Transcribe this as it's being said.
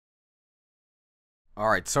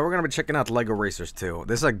Alright, so we're gonna be checking out Lego Racers 2.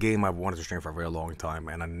 This is a game I've wanted to stream for a very long time,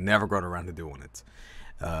 and I never got around to doing it.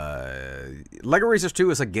 Lego Racers 2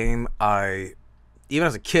 is a game I, even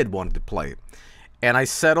as a kid, wanted to play. And I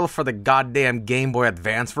settled for the goddamn Game Boy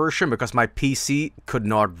Advance version because my PC could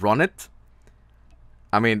not run it.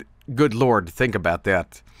 I mean, good lord, think about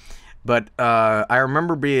that. But I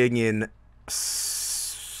remember being in,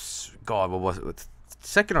 God, what was it?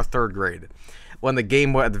 Second or third grade when the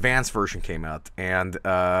Game Boy Advance version came out, and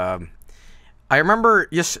I remember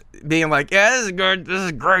just being like, "Yeah, this is good. This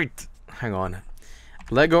is great." Hang on,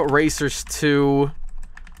 Lego Racers 2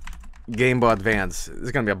 Game Boy Advance. This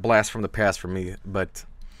is gonna be a blast from the past for me, but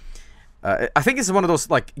I think it's one of those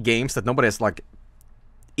like games that nobody has like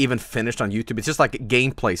even finished on YouTube. It's just like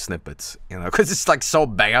gameplay snippets, you know, because it's like so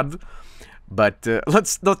bad. But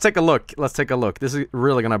let's take a look. Let's take a look. This is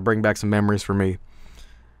really gonna bring back some memories for me.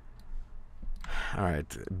 All right,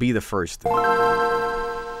 be the first. Oh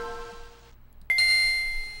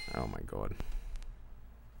my god.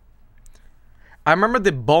 I remember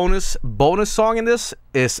the bonus song in this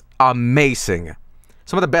is amazing.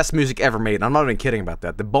 Some of the best music ever made. I'm not even kidding about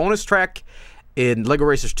that. The bonus track in Lego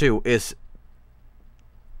Racers 2 is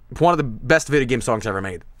one of the best video game songs ever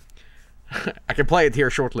made. I can play it here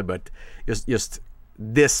shortly, but just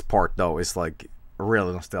this part though is like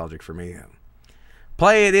really nostalgic for me.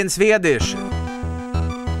 Play it in Swedish.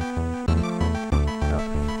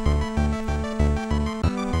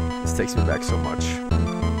 This takes me back so much.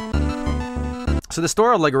 So the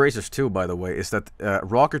story of Lego Racers 2, by the way, is that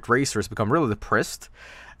Rocket Racer has become really depressed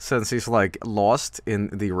since he's like lost in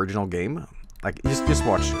the original game. Like just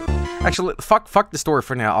watch. Actually, fuck the story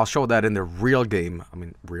for now. I'll show that in the real game. I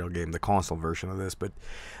mean, real game, the console version of this. But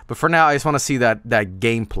for now, I just want to see that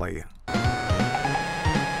gameplay.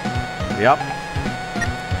 Yep.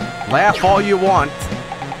 Laugh all you want.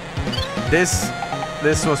 This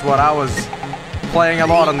was what I was playing a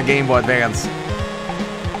lot on the Game Boy Advance.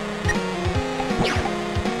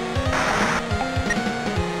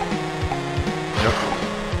 Yep.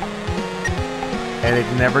 And it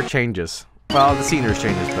never changes. Well, the scenery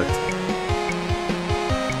changes, but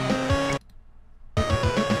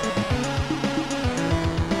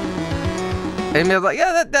and me like,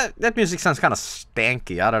 yeah, that music sounds kind of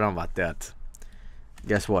stanky. I don't know about that.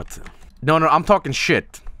 Guess what? No, I'm talking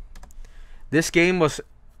shit. This game was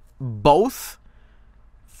both.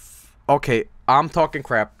 Okay, I'm talking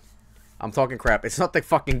crap. I'm talking crap. It's not the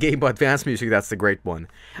fucking Game Boy Advance music that's the great one.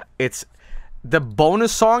 It's the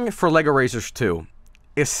bonus song for Lego Racers 2.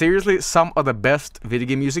 Is seriously some of the best video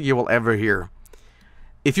game music you will ever hear.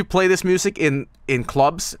 If you play this music in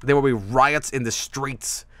clubs, there will be riots in the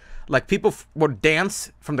streets. Like, people would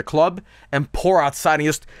dance from the club and pour outside and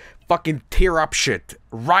just fucking tear up shit.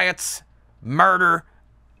 Riots, murder,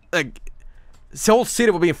 like, the whole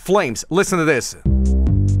city will be in flames. Listen to this.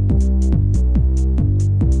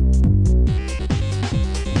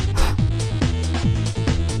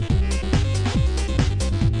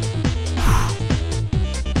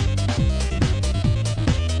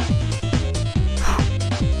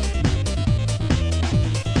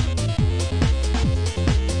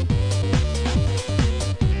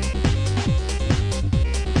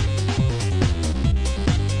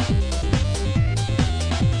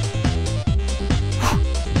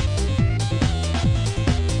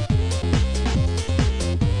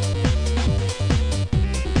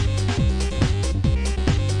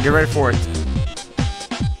 Get ready for it.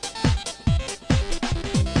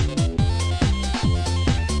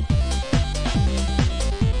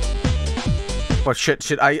 But shit,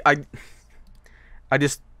 I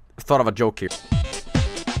just thought of a joke here.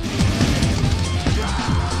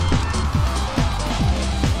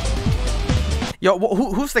 Yo,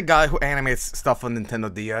 who's the guy who animates stuff on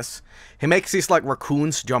Nintendo DS? He makes these like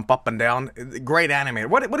raccoons jump up and down. Great animator.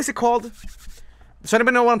 What is it called? Does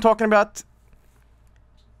anybody know what I'm talking about?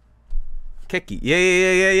 Keki.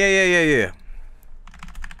 Yeah.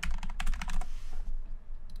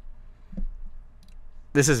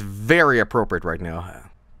 This is very appropriate right now,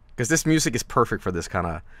 because this music is perfect for this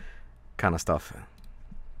kind of stuff.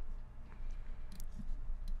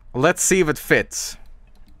 Let's see if it fits.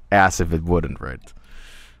 As if it wouldn't, right?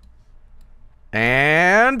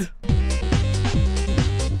 And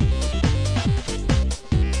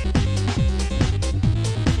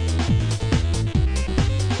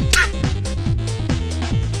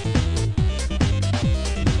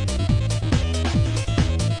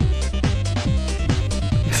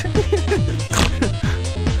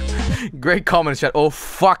great comment chat. Oh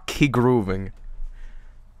fuck, he grooving.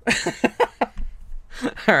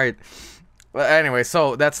 Alright. Well, anyway,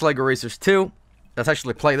 so that's Lego Racers 2. Let's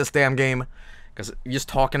actually play this damn game, Because just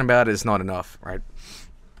talking about it is not enough, right?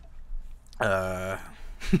 Oh,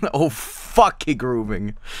 fuck, he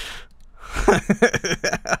grooving.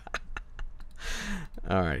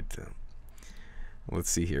 Alright. Let's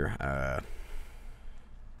see here.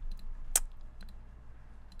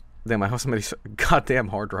 Damn, I have so many goddamn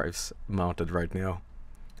hard drives mounted right now.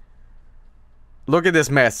 Look at this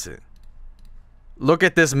mess. Look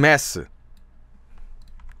at this mess.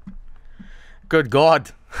 Good God.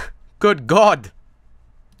 Good God.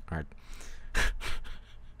 Alright.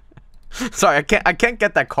 Sorry, I can't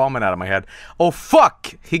get that comment out of my head. Oh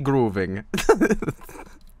fuck, he grooving.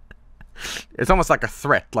 It's almost like a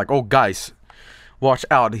threat. Like, oh guys, watch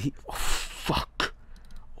out. Oh, fuck.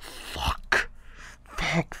 Fuck.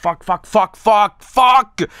 Fuck, fuck, fuck, fuck, fuck,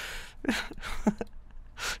 fuck.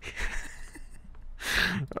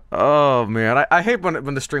 Oh man, I hate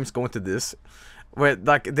when the streams go into this. Where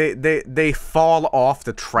like they fall off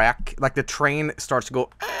the track. Like the train starts to go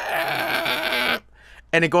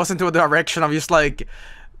and it goes into a direction of just like,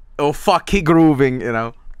 oh fuck, he grooving, you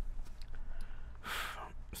know.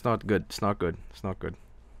 It's not good. It's not good. It's not good.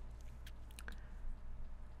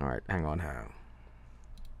 All right, hang on.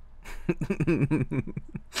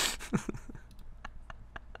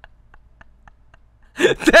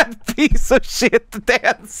 That piece of shit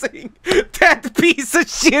dancing. That piece of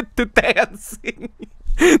shit dancing.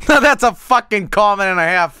 Now that's a fucking comment and a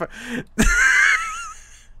half.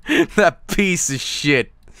 That piece of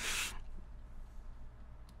shit.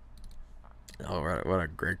 Oh, what a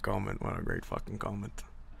great comment. What a great fucking comment.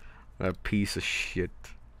 That piece of shit.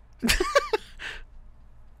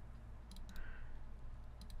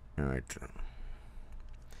 Alright.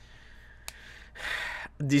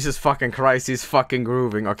 Jesus fucking Christ, he's fucking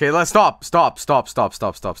grooving. Okay, let's stop. Stop or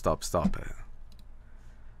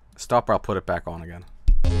I'll put it back on again.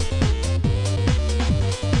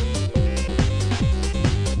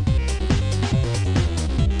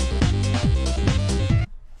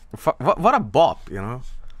 What a bop, you know?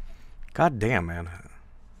 God damn, man.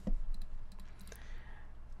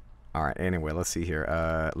 Alright, anyway, let's see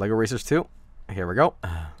here. Lego Racers 2. Here we go.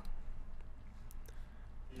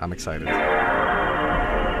 I'm excited.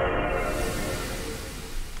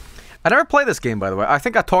 I never played this game, by the way. I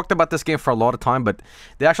think I talked about this game for a lot of time, but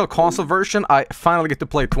the actual console version, I finally get to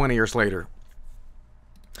play 20 years later.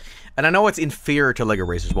 And I know it's inferior to Lego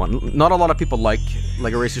Racers 1. Not a lot of people like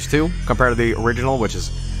Lego Racers 2 compared to the original, which is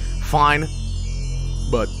fine.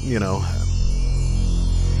 But, you know.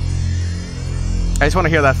 I just want to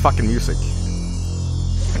hear that fucking music.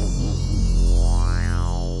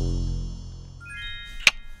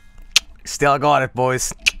 Still got it,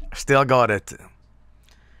 boys. Still got it.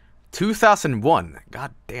 2001.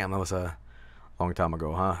 God damn, that was a long time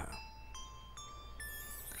ago, huh?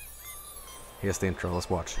 Here's the intro. Let's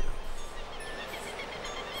watch it.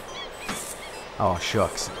 Oh,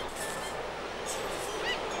 shucks.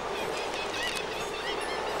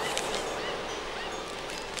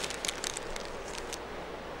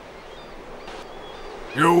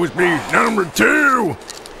 Yo, it's me, number 2!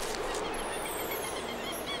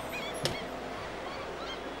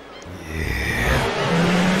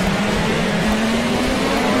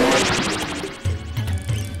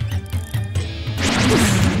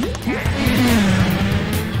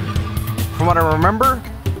 From what I remember,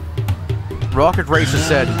 Rocket Racer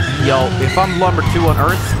said, yo, if I'm number 2 on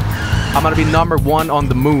Earth, I'm gonna be number 1 on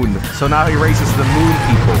the moon. So now he races the moon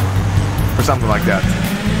people. Or something like that.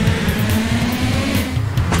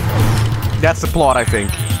 That's the plot, I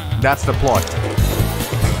think. That's the plot.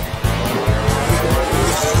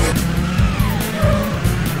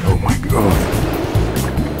 Oh my god.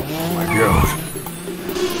 Oh my god.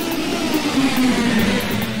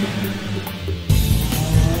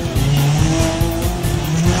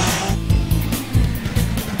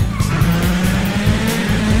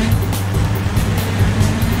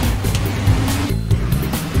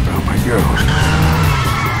 Oh my god.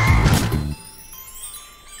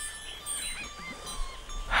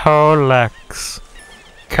 Holax.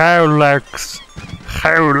 Cowlax.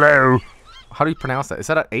 Hello. How do you pronounce that? Is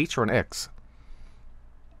that an H or an X?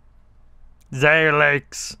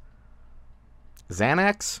 Xalax.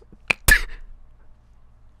 Xanax?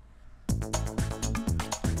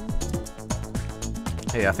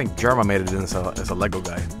 Hey, I think Jerma made it in as a Lego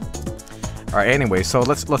guy. Alright, anyway, so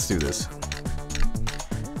let's do this.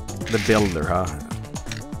 The Builder, huh?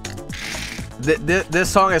 This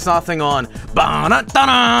song is nothing on. Yeah.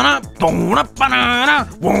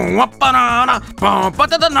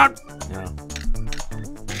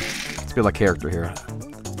 Let's build a character here.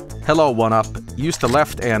 Hello, 1UP. Use the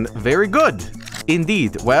left and very good.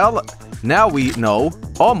 Indeed. Well, now we know.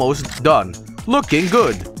 Almost done. Looking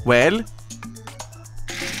good. Well,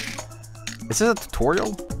 is this a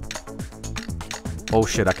tutorial? Oh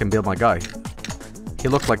shit, I can build my guy. He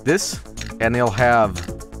looks like this, and he'll have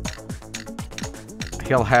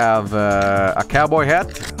a cowboy hat.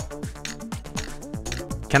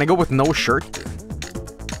 Can I go with no shirt?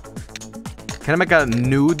 Can I make a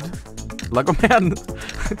nude Lego man?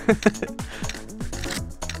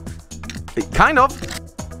 Kind of.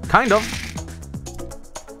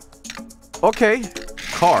 Okay.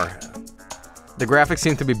 Car. The graphics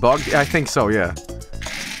seem to be bugged. I think so, yeah.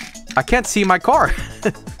 I can't see my car.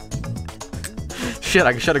 Shit,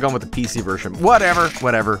 I should have gone with the PC version. Whatever.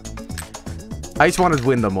 I just wanted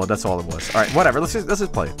window mode, that's all it was. Alright, whatever, let's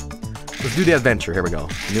just play it. Let's do the adventure, here we go.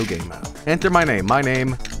 New game. Enter my name. My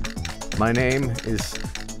name is...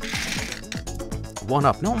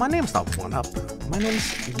 1UP. No, my name's not 1UP. My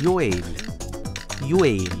name's Yoel.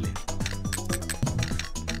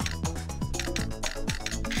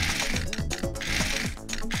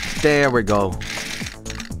 There we go.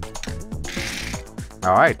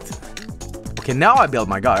 Alright. Okay, now I build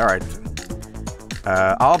my guy, alright.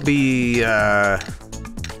 I'll be,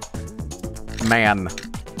 man.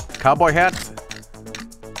 Cowboy hat.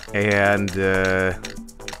 And,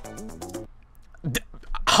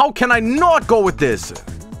 how can I not go with this?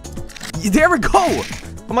 There we go!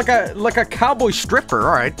 I'm like a cowboy stripper,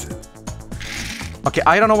 alright. Okay,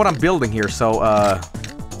 I don't know what I'm building here, so,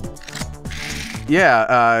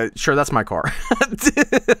 yeah, sure, that's my car.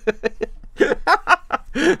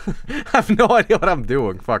 I have no idea what I'm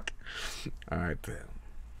doing, fuck. Alright.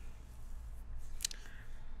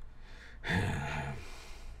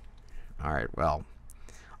 Alright, well.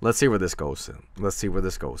 Let's see where this goes.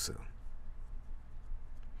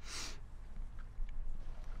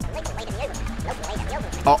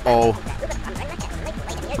 Uh-oh.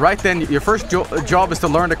 Right then, your first job is to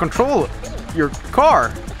learn to control your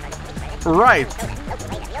car. Right.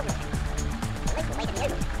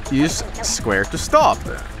 Use square to stop.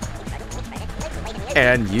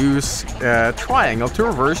 And use triangle to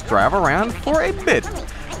reverse drive around for a bit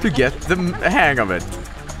to get the hang of it.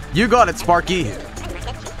 You got it, Sparky.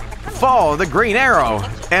 Follow the green arrow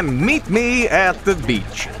and meet me at the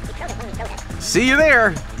beach. See you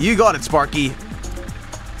there. You got it, Sparky.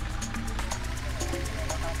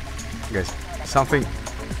 Guys, something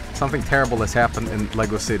terrible has happened in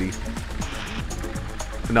Lego City.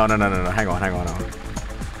 No. Hang on.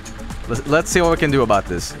 Let's see what we can do about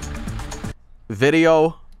this.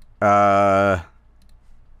 Video. How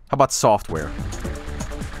about software?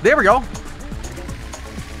 There we go.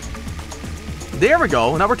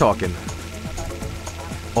 Now we're talking.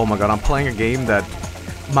 Oh my god, I'm playing a game that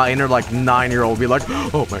my inner like 9-year-old will be like,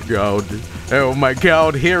 oh my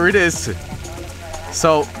god, here it is.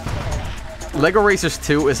 So, Lego Racers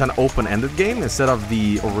 2 is an open-ended game instead of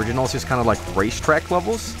the originals, just kind of like racetrack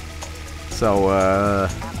levels. So,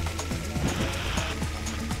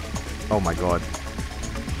 oh my god.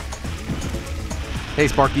 Hey,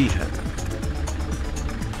 Sparky.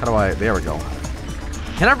 How do I... There we go.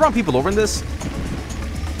 Can I run people over in this?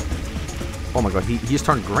 Oh my god, he just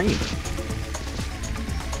turned green.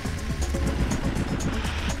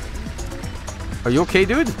 Are you okay,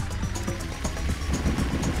 dude?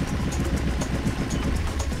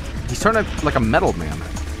 He's turning like a metal man.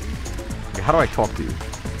 Okay, how do I talk to you?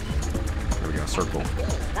 There we go, circle.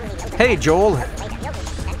 Hey, Joel.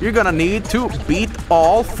 You're gonna need to beat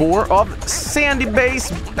all 4 of Sandy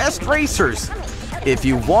Bay's best racers if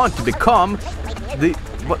you want to become the...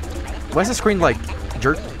 What? Why is the screen like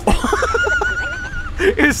jerk?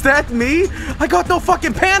 Is that me? I got no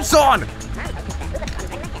fucking pants on!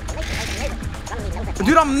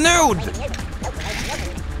 Dude, I'm nude!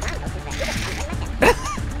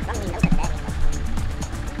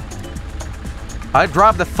 I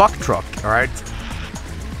drive the fuck truck, alright?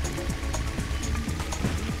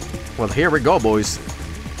 Well, here we go, boys.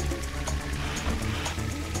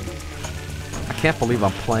 I can't believe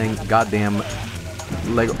I'm playing goddamn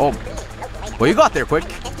Lego. Oh, well, you got there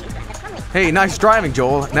quick. Hey, nice driving,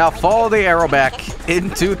 Joel. Now follow the arrow back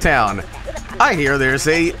into town. I hear there's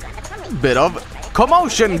a bit of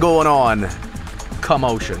commotion going on.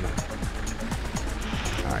 Commotion.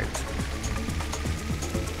 Alright.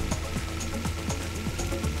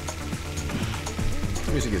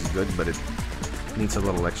 The music is good, but it needs a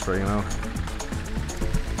little extra, you know?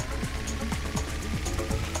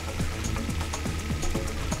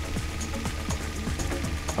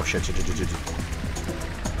 Oh shit.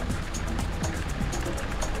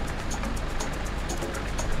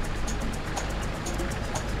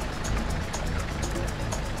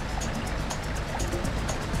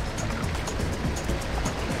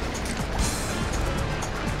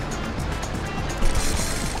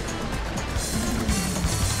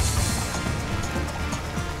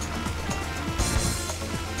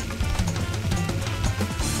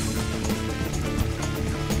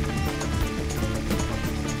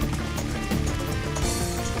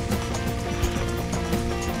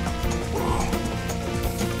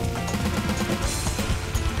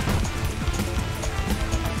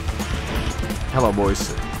 Hello,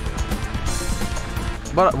 boys.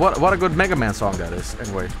 What a good Mega Man song that is,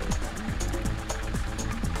 anyway.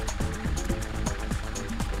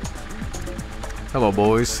 Hello,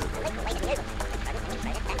 boys.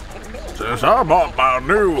 Since I bought my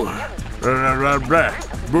new...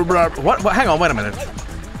 What? Hang on, wait a minute.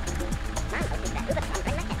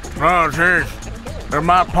 Oh, jeez. They're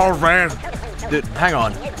my post man. Dude, hang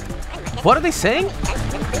on. What are they saying?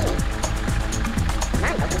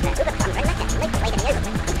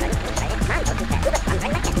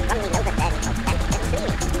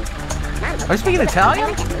 Are you speaking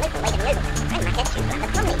Italian?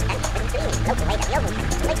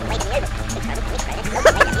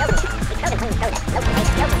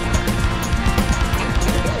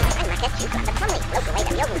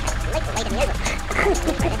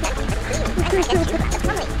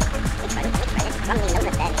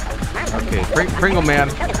 Okay, Pringle Man.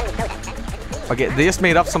 Okay, they just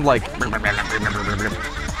made up some like.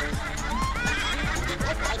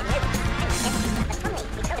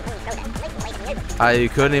 I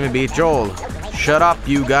couldn't even beat Joel. Shut up,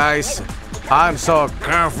 you guys. I'm so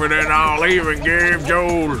Confident I'll even give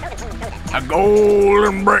Joel a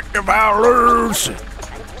golden brick if I lose.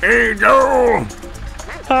 Hey, Joel.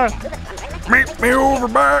 Meet me over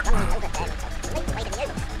back.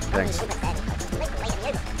 Thanks.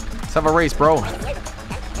 Let's have a race, bro.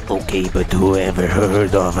 Okay, but whoever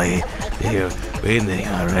heard of a winning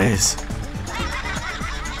a race?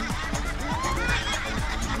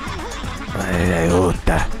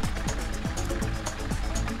 Iota.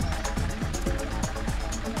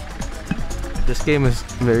 This game is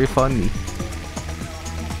very funny.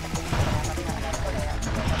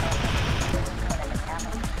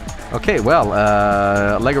 Okay, well,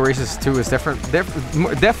 Lego Races 2 is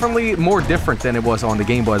definitely more different than it was on the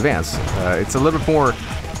Game Boy Advance. It's a little bit more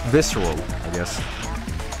visceral, I guess.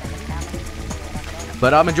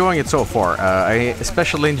 But I'm enjoying it so far. I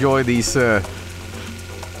especially enjoy these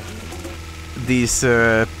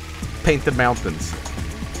painted mountains.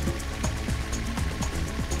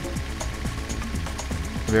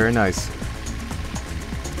 Very nice.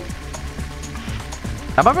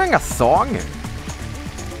 Am I wearing a thong?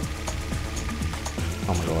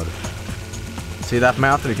 Oh my god. See that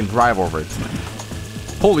mountain? You can drive over it.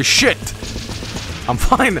 Holy shit! I'm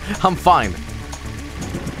fine. I'm fine.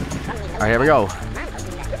 Alright, here we go.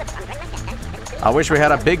 I wish we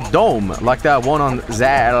had a big dome like that one on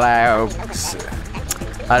Zalax.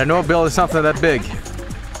 I don't know building something that big.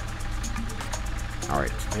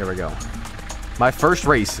 Alright, here we go. My first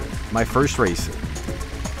race. My first race.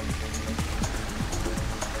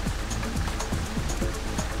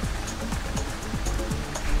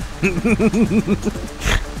 He's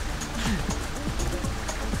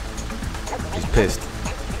pissed.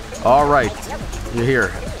 Alright, you're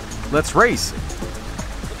here. Let's race.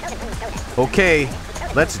 Okay,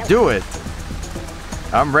 let's do it.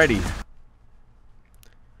 I'm ready.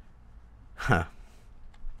 Huh.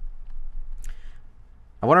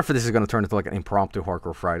 I wonder if this is going to turn into like an impromptu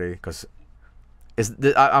Hardcore Friday, because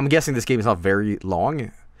I'm guessing this game is not very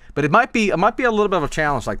long, but it might be a little bit of a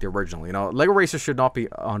challenge like the original. You know, Lego Racers should not be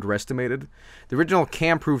underestimated. The original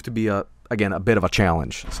can prove to be again a bit of a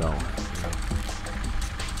challenge. So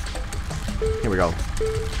here we go.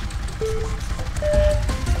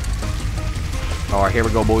 All right, here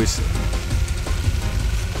we go, boys.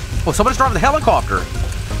 Oh, somebody's driving the helicopter.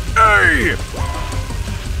 Hey!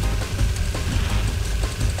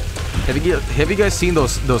 Have you guys seen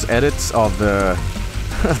those edits of the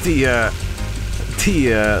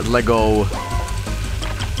Lego?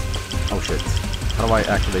 Oh shit! How do I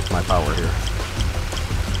activate my power here?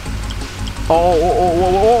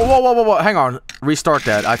 Whoa! Hang on, restart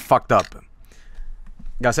that. I fucked up,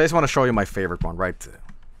 guys. I just want to show you my favorite one, right?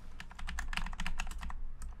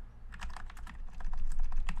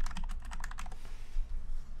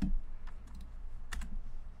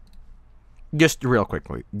 Just real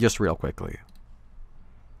quickly.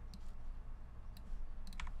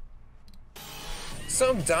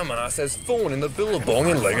 Some dumbass has fallen in the billabong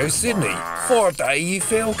in Lego Sydney. 5-day AU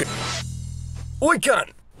Falcon. Oi cunt,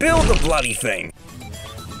 build the bloody thing.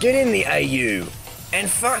 Get in the AU and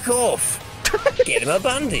fuck off. Get him a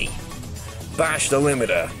Bundy. Bash the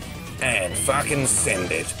limiter and fucking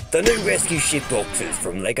send it. The new rescue ship boxes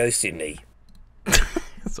from Lego Sydney.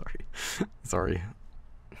 Sorry.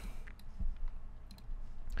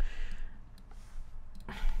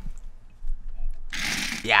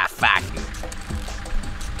 Yeah, fuck.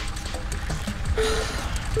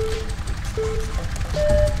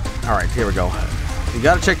 Alright, here we go. You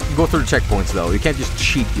gotta go through the checkpoints though. You can't just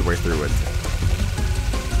cheat your way through it.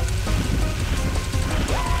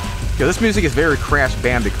 Yo, this music is very Crash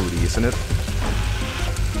Bandicoot-y, isn't it?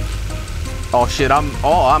 Oh shit, I'm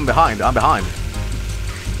behind. I'm behind.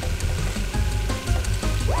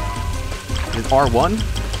 Is it R1?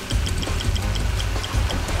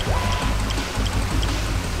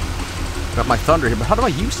 Got my thunder here, but how do I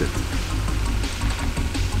use it?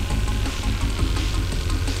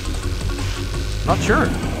 Not sure.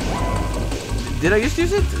 Did I just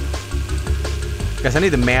use it? Guys, I need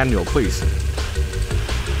the manual, please.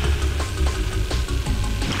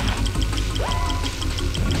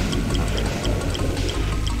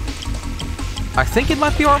 I think it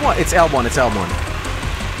might be R1. It's L1. It's L1.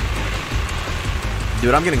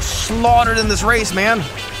 Dude, I'm getting slaughtered in this race, man.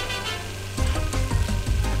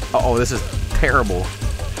 Uh-oh, this is terrible.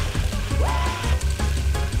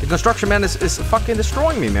 The construction man is fucking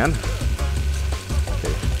destroying me, man.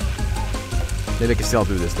 Okay. Maybe I can still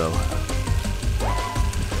do this, though.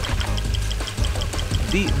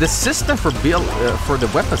 The system for build for the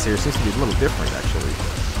weapons here seems to be a little different, actually.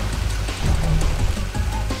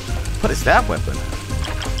 What is that weapon?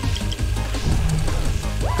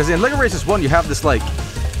 Because in Lego Racers 1, you have this, like,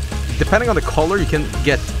 depending on the color, you can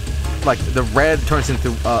get, like, the red turns into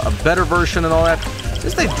a better version and all that.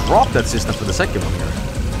 Since they dropped that system for the second one here.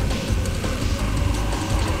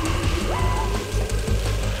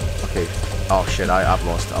 Okay. Oh shit, I've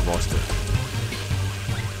lost it.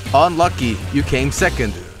 Unlucky, you came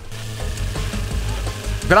second.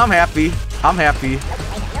 But I'm happy. I'm happy.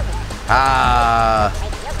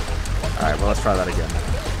 Alright, well, let's try that again.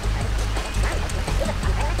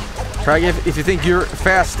 Try again if you think you're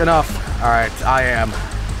fast enough. Alright, I am.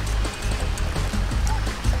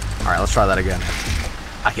 Alright, let's try that again.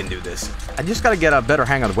 I can do this. I just gotta get a better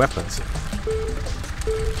hang on the weapons.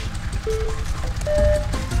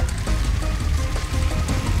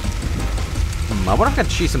 I wonder if I can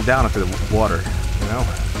cheese them down into the water, you know?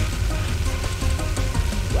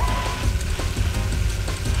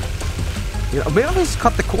 You know, maybe I'll just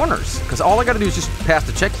cut the corners, because all I gotta do is just pass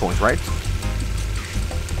the checkpoints, right?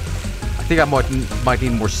 I think I might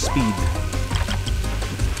need more speed.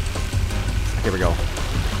 Here we go.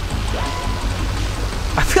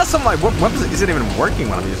 I feel some of my weapons isn't even working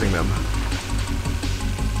when I'm using them.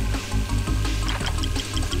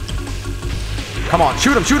 Come on,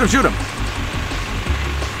 shoot him, shoot him, shoot him!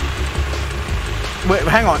 Wait,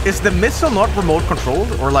 hang on. Is the missile not remote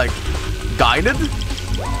controlled or like guided?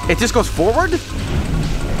 It just goes forward?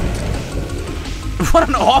 What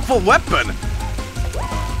an awful weapon!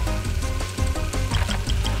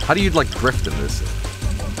 How do you like drift in this?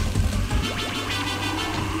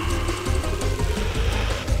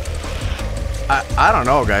 I don't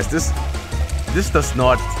know, guys. This does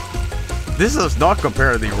not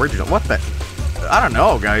compare to the original. What the? I don't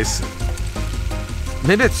know, guys.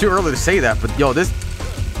 Maybe it's too early to say that, but yo, this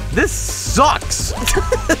sucks.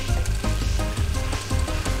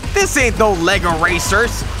 This ain't no Lego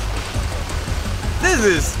Racers.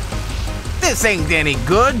 This ain't any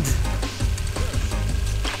good.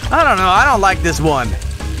 I don't know. I don't like this one.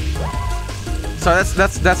 So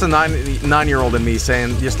that's a nine-year-old in me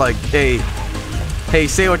saying just like, hey,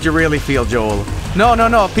 say what you really feel, Joel.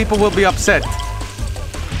 No. People will be upset.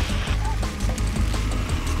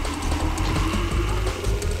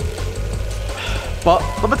 But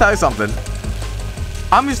let me tell you something.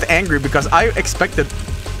 I'm just angry because I expected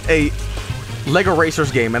a Lego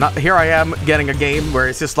Racers game, and here I am getting a game where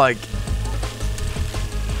it's just like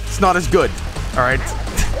it's not as good. All right,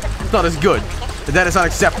 it's not as good. That is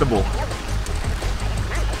unacceptable.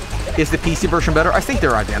 Is the PC version better? I think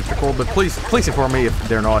they're identical, but please inform me if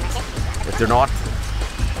they're not. If they're not.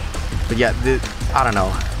 But yeah, I don't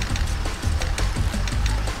know.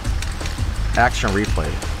 Action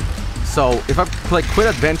replay. So, if I play Quit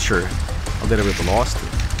Adventure, a little bit lost.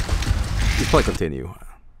 You play Continue.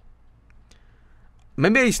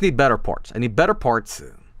 Maybe I just need better parts. I need better parts.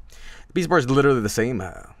 The Beast Bar is literally the same.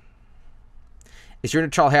 Is your inner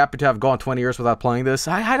child happy to have gone 20 years without playing this?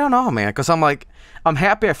 I don't know, man. Because I'm like, I'm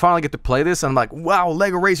happy I finally get to play this. And I'm like, wow,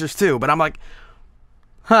 Lego Racers 2. But I'm like,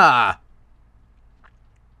 huh.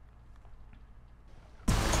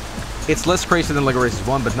 It's less crazy than Lego Racers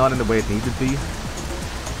 1, but not in the way it needed to be.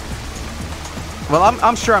 Well,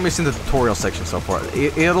 I'm sure I'm missing the tutorial section so far.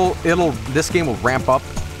 This game will ramp up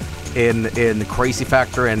in the crazy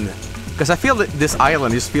factor, and because I feel that this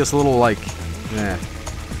island just feels a little like, eh.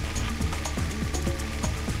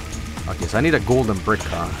 Okay, so I need a golden brick,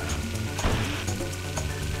 huh?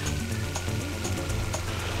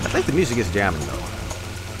 I think the music is jamming though.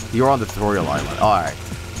 You're on the tutorial island. All right.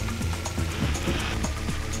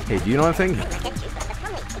 Hey, do you know anything?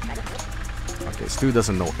 Okay, Stu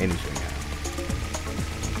doesn't know anything.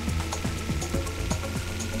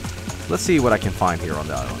 Let's see what I can find here on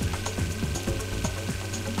the island.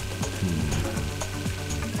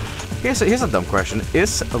 Here's a dumb question.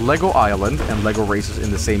 Is Lego Island and Lego Races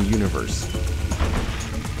in the same universe?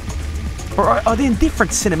 Or are they in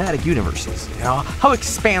different cinematic universes? You know, how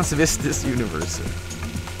expansive is this universe?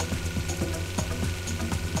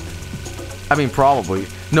 I mean, probably.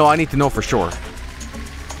 No, I need to know for sure.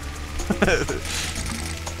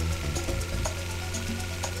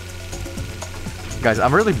 Guys,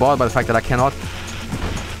 I'm really bothered by the fact that I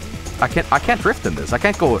can't drift in this. I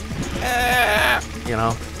can't go, you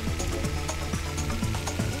know.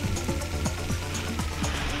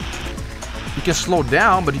 You can slow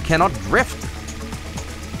down, but you cannot drift.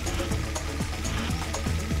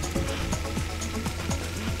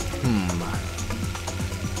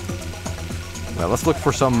 Well, let's look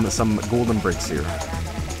for some golden bricks here.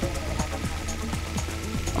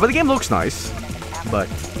 But the game looks nice, but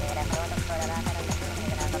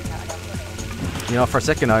you know, for a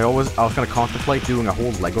second I was gonna contemplate doing a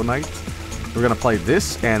whole Lego night. We're gonna play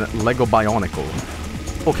this and Lego Bionicle.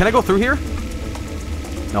 Oh, can I go through here?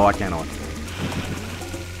 No, I cannot.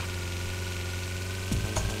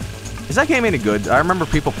 Is that game any good? I remember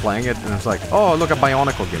people playing it and it was like, oh, look, a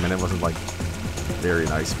Bionicle game, and it wasn't like very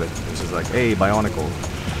nice, but it was just like, hey, Bionicle.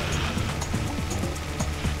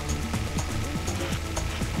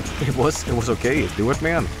 It was okay. Do it,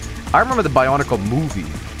 man. I remember the Bionicle movie.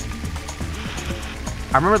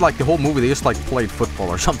 I remember like the whole movie they just like played football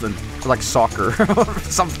or something, or like soccer or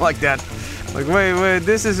something like that. Like, wait,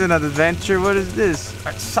 this isn't an adventure. What is this?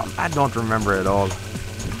 I don't remember at all.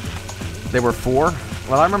 They were 4.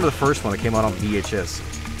 Well, I remember the first one that came out on VHS.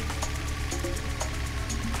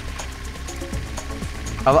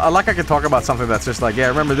 I like I can talk about something that's just like, yeah, I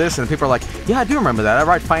remember this, and people are like, yeah, I do remember that. I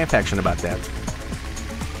write fan fiction about that.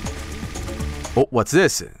 Oh, what's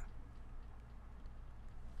this?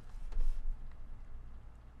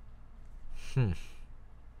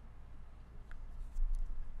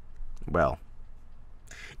 Well,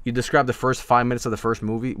 you described the first 5 minutes of the first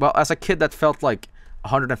movie. Well, as a kid, that felt like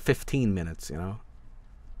 115 minutes, you know?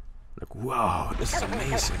 Like, wow, this is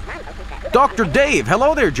amazing. Dr. Dave!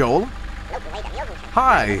 Hello there, Joel!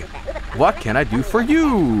 Hi! What can I do for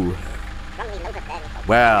you?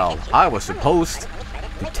 Well, I was supposed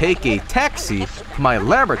to take a taxi to my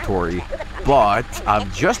laboratory, but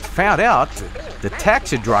I've just found out the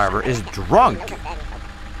taxi driver is drunk.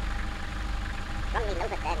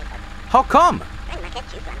 How come?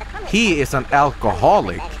 He is an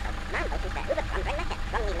alcoholic.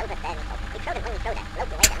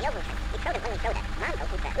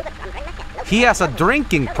 He has a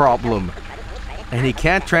drinking problem, and he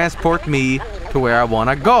can't transport me to where I want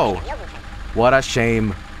to go. What a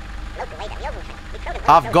shame.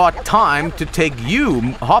 I've got time to take you.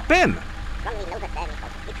 Hop in.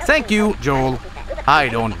 Thank you, Joel. I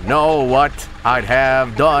don't know what I'd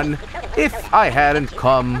have done if I hadn't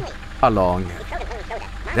come along.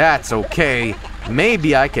 That's okay.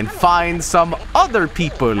 Maybe I can find some other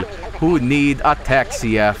people who need a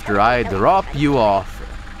taxi after I drop you off.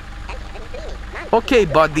 Okay,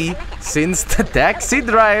 buddy, since the taxi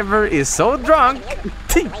driver is so drunk,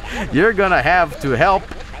 you're gonna have to help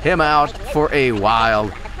him out for a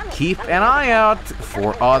while. Keep an eye out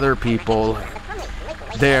for other people.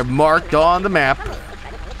 They're marked on the map.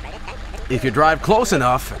 If you drive close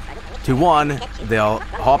enough to one, they'll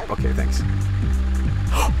hop. Okay, thanks.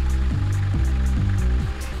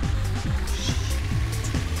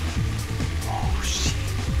 Oh, shit.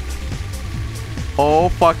 Oh,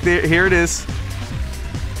 fuck, here it is.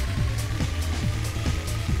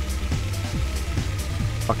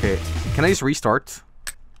 Okay, can I just restart?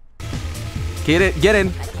 Get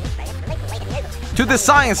in. To the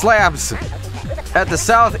science labs at the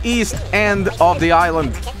southeast end of the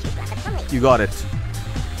island. You got it.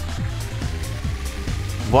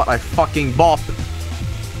 What a fucking bop.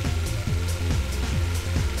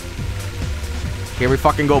 Here we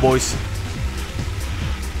fucking go, boys.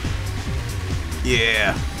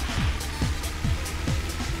 Yeah.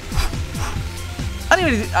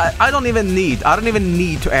 I don't even need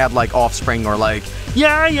to add like offspring or like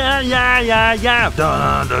yeah.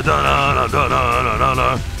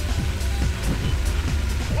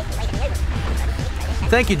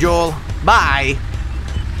 Thank you, Joel. Bye.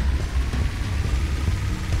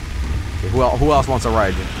 Okay, who else wants a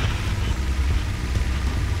ride?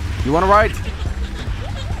 You want a ride?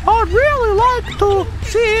 I'd really like to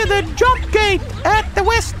see the jump gate at the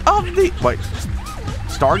west of the... Wait.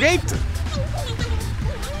 Stargate?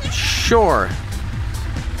 Sure.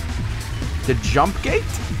 The jump gate?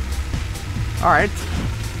 Alright.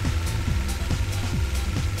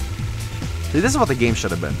 See, this is what the game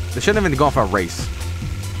should have been. They shouldn't have even gone for a race.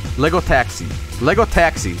 Lego Taxi. Lego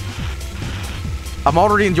Taxi. I'm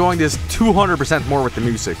already enjoying this 200% more with the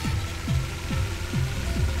music.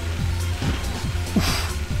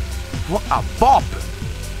 Oof. What a bop!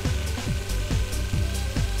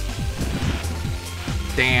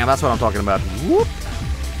 Damn, that's what I'm talking about. Whoop.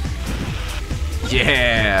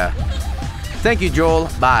 Yeah. Thank you, Joel.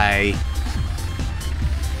 Bye.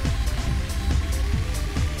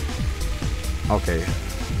 Okay.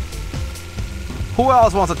 Who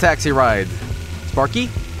else wants a taxi ride? Sparky?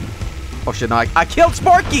 Oh shit, no, I killed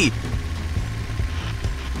Sparky!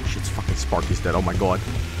 Shit's fucking Sparky's dead, oh my god.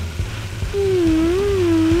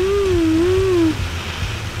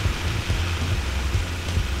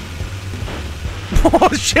 Oh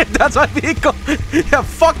shit, that's my vehicle! Yeah,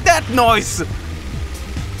 fuck that noise!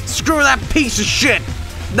 Screw that piece of shit!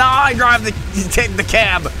 Now I drive the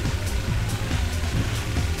cab!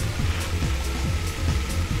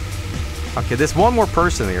 Okay, there's one more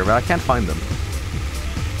person here, but I can't find them.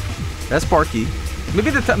 That's Sparky. Maybe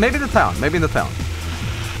in the town. Maybe in the town.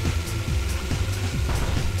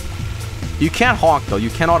 You can't honk though. You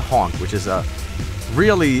cannot honk, which is a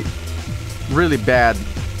really, really bad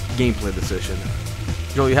gameplay decision.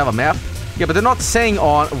 Joel, you have a map? Yeah, but they're not saying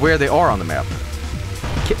on where they are on the map.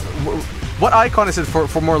 What icon is it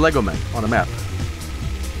for more Lego men on the map?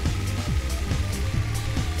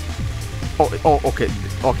 Oh, okay.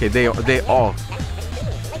 Okay, they all.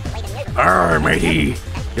 Arr, matey.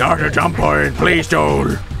 You're the jump point, please,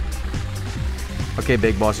 Joel. Okay,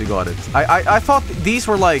 big boss, you got it. I thought these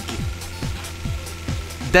were like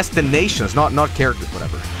destinations, not characters,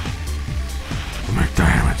 whatever. We'll make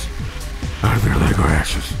diamonds out of their Lego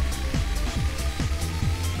ashes.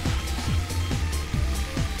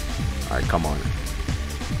 Alright, come on.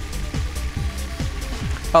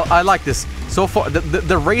 Oh, I like this. So far,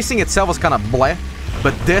 the racing itself was kind of bleh,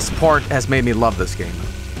 but this part has made me love this game.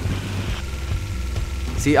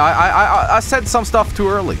 See, I said some stuff too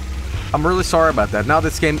early. I'm really sorry about that. Now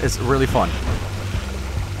this game is really fun.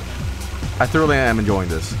 I thoroughly am enjoying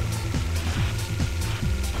this.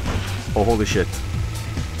 Oh, holy shit.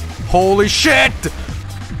 Holy shit!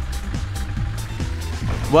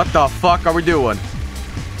 What the fuck are we doing?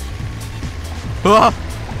 Ah!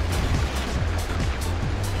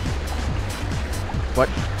 What?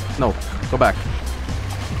 No, go back.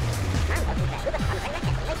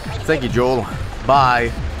 Thank you, Joel.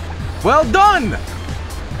 Bye. Well done!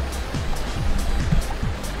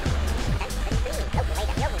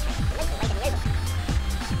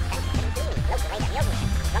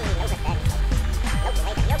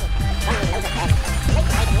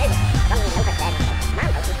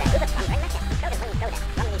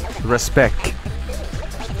 Respect.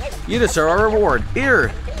 You deserve a reward.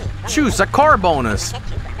 Here, choose a car bonus.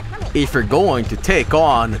 If you're going to take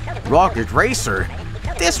on Rocket Racer,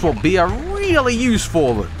 this will be a really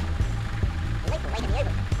useful.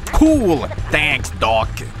 Cool. Thanks, Doc.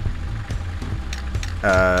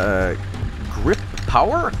 Grip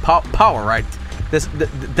power? Power, right?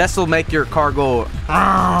 This will make your car go,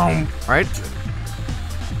 right?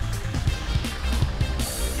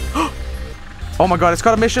 Oh my god, it's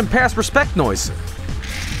got a mission pass respect noise.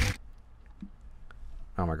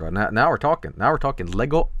 Oh my god, now we're talking. Now we're talking.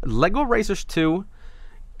 Lego Racers 2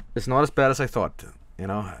 is not as bad as I thought, you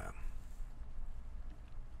know.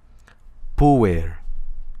 Power.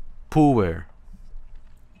 Power.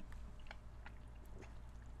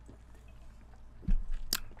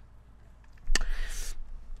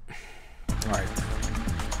 Alright.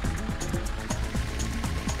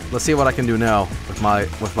 Let's see what I can do now with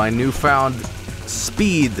my newfound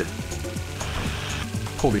speed.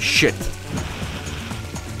 Holy shit.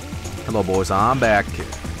 Hello boys, I'm back.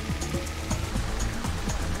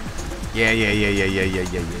 Yeah.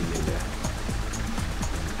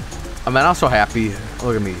 I mean, I'm so happy.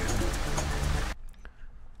 Look at me.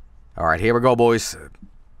 Alright, here we go, boys.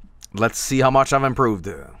 Let's see how much I've improved.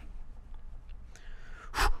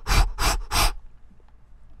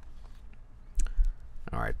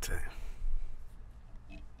 Alright.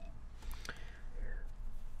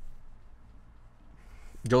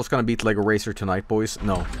 Joel's gonna beat Lego Racer tonight, boys.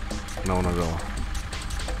 No. No, not at all.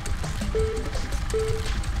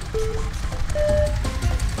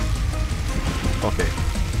 Okay.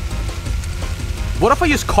 What if I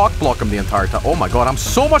just cock block him the entire time? Oh my god, I'm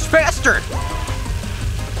so much faster!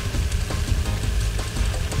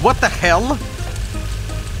 What the hell?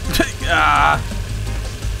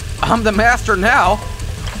 I'm the master now.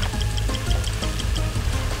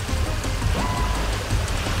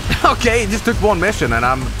 Okay, it just took one mission and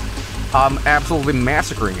I'm absolutely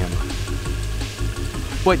massacring him.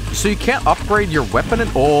 Wait, so you can't upgrade your weapon in...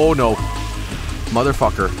 Oh, no.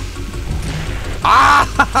 Motherfucker. Ah!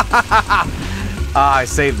 Ah, I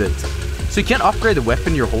saved it. So you can't upgrade the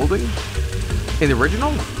weapon you're holding? In the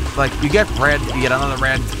original? Like, you get red, you get another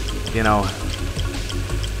red, you know.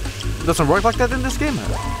 It doesn't work like that in this game?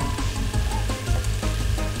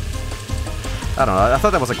 I don't know, I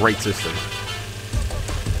thought that was a great system.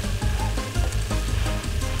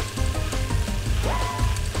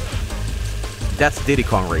 That's Diddy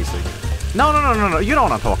Kong Racing. No, you know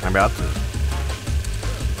what I'm talking about.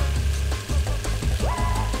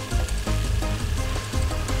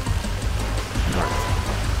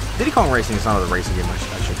 Diddy Kong Racing is another racing game I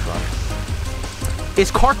should try.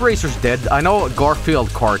 Is Kart Racers dead? I know Garfield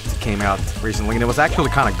Kart came out recently and it was actually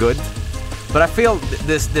kind of good. But I feel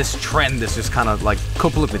this trend is just kind of like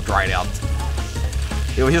completely dried out.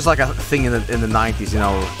 It was just like a thing in the 90s, you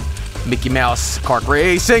know. Mickey Mouse Kart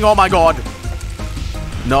Racing, oh my god!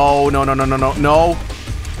 No.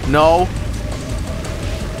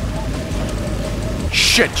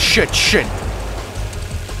 Shit.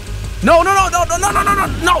 No!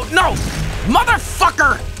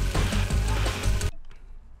 Motherfucker!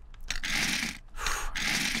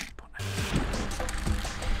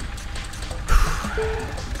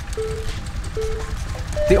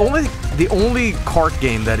 The only kart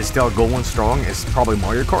game that is still going strong is probably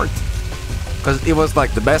Mario Kart. Because it was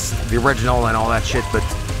like the best, the original and all that shit, but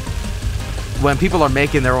when people are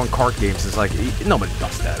making their own kart games, it's like, nobody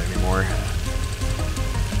does that anymore.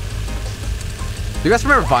 Do you guys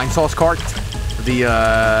remember Vinesauce Kart? The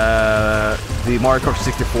Mario Kart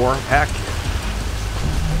 64 hack?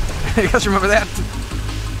 You guys remember that?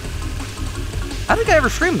 I think I ever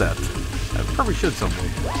streamed that. I probably should someday.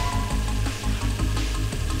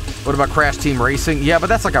 What about Crash Team Racing? Yeah, but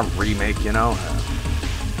that's like a remake, you know?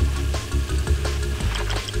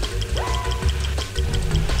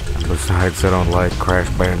 Besides, I don't like Crash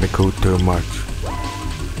Bandicoot too much.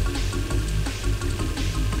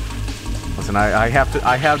 Listen, I have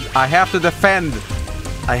to defend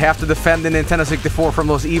the Nintendo 64 from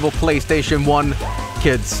those evil PlayStation 1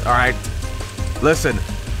 kids, alright? Listen,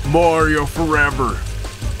 Mario forever.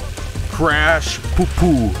 Crash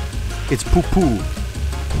poo-poo. It's poo-poo.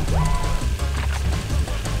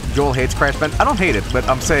 Joel hates Crash Bandicoot. I don't hate it, but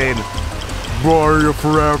I'm saying Mario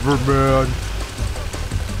forever, man.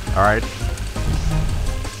 Alright.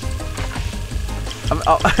 I've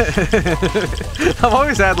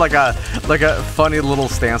always had like a funny little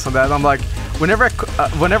stance on that. I'm like, whenever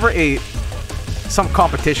some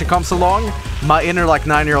competition comes along, my inner like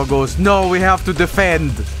 9-year-old goes, "No, we have to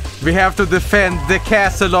defend. We have to defend the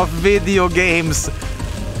castle of video games.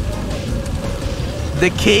 The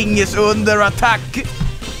king is under attack.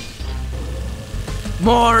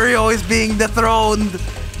 Mario is being dethroned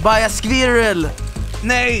by a squirrel.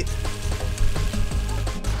 Nay."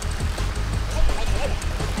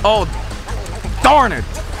 Oh, darn it!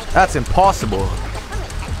 That's impossible.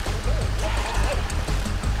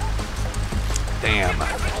 Damn.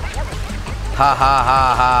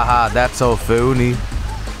 Ha, that's so funny.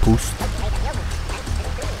 Poost.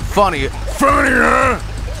 Funny, Funny, huh?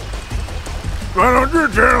 Why don't you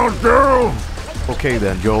tell Joel? Okay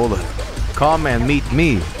then, Joel. Come and meet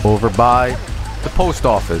me over by the post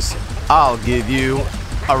office. I'll give you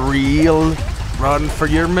a real run for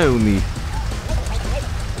your money.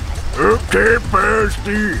 Okay,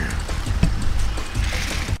 Pasty.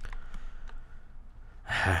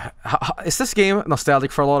 Is this game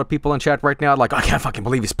nostalgic for a lot of people in chat right now? Like, I can't fucking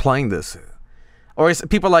believe he's playing this. Or is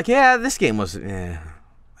people like, yeah, this game was, you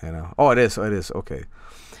know. Oh, it is, okay.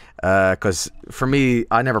 Because for me,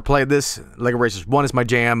 I never played this. Lego Racers 1 is my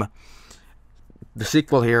jam. The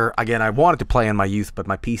sequel here, again, I wanted to play in my youth, but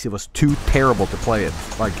my PC was too terrible to play it.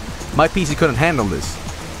 Like, my PC couldn't handle this.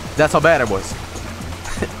 That's how bad it was.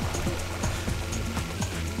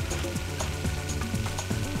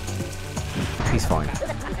 He's fine.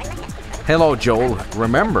 Hello, Joel.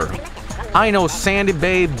 Remember, I know Sandy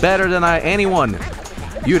Bay better than anyone.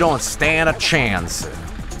 You don't stand a chance.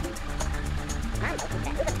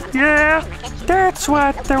 Yeah, that's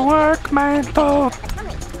what the workman thought.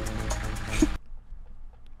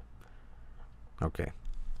 Okay.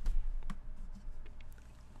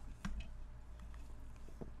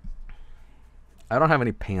 I don't have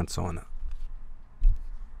any pants on.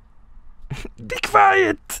 Be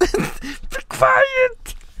quiet! Be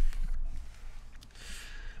quiet!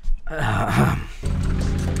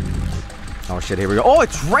 Oh shit, here we go. Oh,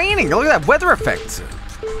 it's raining! Look at that weather effect!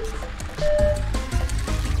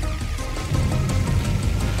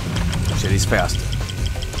 Shit, he's fast.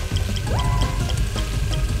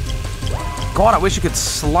 God, I wish you could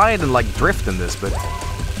slide and like drift in this, but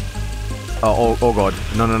Oh god.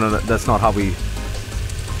 No, that's not how we...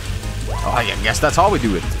 Oh, I guess that's how we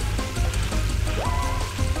do it.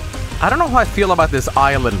 I don't know how I feel about this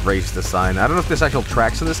island race design. I don't know if there's actual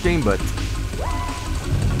tracks in this game, but...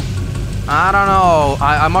 I don't know.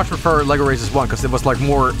 I much prefer Lego Races 1, because it was like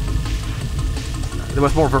more... There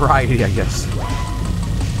was more variety, I guess.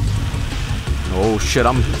 Oh shit,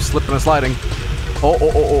 I'm slipping and sliding.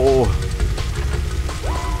 Oh.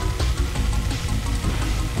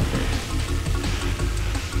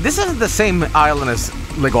 This isn't the same island as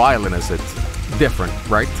Lego Island, is it? Different,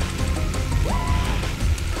 right?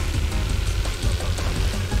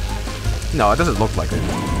 No, it doesn't look like it.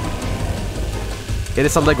 It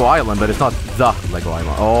is a Lego Island, but it's not the Lego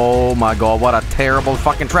Island. Oh my god, what a terrible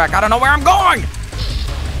fucking track. I don't know where I'm going!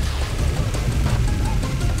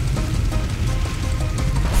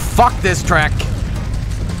 Fuck this track.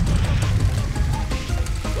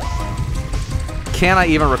 Can I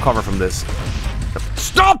even recover from this?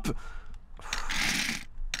 Stop!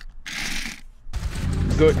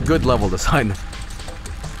 Good level design.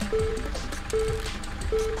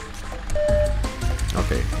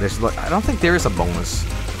 Okay, I don't think there is a bonus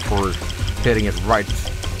for hitting it right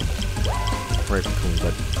between,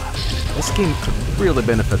 but this game could really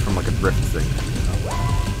benefit from like a drift thing. You know?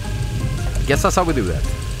 I guess that's how we do that.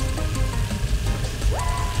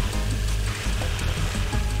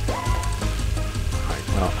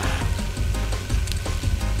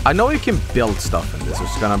 I know you can build stuff in this, which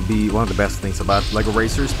is gonna be one of the best things about LEGO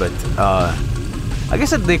Racers, but I guess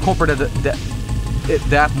that they incorporated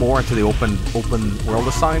that more into the open world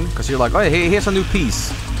design, because you're like, oh hey, here's a new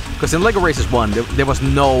piece. Because in LEGO Racers 1, there was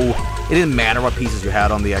no, it didn't matter what pieces you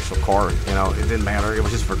had on the actual car, you know, it didn't matter, it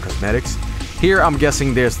was just for cosmetics. Here, I'm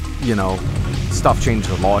guessing there's, you know, stuff changes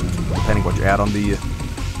a lot depending what you add on the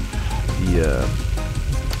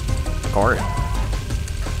car.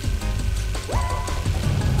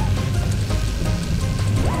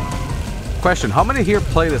 Question: how many here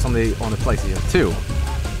play this on the PlayStation 2?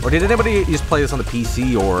 Or did anybody just play this on the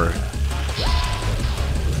PC, or...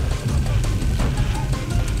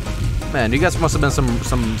 Man, you guys must have been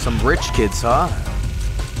some rich kids, huh?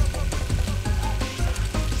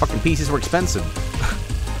 Fucking PCs were expensive.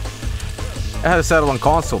 I had to settle on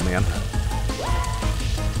console, man.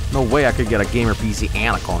 No way I could get a gamer PC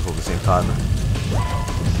and a console at the same time.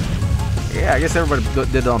 Yeah, I guess everybody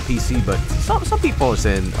did it on PC, but some people are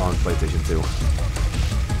saying on PlayStation 2.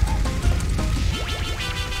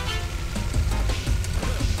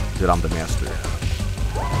 Dude, I'm the master.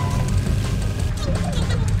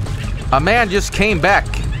 A man just came back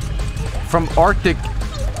from Arctic.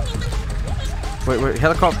 Wait,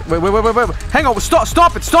 helicopter. Wait. Hang on,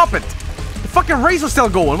 stop it! The fucking race is still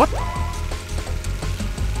going. What?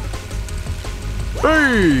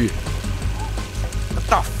 Hey! What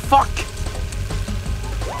the fuck?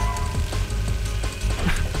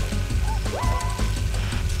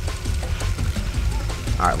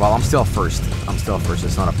 Alright, well, I'm still first.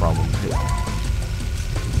 It's not a problem.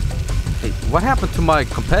 Hey, what happened to my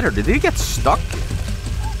competitor? Did he get stuck?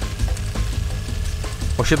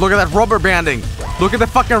 Oh shit, look at that rubber banding! Look at the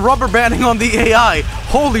fucking rubber banding on the AI!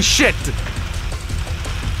 Holy shit!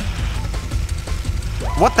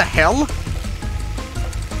 What the hell?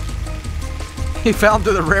 He fell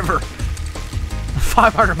into the river.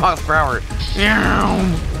 500 miles per hour.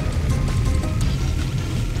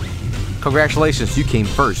 Congratulations, you came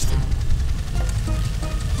first.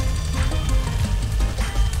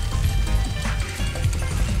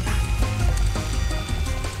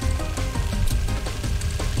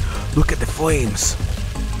 Look at the flames.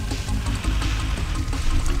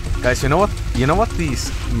 Guys, you know what? You know what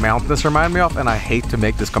these mountains remind me of? And I hate to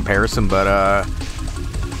make this comparison, but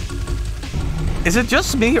is it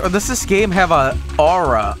just me, or does this game have a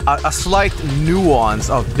aura, a slight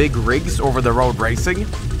nuance of big rigs over the road racing?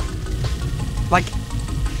 Like,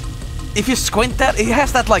 if you squint that, it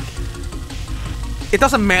has that, like, it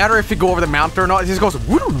doesn't matter if you go over the mountain or not, it just goes,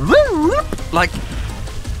 like,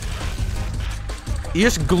 you're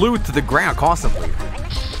just glued to the ground constantly.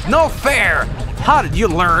 No fair! How did you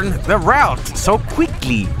learn the route so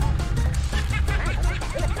quickly?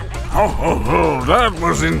 Oh, that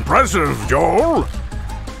was impressive, Joel.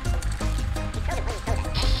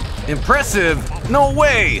 Impressive? No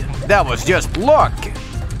way! That was just luck!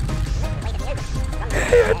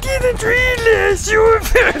 I didn't realize you were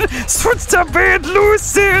such a bad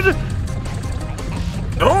loser!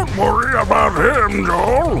 Don't worry about him,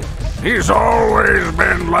 Joel. He's always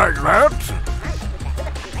been like that.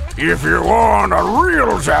 If you want a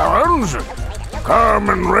real challenge, come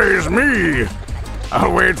and raise me.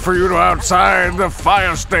 I'll wait for you outside the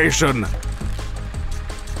fire station.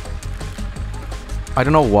 I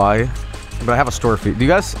don't know why, but I have a story for you. Do you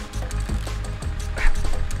guys...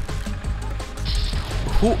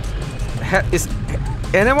 Is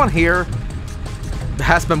anyone here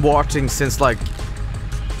has been watching since like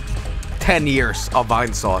 10 years of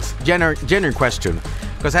Vinesauce? Genuine question.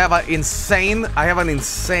 Because I have an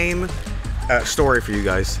insane story for you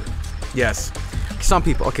guys. Yes. Some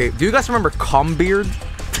people. Okay, do you guys remember Cumbeard?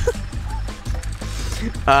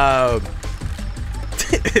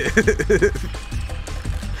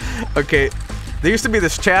 Okay, there used to be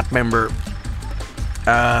this chat member.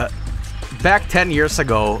 Back 10 years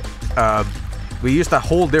ago, we used a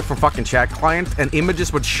whole different fucking chat client, and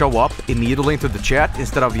images would show up immediately into the chat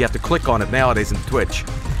instead of you have to click on it nowadays in Twitch.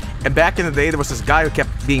 And back in the day, there was this guy who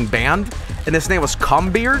kept being banned, and his name was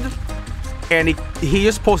Cumbeard, and he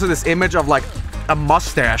just posted this image of like a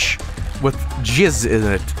mustache with jizz in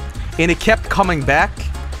it, and he kept coming back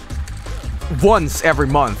once every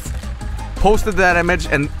month. Posted that image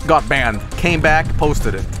and got banned. Came back,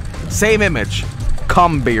 posted it. Same image.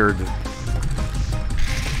 Cumbeard.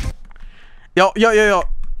 Yo.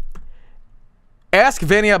 Ask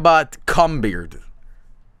Vinny about Cumbeard.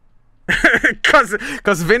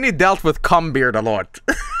 Cause Vinny dealt with Cumbeard a lot.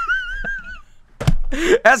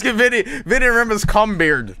 Ask him, Vinny. Vinny remembers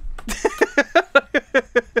Cumbeard.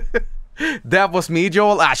 That was me,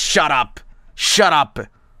 Joel? Ah, shut up. Shut up.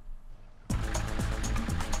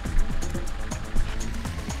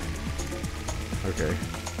 Okay.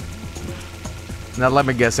 Now let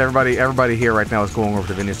me guess, everybody here right now is going over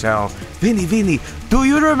to Vinny's channel. Vinny, do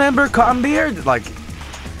you remember Cumbeard? Like,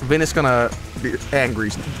 Vinny's gonna be angry.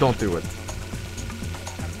 Don't do it.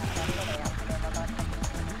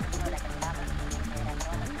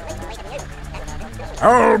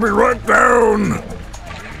 I'll be right down.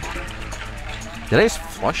 Did I just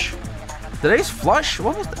flush? Did I just flush?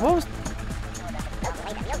 What was?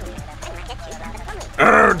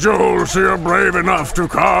 Joel, so you're brave enough to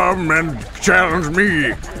come and challenge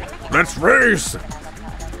me. Let's race.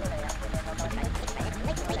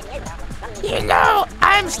 You know,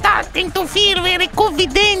 I'm starting to feel very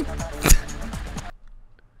confident.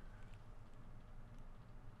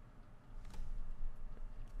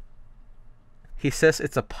 He says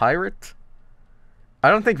it's a pirate? I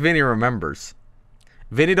don't think Vinny remembers.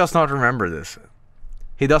 Vinny does not remember this.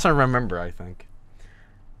 He doesn't remember, I think.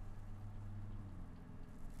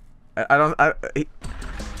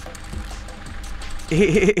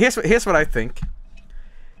 Here's what I think.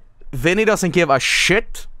 Vinny doesn't give a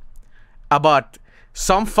shit about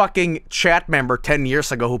some fucking chat member 10 years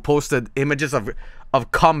ago who posted images of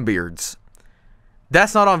cumbeards.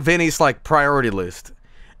 That's not on Vinny's like priority list.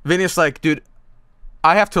 Vinny's like, dude,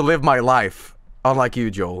 I have to live my life, unlike you,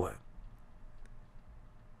 Joel.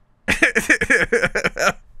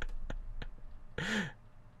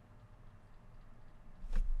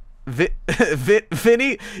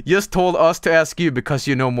 Vinny just told us to ask you because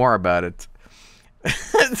you know more about it.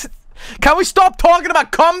 Can we stop talking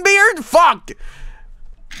about Cumbeard? Fuck!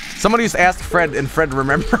 Somebody just asked Fred, and Fred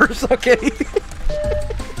remembers, okay?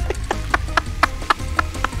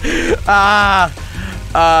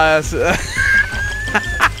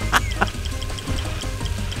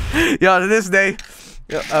 Yeah, to this day,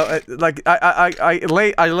 like I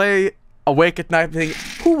lay awake at night thinking,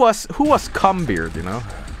 who was Cumbeard, you know?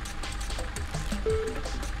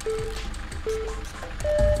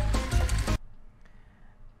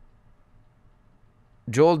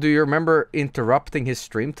 Joel, do you remember interrupting his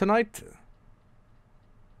stream tonight?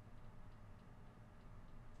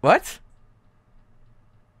 What?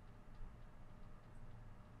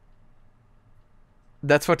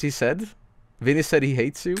 That's what he said? Vinny said he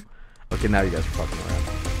hates you? Okay, now you guys are fucking around.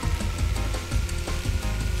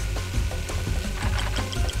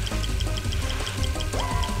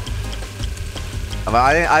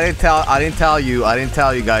 I didn't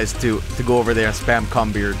tell you guys to go over there and spam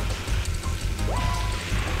Cumbeard.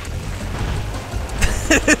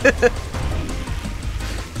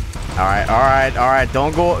 Alright.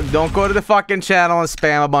 Don't go to the fucking channel and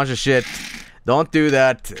spam a bunch of shit. Don't do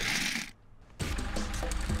that.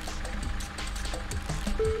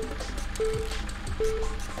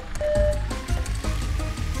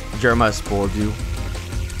 Jeremiah spoiled you.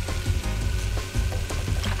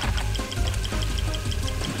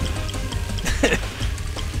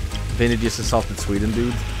 Vinny just assaulted Sweden,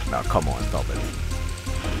 dude. No, come on, stop it.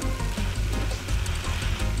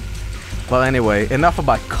 Well, anyway, enough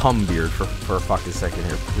about Cumbeard for a fucking second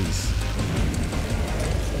here, please.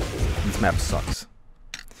 This map sucks.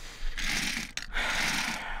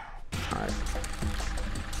 Alright.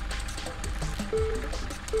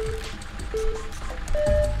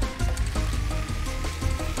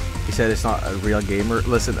 He said it's not a real gamer.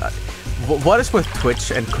 Listen, what is with Twitch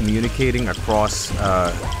and communicating across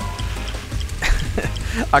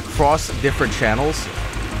across different channels?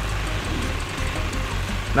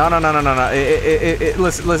 No.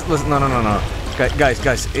 Listen. No.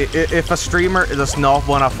 Guys. If a streamer does not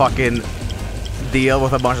want to fucking deal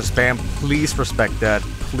with a bunch of spam, please respect that.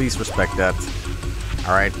 Please respect that.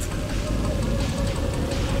 All right.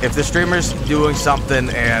 If the streamer's doing something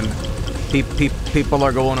and people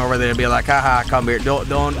are going over there and be like, haha, come here. No.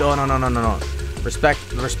 Respect.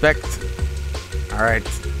 All right.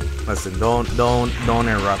 Listen, don't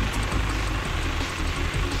interrupt.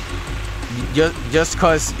 Just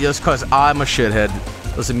cause I'm a shithead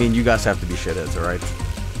doesn't mean you guys have to be shitheads, all right?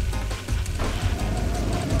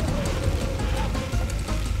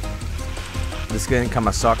 This game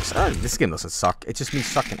kinda sucks. This game doesn't suck. It just means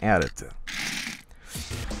sucking at it.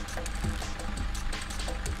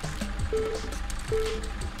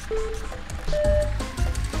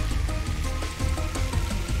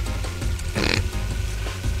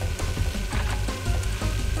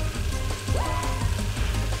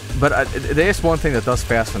 But there's one thing that does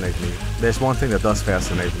fascinate me.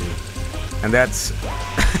 And that's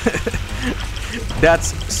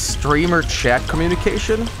that's streamer chat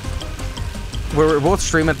communication. Where we're both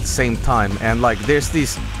streaming at the same time, and like there's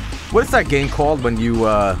these. What is that game called when you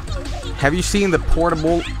have you seen the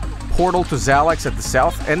portal to Zalax at the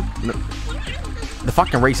south end? No, the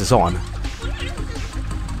fucking race is on.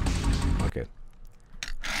 Okay.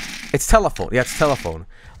 It's telephone. Yeah, it's telephone.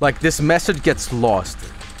 Like this message gets lost.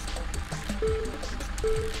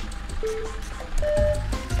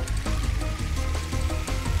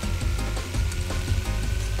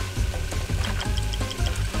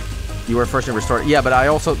 You were first and restored. Yeah, but I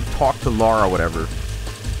also talked to Laura or whatever.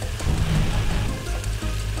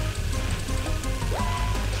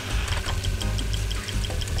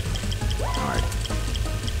 Alright.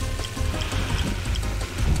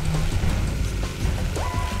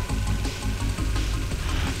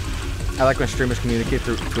 I like when streamers communicate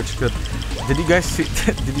through Twitch. Good. Did you guys see?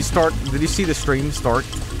 Did you see the stream start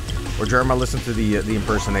where Jeremiah listened to the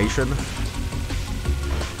impersonation?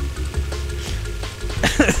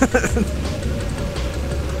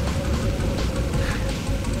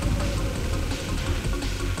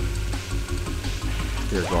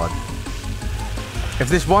 Dear God. If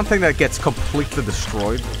there's one thing that gets completely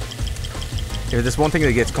destroyed,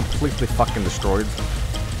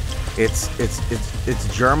 it's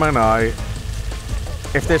Jeremiah and I.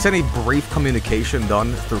 If there's any brief communication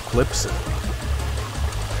done through clips,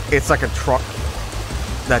 it's like a truck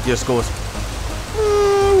that just goes.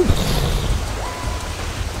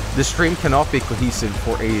 The stream cannot be cohesive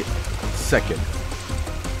for a second.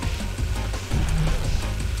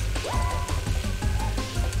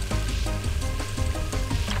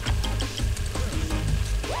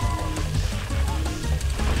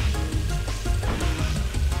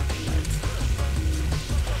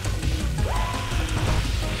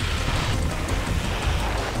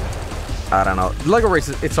 I don't know. LEGO Race,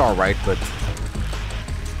 it's alright, but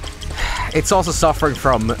it's also suffering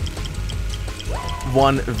from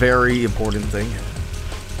one very important thing.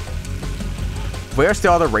 Where's the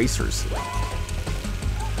other racers?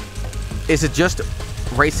 Is it just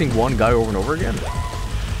racing one guy over and over again?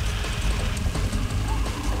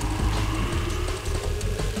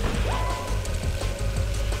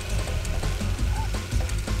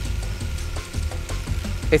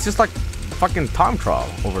 It's just like fucking time trial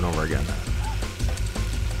over and over again.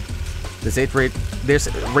 There's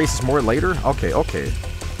races more later? Okay.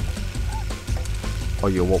 Oh,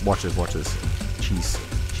 yo, watch this. Cheese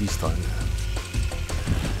time.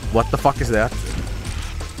 What the fuck is that?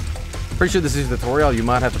 Pretty sure this is a tutorial. You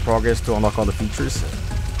might have to progress to unlock all the features.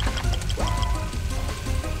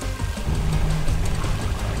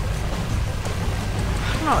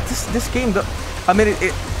 I don't know, this game, I mean,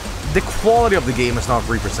 the quality of the game is not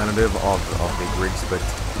representative of the grids, but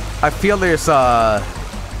I feel there's a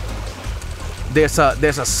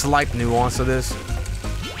slight nuance to this.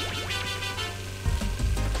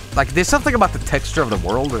 Like, there's something about the texture of the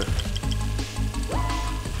world.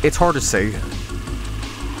 It's hard to say.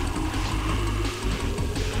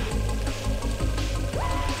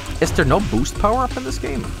 Is there no boost power up in this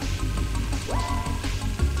game?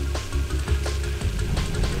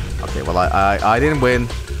 Okay, well, I didn't win.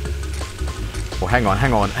 Oh, hang on.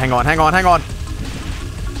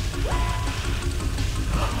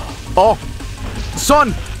 Oh!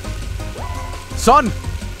 Son!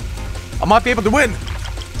 I might be able to win!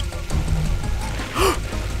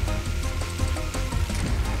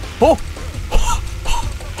 Oh!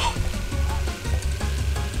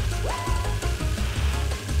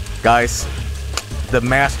 Guys, the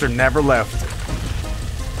master never left.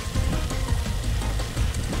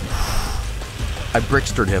 I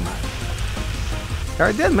brickstered him. Yeah,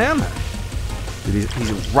 I did, man. Dude,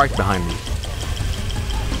 he's right behind me.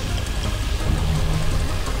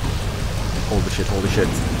 Holy shit, holy shit.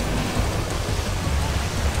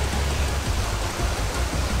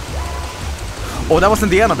 Oh, that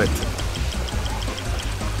wasn't the end of it.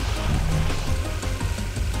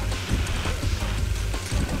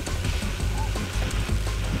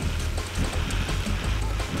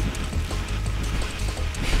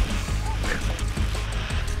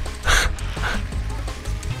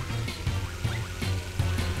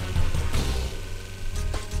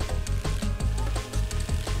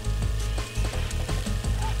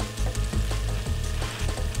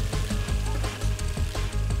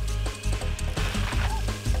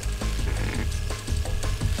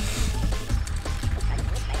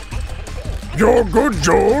 You're good,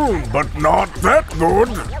 Joel, but not that good.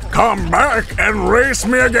 Come back and race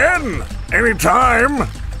me again. Anytime.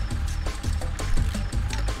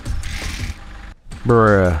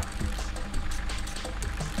 Bruh.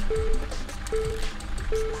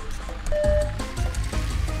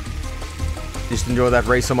 Just enjoy that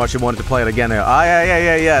race so much you wanted to play it again. Ah,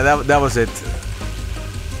 yeah. That was it.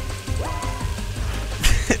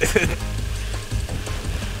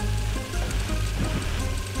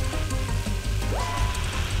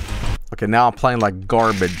 Okay, now I'm playing like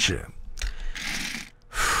garbage.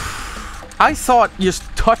 I thought just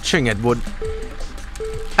touching it would...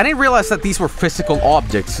 I didn't realize that these were physical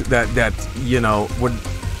objects that you know, would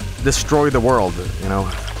destroy the world, you know.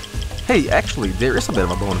 Hey, actually, there is a bit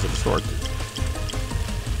of a bonus at the start.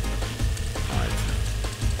 Alright.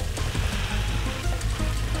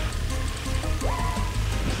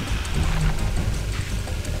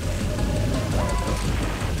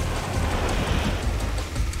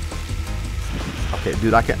 Okay,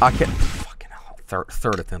 dude, I can fucking hell,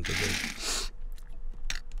 third attempt again.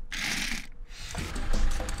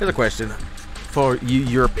 Here's a question for you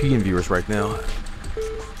European viewers right now.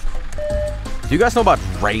 Do you guys know about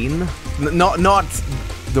rain? Not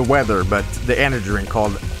the weather, but the energy drink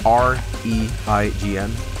called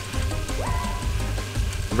R-E-I-G-N.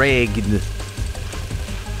 Regn.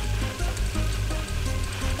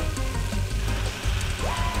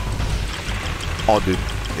 Oh, dude,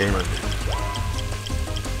 gamer.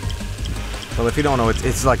 Well, if you don't know,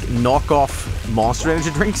 it's like knockoff Monster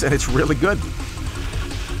Energy drinks, and it's really good.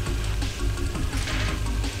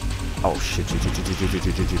 Oh shit.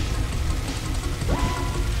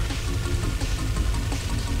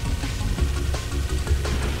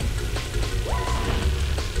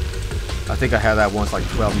 I think I had that once like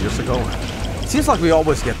 12 years ago. It seems like we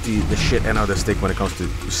always get the shit end of the stick when it comes to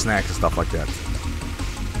snacks and stuff like that.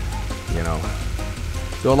 You know.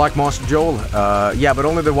 Do I like Monster, Joel? Yeah, but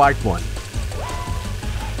only the white one.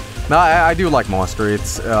 No, I do like Monster.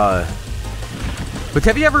 It's but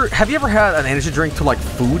have you ever had an energy drink to like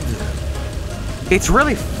food? It's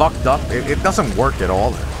really fucked up. It doesn't work at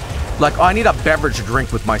all. Like, I need a beverage to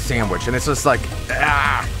drink with my sandwich, and it's just like,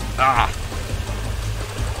 ah.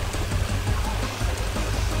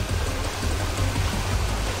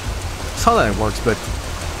 It's how that it works, but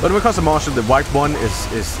when it comes to Monster, the white one is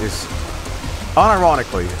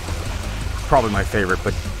unironically probably my favorite.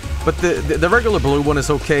 But the regular blue one is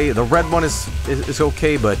okay. The red one is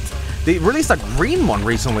okay, but they released a green one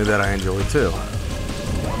recently that I enjoyed too.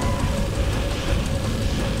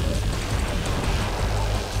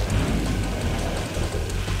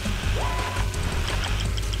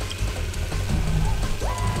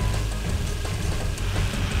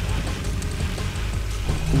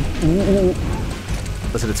 Ooh.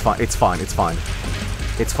 Listen, it's fine. It's fine. It's fine.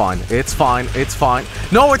 It's fine. It's fine. It's fine.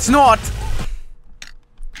 No, it's not.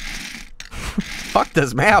 Fuck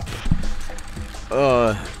this map.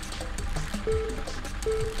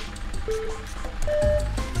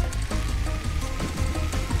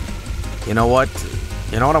 You know what?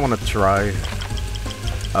 You know what I want to try?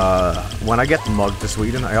 When I get mugged to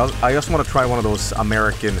Sweden, I just want to try one of those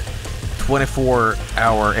American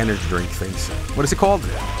 24-hour energy drink things. What is it called?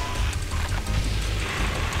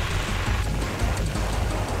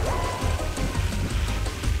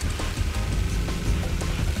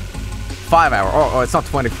 5 hour. Oh, it's not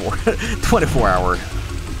 24. 24 hour.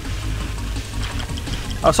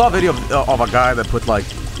 I saw a video of a guy that put like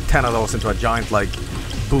 10 of those into a giant like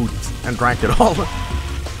boot and drank it all.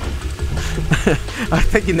 I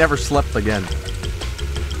think he never slept again.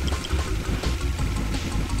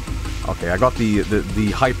 Okay, I got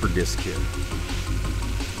the hyper disc here.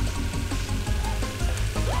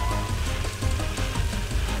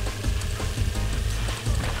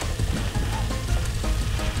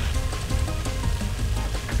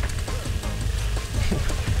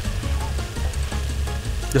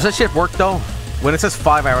 Does that shit work though? When it says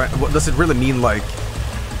 5 hour, does it really mean like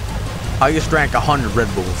I just drank 100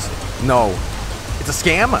 Red Bulls? No, it's a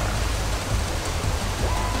scam.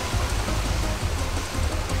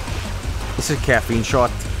 This is a caffeine shot.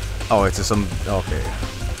 Oh, it's some. Okay.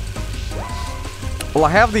 Well, I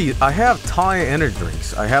have Thai energy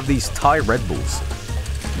drinks. I have these Thai Red Bulls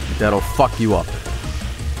that'll fuck you up.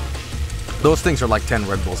 Those things are like 10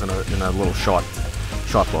 Red Bulls in a little shot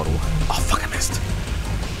bottle. Oh fuck! I missed.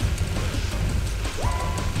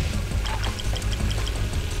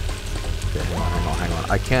 Okay, hang on.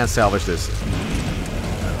 I can't salvage this.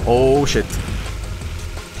 Oh shit.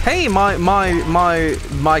 Hey, my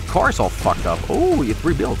car's all fucked up. Oh, it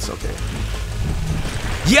rebuilds. Okay.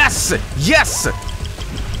 Yes! Yes!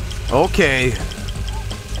 Okay.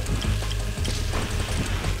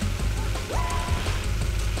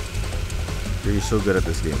 You're so good at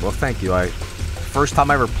this game. Well, thank you. First time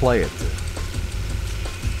I ever play it.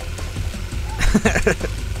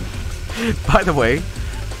 By the way,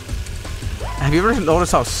 have you ever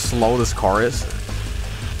noticed how slow this car is?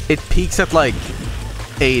 It peaks at like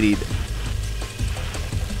 80.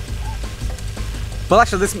 Well,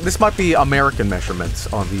 actually, this might be American measurements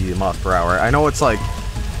on the miles per hour. I know it's like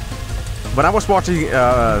when I was watching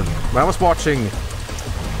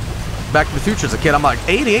Back to the Future as a kid, I'm like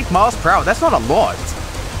 88 miles per hour. That's not a lot,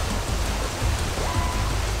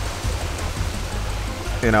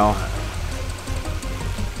 you know.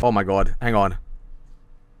 Oh my god, hang on.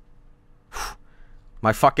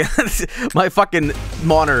 My fucking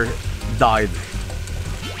monitor died.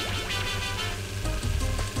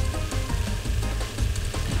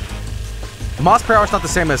 Miles per hour is not the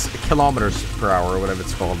same as kilometers per hour or whatever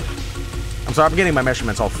it's called. I'm sorry, I'm getting my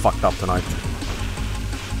measurements all fucked up tonight.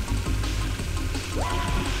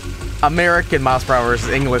 American miles per hour is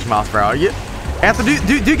English miles per hour. Anthony,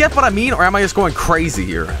 do you get what I mean, or am I just going crazy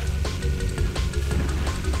here?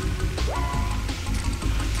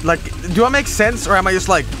 Like, do I make sense, or am I just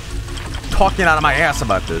like talking out of my ass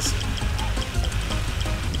about this?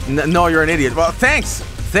 No, you're an idiot. Well, thanks.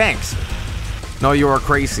 No, you are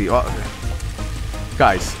crazy. Well,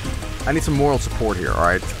 guys, I need some moral support here. All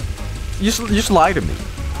right, you just lie to me.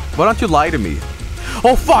 Why don't you lie to me?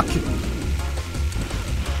 Oh fuck!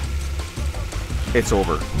 It's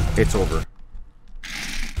over. It's over.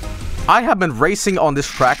 I have been racing on this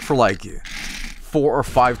track for like 4 or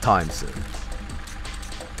 5 times.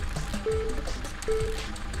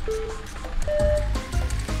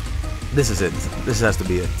 This is it. This has to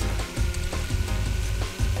be it.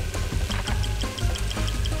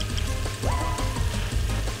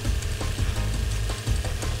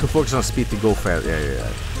 To focus on speed to go fast.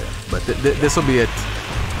 Yeah. But this will be it.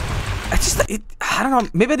 I don't know.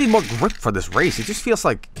 Maybe I need more grip for this race. It just feels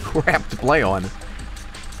like crap to play on.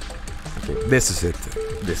 Okay, this is it.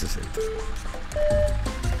 This is it.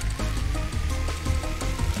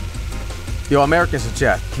 Yo, Americans in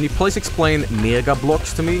chat, can you please explain mega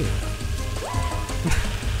blocks to me?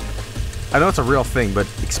 I know it's a real thing, but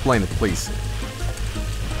explain it, please.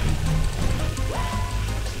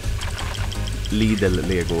 Lidl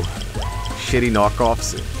Lego. Shitty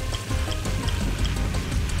knockoffs.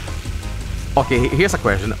 Okay, here's a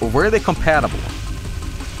question. Were they compatible?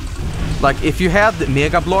 Like, if you had the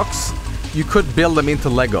mega blocks, you could build them into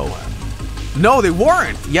Lego. No, they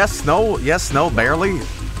weren't! Yes, no, barely.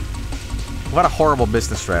 What a horrible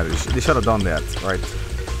business strategy. They should have done that, right?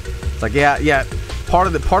 It's like, yeah. Part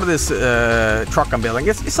of this truck I'm building,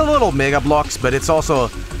 it's a little mega blocks, but it's also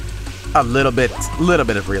a little bit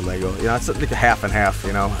of real Lego. You know, it's like a half and half.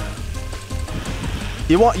 You know,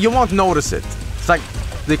 you won't notice it. It's like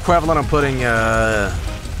the equivalent of putting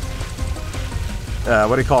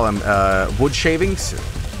what do you call them? Wood shavings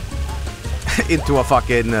into a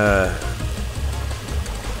fucking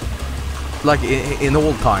like in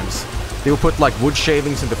old times. They would put like wood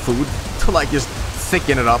shavings into food to like just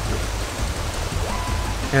thicken it up.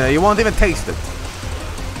 You won't even taste it.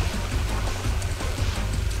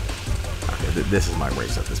 Okay, this is my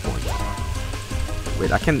race at this point.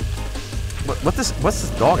 Wait, I can. What's this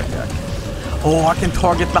dog attack? Oh, I can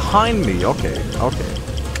target behind me. Okay. No,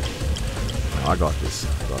 I got this.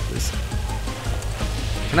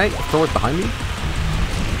 Can I throw it behind me?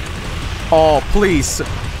 Oh, please.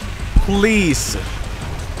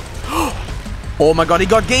 Oh my god, he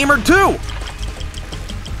got gamer too!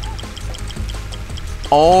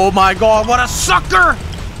 Oh my god, what a sucker!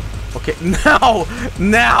 Okay,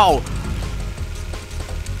 now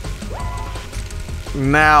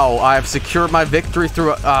I've secured my victory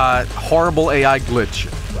through a horrible AI glitch.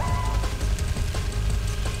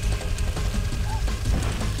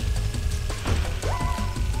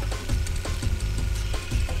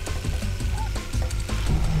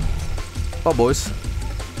 Well, boys,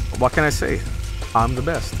 what can I say? I'm the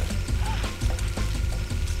best.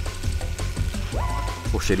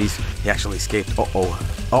 Oh shit, he actually escaped. Uh-oh.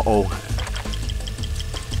 Uh-oh.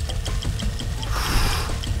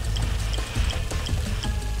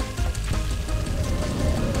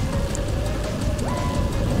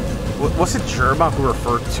 Was it Germa who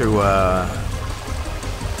referred to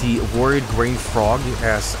the worried green frog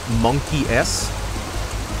as Monkey S?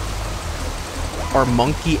 Or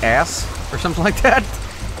Monkey Ass? Or something like that?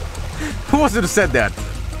 Who was it who said that?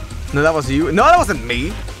 No, that was you? No, that wasn't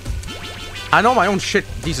me! I know my own shit,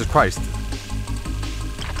 Jesus Christ.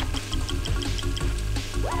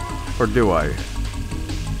 Or do I?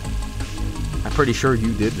 I'm pretty sure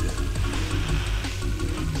you did.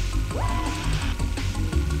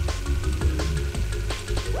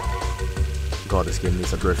 God, this game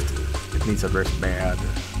needs a drift. It needs a drift bad.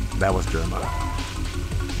 That was Germa.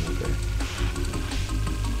 Okay.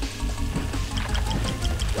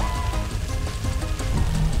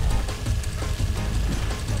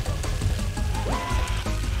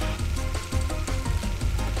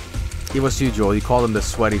 It was you, Joel. You called him the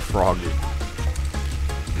sweaty frog.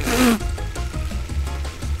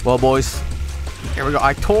 Well, boys, here we go.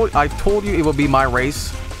 I told you it would be my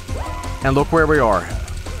race, and look where we are.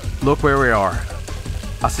 Look where we are.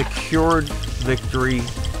 A secured victory,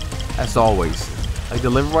 as always. I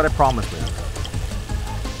delivered what I promised, man.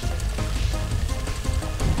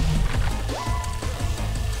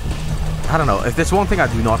 I don't know. If there's one thing I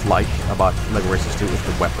do not like about LEGO Racers 2, is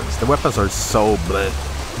the weapons. The weapons are so bleh.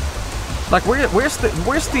 Like, where's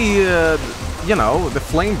the you know, the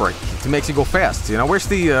flame break that makes you go fast? You know, where's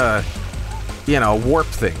the you know, warp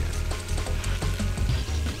thing?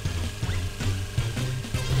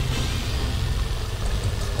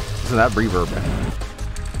 Isn't that reverb?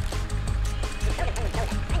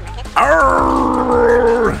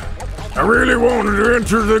 Arrgh! I really wanted to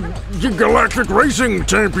enter the Galactic Racing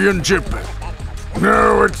Championship.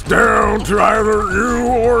 Now it's down to either you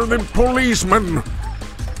or the policeman.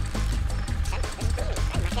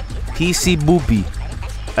 PC Booby.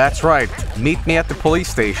 That's right. Meet me at the police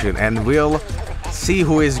station and we'll see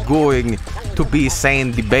who is going to be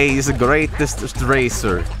Sandy Bay's greatest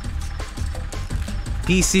racer.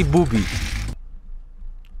 PC Booby.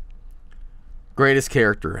 Greatest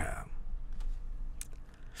character.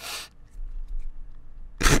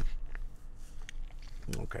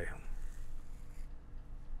 Okay.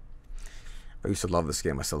 I used to love this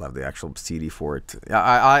game. I still have the actual CD for it.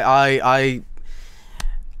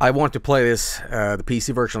 I wanted to play this, the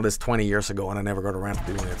PC version of this 20 years ago, and I never got around to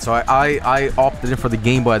doing it. So I opted in for the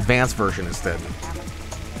Game Boy Advance version instead.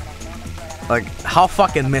 Like, how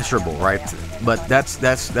fucking miserable, right? But that's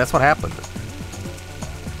what happened.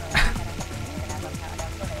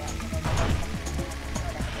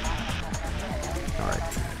 All right.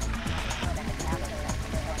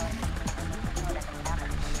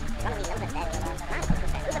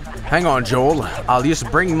 Hang on, Joel. I'll just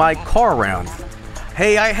bring my car around.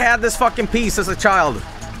 Hey, I had this fucking piece as a child.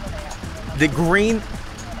 The green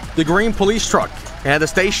police truck at the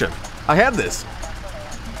station. I had this.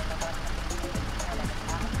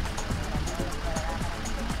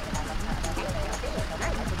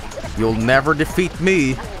 You'll never defeat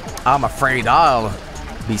me. I'm afraid I'll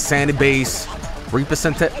be Sandy Bay's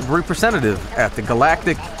representative at the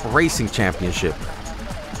Galactic Racing Championship.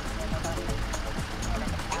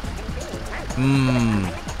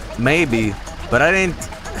 Maybe. But I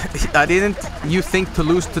didn't you think to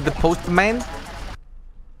lose to the postman?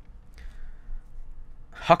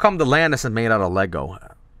 How come the land isn't made out of Lego?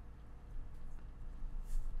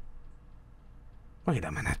 Wait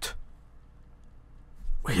a minute.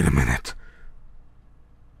 Wait a minute.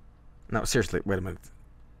 No, seriously, wait a minute.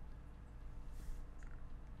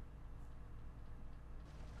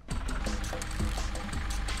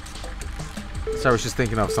 So I was just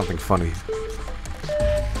thinking of something funny.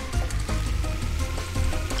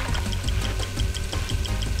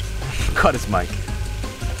 Cut his mic.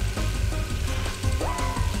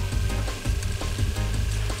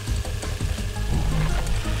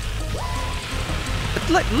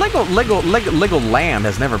 Lego Land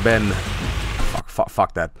has never been.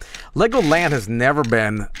 Fuck that. Lego Land has never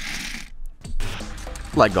been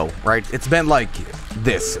Lego, right? It's been like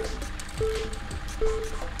this.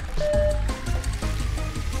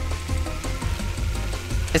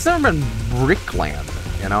 It's never been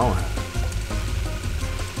Brickland, you know?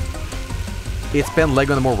 It's been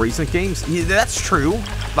Lego in the more recent games. Yeah, that's true.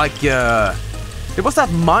 Like, it was that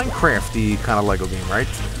Minecraft-y kind of Lego game, right?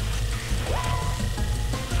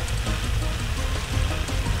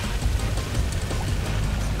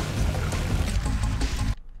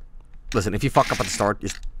 Listen, if you fuck up at the start,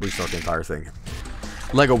 just restart the entire thing.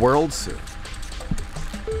 Lego Worlds.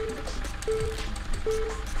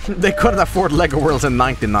 They couldn't afford Lego Worlds in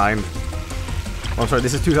 '99. Oh, I'm sorry,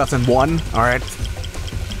 this is 2001. Alright.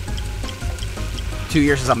 2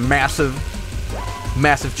 years is a massive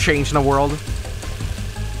change in the world.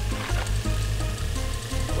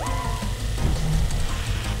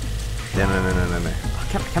 No.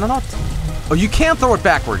 Can I not? Oh, you can't throw it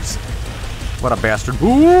backwards. What a bastard.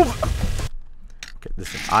 Move! Okay,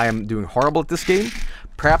 listen, I am doing horrible at this game.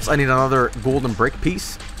 Perhaps I need another golden brick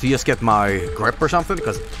piece to just get my grip or something,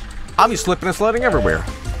 because I'm just slipping and sliding everywhere.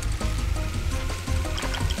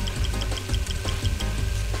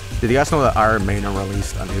 Did you guys know that Iron Maiden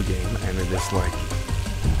released a new game, and it is like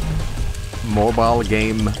mobile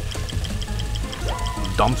game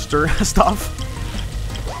dumpster stuff?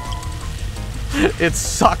 It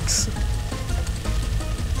sucks.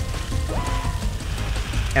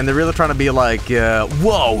 And they're really trying to be like,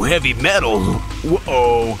 whoa, heavy metal.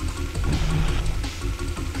 Whoa.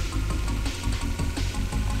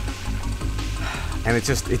 And it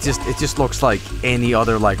just looks like any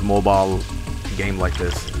other like mobile game like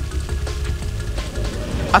this.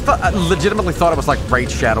 I legitimately thought it was like Raid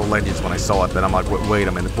Shadow Legends when I saw it, then I'm like, wait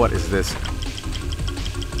a minute, what is this?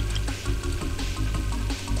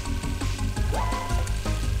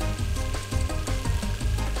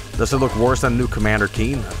 Does it look worse than new Commander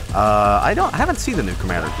Keen? I haven't seen the new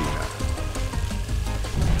Commander Keen yet.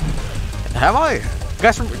 Have I?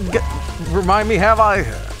 Guys, remind me, have I?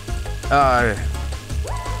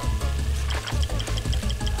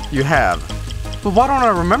 You have. But why don't I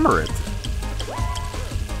remember it?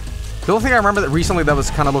 The only thing I remember that recently that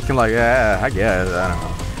was kind of looking like, I guess, I don't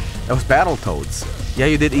know. That was Battletoads. Yeah,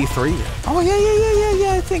 you did E3. Oh,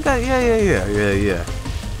 yeah, I think yeah.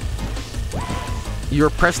 You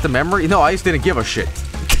repressed the memory? No, I just didn't give a shit.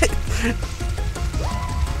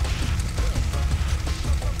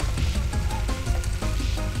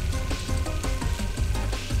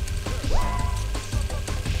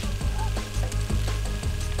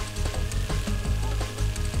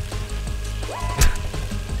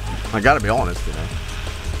 I gotta be honest, you know.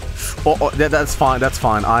 Oh, that's fine, that's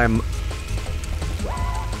fine. I'm...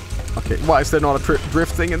 Okay, why is there not a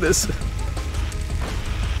drift thing in this?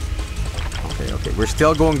 Okay, we're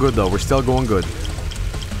still going good though. We're still going good.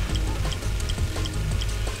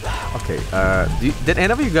 Okay, did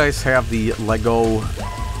any of you guys have the Lego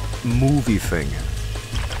movie thing?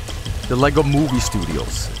 The Lego Movie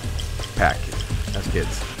Studios pack as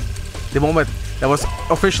kids. The one that was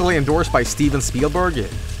officially endorsed by Steven Spielberg.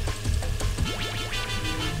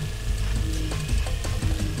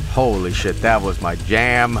 Holy shit, that was my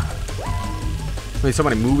jam. I made so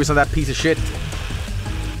many movies on that piece of shit.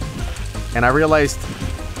 And I realized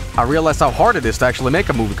how hard it is to actually make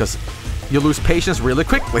a movie, because you lose patience really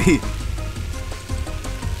quickly.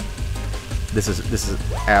 This is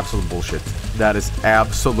absolute bullshit. That is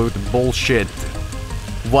absolute bullshit.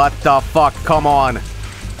 What the fuck? Come on.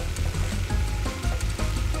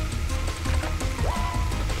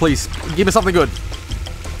 Please, give me something good.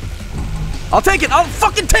 I'll take it! I'll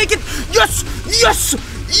fucking take it! Yes! Yes!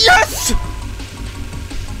 Yes!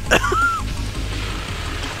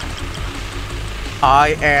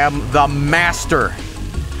 I am the master.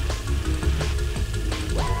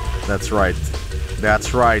 That's right.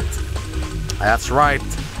 That's right. That's right.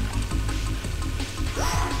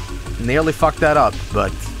 Nearly fucked that up,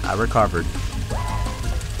 but I recovered.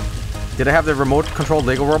 Did I have the remote controlled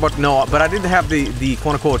Lego robot? No, but I did have the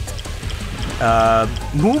quote-unquote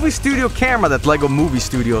movie studio camera that Lego Movie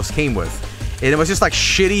Studios came with. And it was just like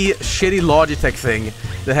shitty Logitech thing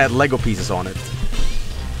that had Lego pieces on it.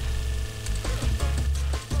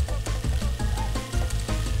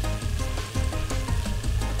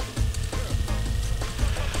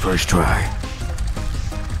 First try.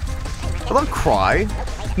 Well, don't cry.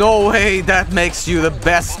 No way that makes you the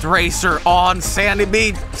best racer on Sandy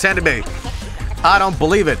Bay. I don't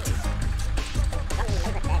believe it.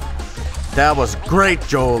 That was great,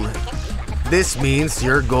 Joel. This means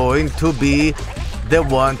you're going to be the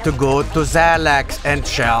one to go to Zalax and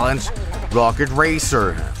challenge Rocket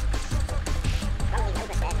Racer.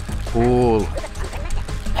 Cool.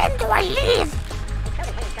 When do I leave?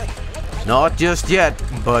 Not just yet,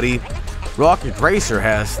 buddy. Rocket Racer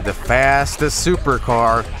has the fastest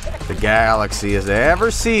supercar the galaxy has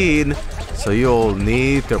ever seen, so you'll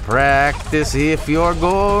need to practice if you're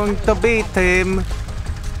going to beat him.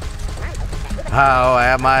 How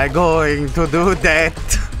am I going to do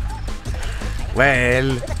that?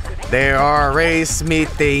 Well, there are race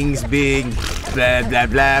meetings being blah blah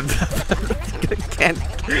blah.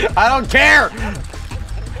 I don't care.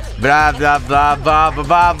 Blah, blah, blah, blah, blah,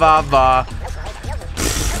 blah, blah, blah.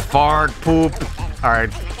 Fart, poop.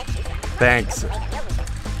 Alright. Thanks.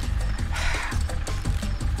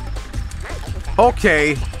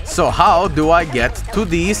 Okay, so how do I get to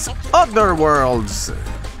these other worlds?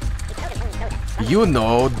 You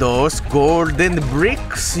know those golden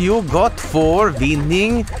bricks you got for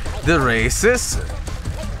winning the races?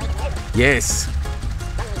 Yes.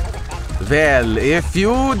 Well, if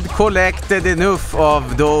you'd collected enough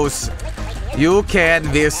of those, you can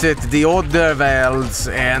visit the other worlds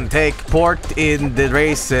and take part in the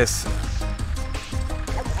races.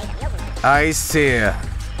 I see.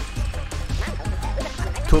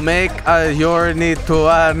 To make a journey to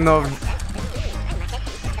one of...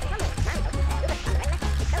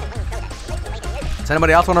 Does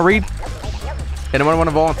anybody else want to read? Anyone want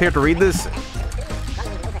to volunteer to read this?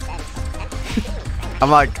 I'm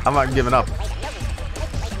not giving up.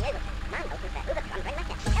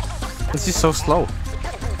 It's just so slow.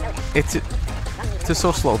 It's just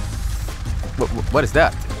so slow. What is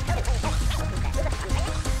that?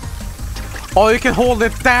 Oh, you can hold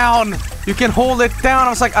it down. You can hold it down.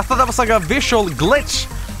 I thought that was like a visual glitch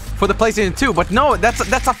for the PlayStation 2, but no, that's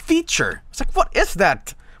a feature. It's like, what is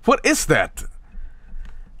that? What is that?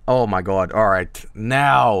 Oh my god. All right.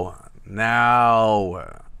 Now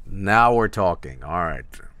we're talking. All right.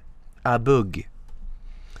 A bug.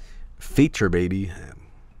 Feature, baby.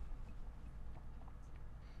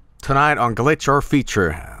 Tonight on Glitch or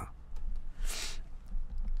Feature.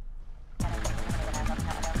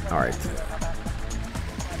 All right.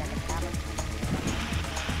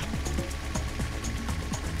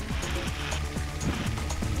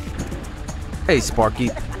 Hey, Sparky.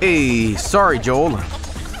 Hey, sorry, Joel.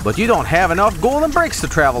 But you don't have enough golden bricks to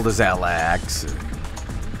travel to Zalax.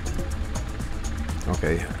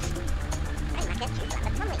 Okay.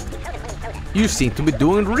 You seem to be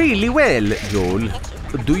doing really well, Joel.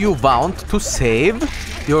 Do you want to save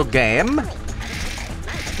your game?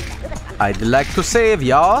 I'd like to save,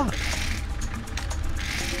 yeah?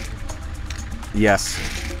 Yes.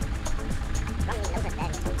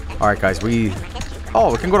 Alright, guys, we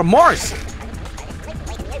can go to Mars!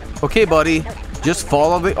 Okay, buddy. Just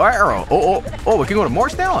follow the arrow. Oh, we can go to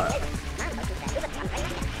Mars now?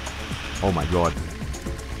 Oh my god.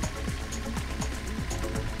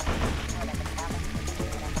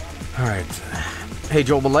 Alright. Hey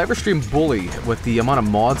Joel, will I ever stream Bully with the amount of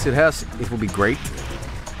mods it has? It would be great.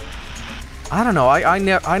 I don't know, I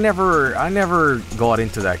never got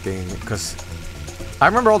into that game because I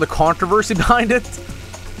remember all the controversy behind it.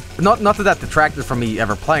 Not that detracted from me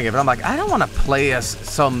ever playing it, but I'm like, I don't want to play as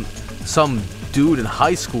some dude in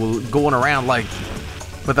high school going around like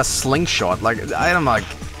with a slingshot. Like, I'm like,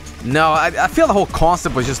 no, I feel the whole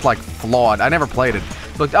concept was just like flawed. I never played it.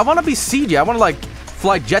 Look, I want to be CG. I want to like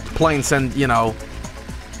fly jet planes and, you know,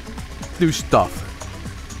 do stuff.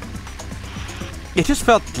 It just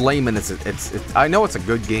felt lame, and it's I know it's a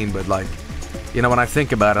good game, but like, you know, when I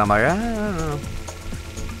think about it, I'm like, I don't know.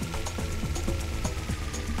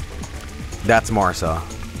 That's Marsa.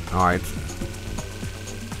 Alright.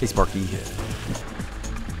 Hey, Sparky.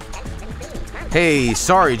 Hey,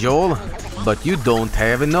 sorry, Joel, but you don't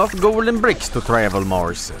have enough golden bricks to travel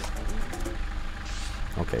Mars.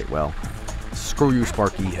 Okay, well, screw you,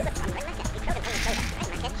 Sparky.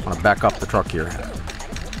 I'm gonna back up the truck here.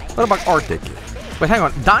 What about Arctic? Wait, hang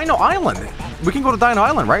on. Dino Island! We can go to Dino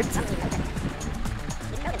Island, right?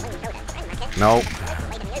 No.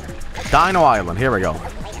 Dino Island, here we go.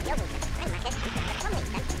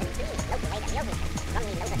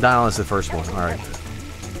 Dino Island is the first one, alright.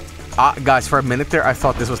 Guys, for a minute there, I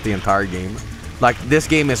thought this was the entire game. Like, this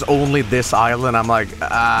game is only this island. I'm like,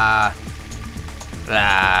 I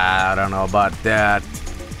don't know about that.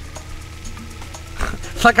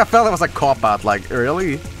 Like, I felt it was a cop-out. Like,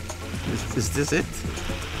 really? Is this it?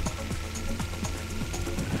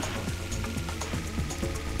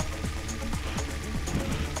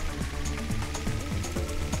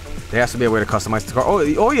 There has to be a way to customize the car.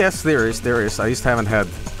 Oh yes, there is. I just haven't had,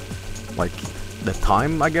 like, the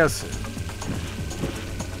time, I guess.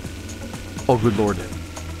 Oh, good lord.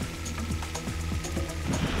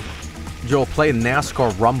 Joel, play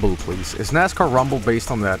NASCAR Rumble, please. Is NASCAR Rumble based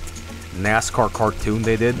on that NASCAR cartoon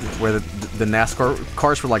they did, where the NASCAR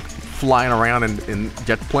cars were, like, flying around in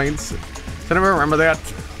jet planes? Does anyone remember that?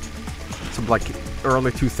 Some, like,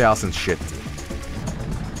 early 2000s shit.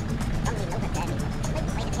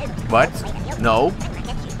 What? No.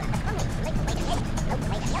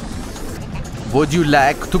 Would you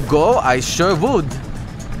like to go? I sure would.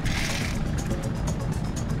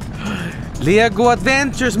 Lego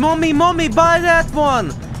Adventures. Mommy, buy that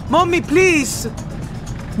one. Mommy, please.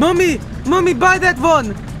 Mommy! Mommy, buy that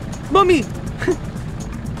one! Mommy!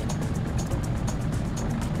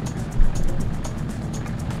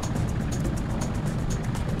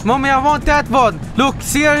 Mommy, I want that one! Look,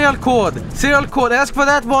 serial code! Serial code, ask for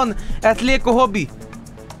that one at Leko Hobby!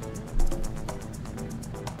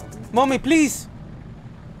 Mommy, please!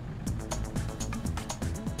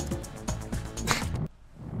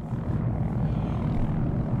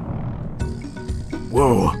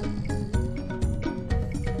 Whoa.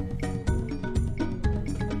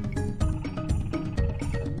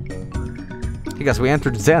 I guess we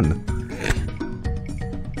entered Zen.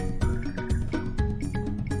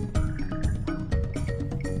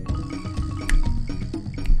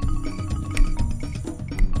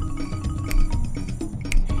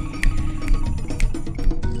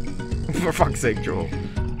 For fuck's sake, Joel.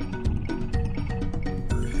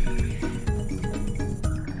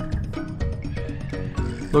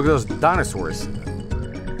 Look at those dinosaurs.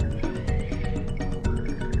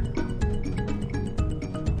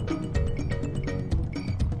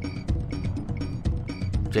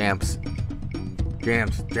 Jams.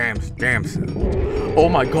 Jams, jams, jams. Oh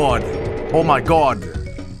my god. Oh my god.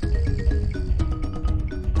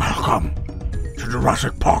 Welcome to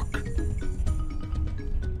Jurassic Park.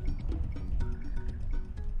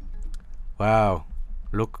 Wow.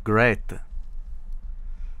 Look great.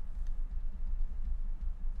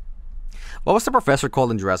 What was the professor called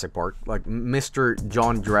in Jurassic Park? Like Mr.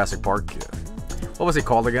 John Jurassic Park. What was he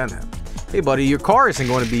called again? Hey buddy, your car isn't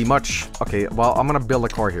going to be much... Okay, well, I'm gonna build a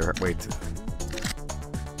car here. Wait.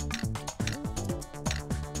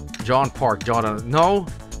 John Park. No.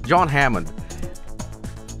 John Hammond.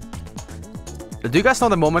 Do you guys know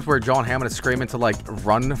the moment where John Hammond is screaming to, like,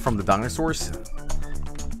 run from the dinosaurs?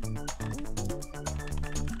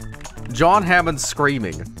 John Hammond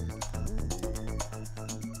screaming.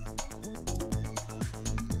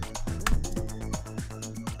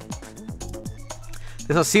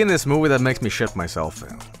 There's a scene in this movie that makes me shit myself.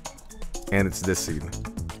 And it's this scene.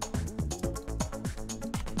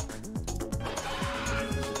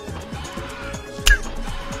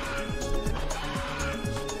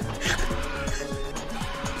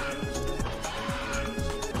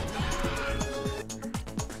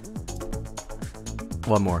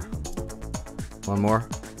 One more. One more.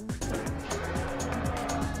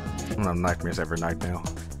 I'm gonna have nightmares every night now.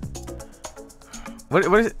 What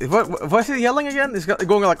is he yelling again? He's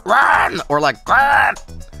going like run or like run.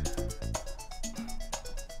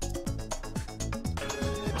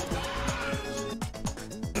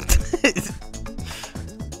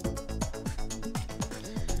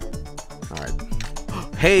 All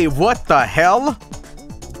right. Hey, what the hell?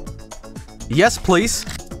 Yes, please.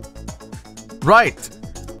 Right.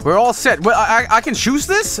 We're all set. Well, I can choose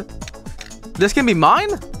this? This can be mine?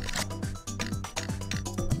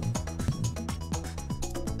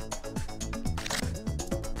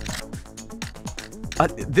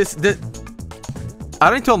 This I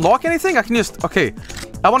don't need to unlock anything? I can just... Okay.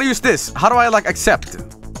 I want to use this. How do I, like, accept?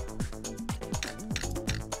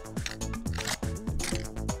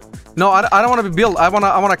 No, I don't want to be built. I want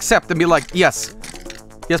to accept and be like, yes.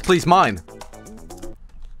 Yes, please, mine.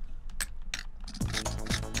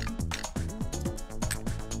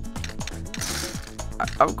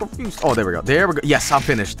 I'm confused. Oh, there we go. There we go. Yes, I'm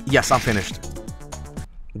finished. Yes, I'm finished.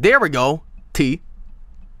 There we go. T.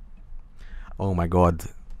 Oh my god.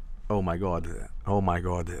 Oh my god. Oh my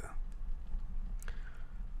god.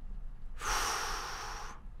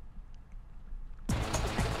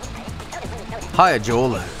 Hiya,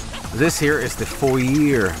 Joel. This here is the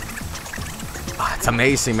foyer. Ah, it's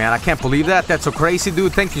amazing, man. I can't believe that. That's so crazy,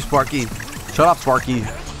 dude. Thank you, Sparky. Shut up, Sparky.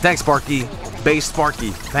 Thanks, Sparky. Base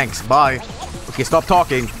Sparky. Thanks. Bye. Okay, stop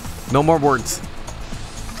talking. No more words.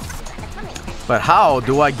 But how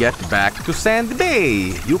do I get back to Sandy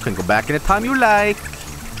Bay? You can go back anytime you like.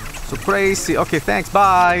 So crazy. Okay, thanks.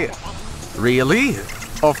 Bye. Really?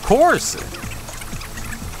 Of course.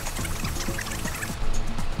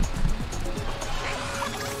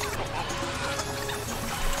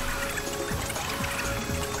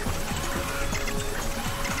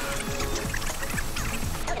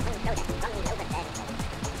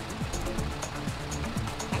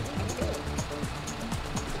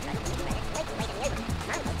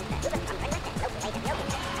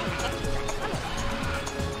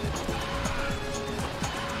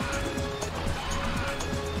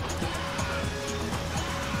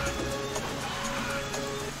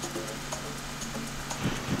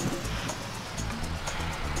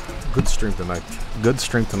 Good stream tonight. Good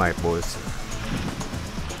stream tonight, boys.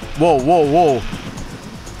 Whoa, whoa, whoa.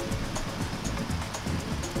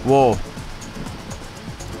 Whoa.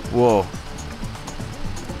 Whoa.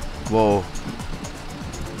 Whoa.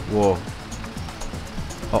 Whoa.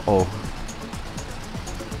 Uh-oh.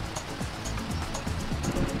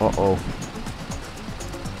 Uh-oh.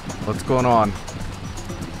 What's going on?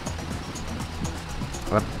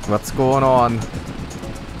 What's going on?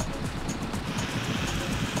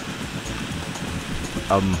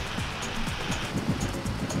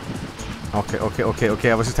 Okay.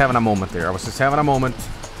 I was just having a moment there.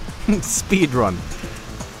 Speed run.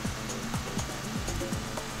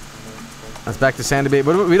 That's back to Sandy Bay.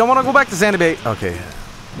 But we don't want to go back to Sandy Bay. Okay.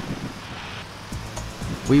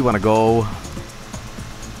 We want to go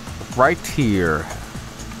right here.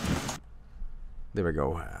 There we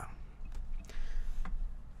go.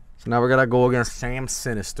 So now we're gonna go against Sam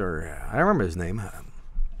Sinister. I remember his name.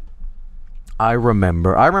 I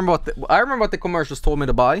remember what the commercials told me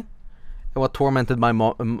to buy, and what tormented my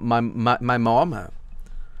mom. My mom.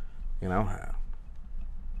 You know.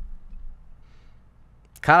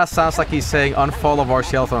 Kind of sounds like he's saying unfollow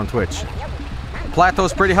Vargskelethor on Twitch.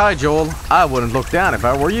 Plateau's pretty high, Joel. I wouldn't look down if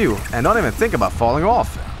I were you, and don't even think about falling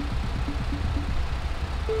off.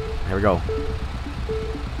 Here we go.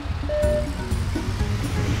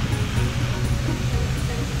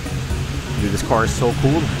 Dude, this car is so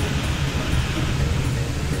cool.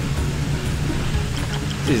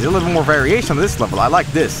 There's a little bit more variation on this level. I like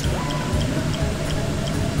this.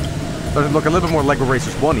 Does it look a little bit more Lego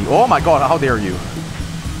Racers 1-y? Oh my god, how dare you?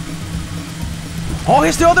 Oh,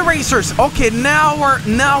 here's the other racers. Okay, now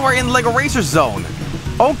we're in Lego Racers zone.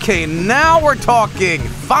 Okay, now we're talking.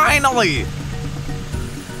 Finally.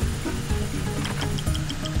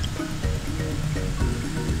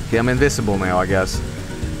 Okay, I'm invisible now, I guess.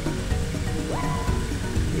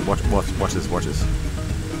 Watch this.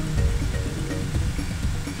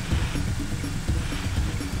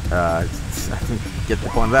 I didn't get the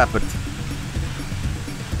point of that, but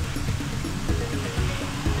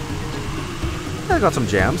I got some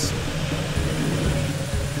jams.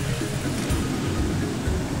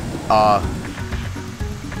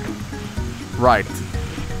 Right.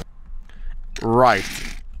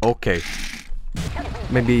 Okay.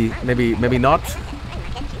 Maybe not.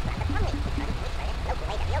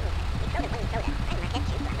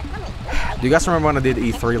 Do you guys remember when I did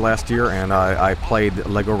E3 last year and I played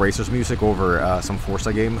Lego Racers music over some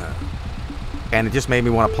Forza game? And it just made me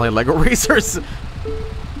want to play Lego Racers.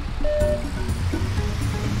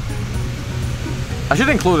 I should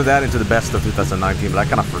have included that into the best of 2019, but I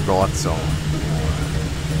kind of forgot, so...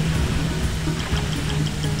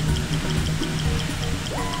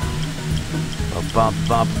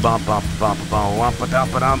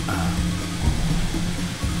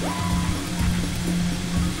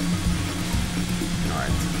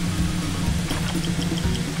 Alright.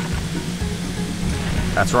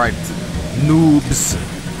 That's right. Noobs.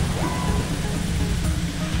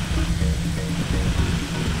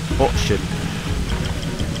 Oh, shit.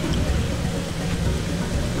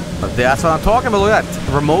 That's what I'm talking about. Look at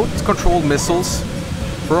that. Remote controlled missiles.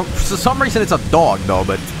 For some reason it's a dog though,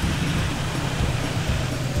 but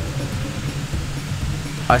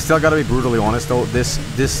I still gotta be brutally honest though, this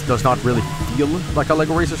does not really feel like a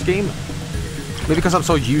Lego Racers game. Maybe because I'm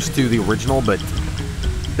so used to the original, but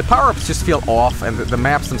the power-ups just feel off, and the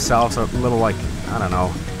maps themselves are a little like, I don't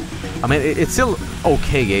know. I mean, it's still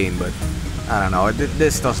okay game, but I don't know.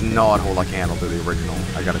 This does not hold a candle to the original,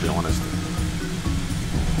 I gotta be honest.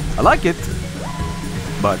 I like it,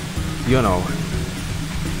 but, you know.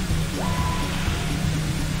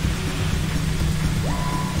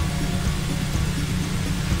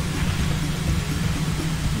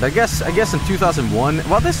 I guess in 2001,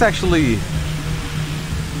 well, this actually...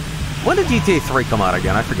 When did GTA 3 come out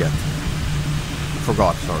again? I forget.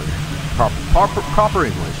 Forgot, sorry. Proper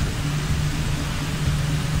English.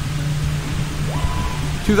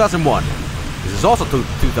 2001. This is also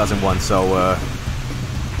 2001, so,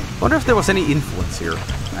 wonder if there was any influence here.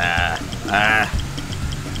 I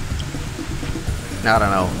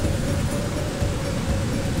don't know.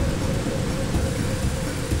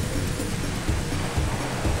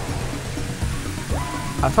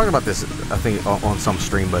 I've talked about this, I think, on some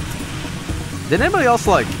stream, but did anybody else,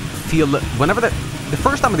 like, feel that whenever the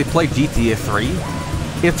first time they played GTA 3,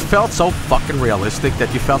 it felt so fucking realistic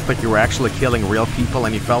that you felt like you were actually killing real people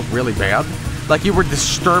and you felt really bad? Like, you were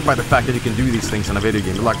disturbed by the fact that you can do these things in a video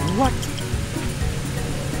game. You're like, what?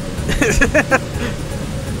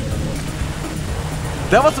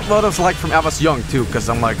 That was what it was like from I was young, too, because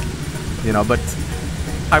I'm like, you know, but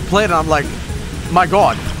I played and I'm like, my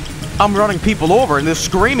god, I'm running people over and they're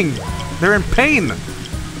screaming. They're in pain.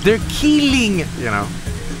 They're killing, you know.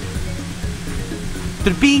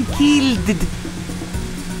 They're being killed.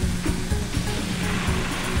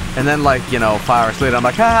 And then, like, you know, 5 hours later, I'm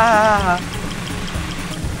like, ah.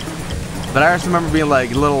 But I just remember being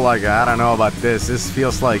like, a little like, I don't know about this. This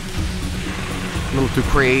feels like a little too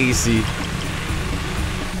crazy.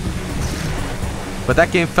 But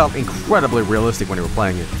that game felt incredibly realistic when you were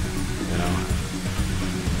playing it.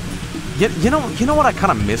 You know what I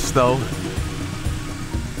kind of miss though?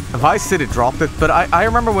 Vice City dropped it, but I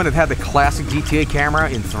remember when it had the classic GTA camera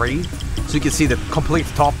in 3, so you could see the complete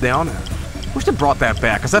top down. Wish they brought that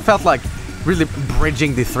back, because that felt like really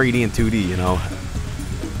bridging the 3D and 2D, you know.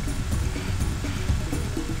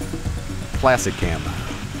 Classic cam.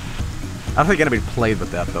 I don't think anybody played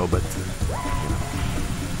with that though, but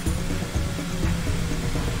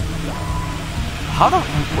how the...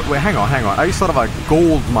 Wait, hang on. I used sort of a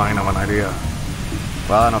gold mine of an idea.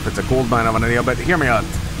 Well, I don't know if it's a gold mine of an idea, but hear me out.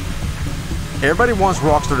 Everybody wants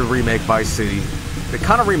Rockstar to remake Vice City. They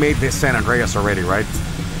kind of remade this San Andreas already, right?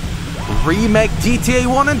 Remake GTA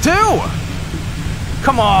 1 and 2!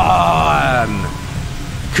 Come on!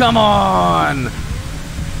 Come on!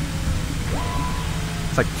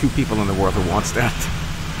 It's like 2 people in the world who wants that.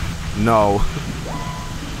 No.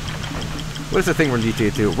 What is the thing from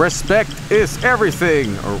GTA 2? Respect is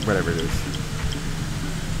everything! Or whatever it is.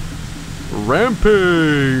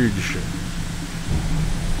 Rampage!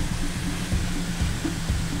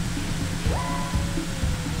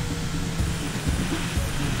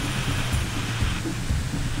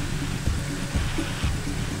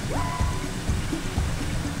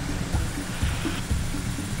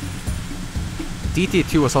 GTA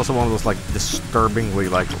 2 was also one of those, like, disturbingly,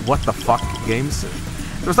 like, what the fuck games.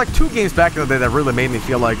 There was, like, 2 games back in the day that really made me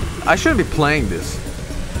feel like I shouldn't be playing this.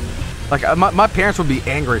 Like, my parents would be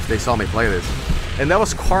angry if they saw me play this. And that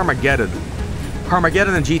was Carmageddon.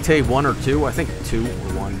 Carmageddon and GTA 1 or 2. I think 2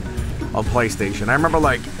 or 1 on PlayStation. I remember,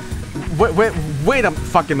 like, wait a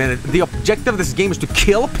fucking minute. The objective of this game is to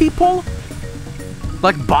kill people?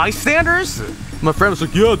 Like, bystanders? My friend was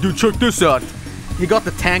like, yeah, dude, check this out. He got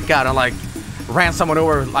the tank out and, like, ran someone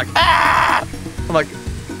over, like, ah! I'm like,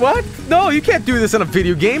 what? No, you can't do this in a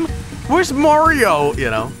video game. Where's Mario? You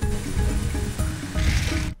know?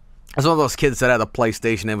 I was one of those kids that had a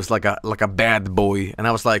PlayStation. It was like a bad boy, and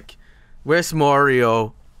I was like, "Where's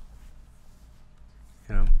Mario?"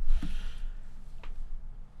 You know.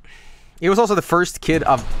 He was also the first kid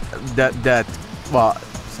of that. Well,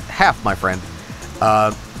 half my friend.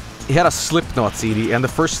 He had a Slipknot CD, and the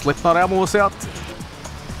first Slipknot album was out.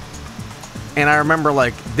 And I remember,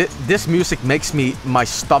 like, this music makes my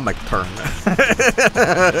stomach turn.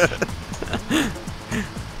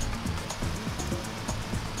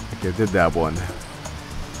 Okay, did that one.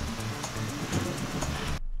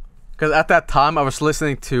 Because at that time, I was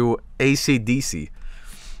listening to AC/DC.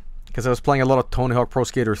 Because I was playing a lot of Tony Hawk Pro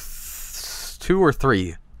Skater 2 or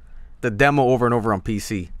 3. The demo over and over on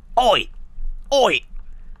PC. Oi! Oi!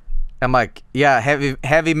 I'm like, yeah,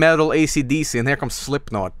 heavy metal AC/DC, and here comes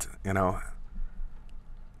Slipknot, you know.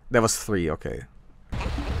 That was 3, okay.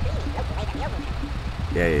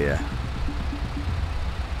 Yeah.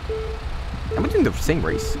 Am I doing the same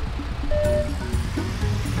race?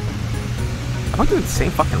 Am I doing the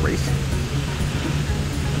same fucking race?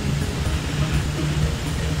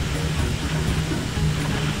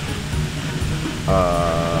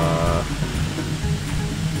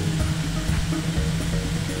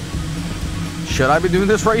 Should I be doing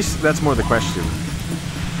this race? That's more the question.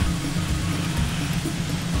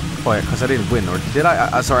 Oh yeah, because I didn't win, or did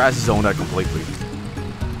I? Sorry, I zoned out completely.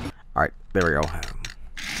 Alright, there we go.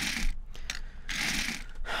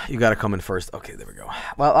 You gotta come in first. Okay, there we go.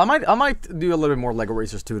 Well, I might do a little bit more Lego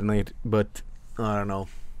Racers 2 tonight, but I don't know.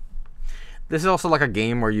 This is also like a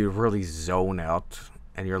game where you really zone out,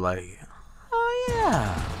 and you're like, oh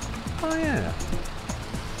yeah.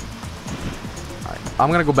 Alright,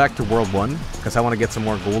 I'm gonna go back to World 1, because I want to get some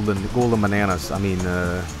more golden bananas. I mean,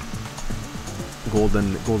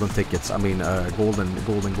 golden tickets. I mean,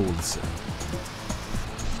 golden golds.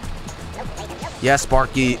 Yes,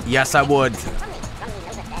 Sparky. Yes, I would.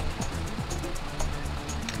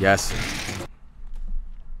 Yes.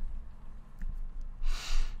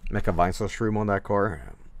 Make a Vinesauce stream on that car.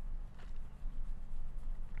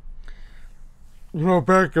 You know,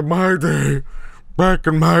 back in my day,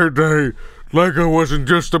 Lego wasn't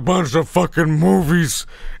just a bunch of fucking movies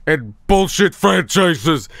and bullshit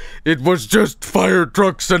franchises. It was just fire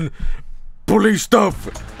trucks and police stuff.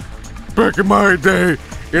 Back in my day,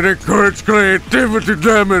 it encouraged creativity,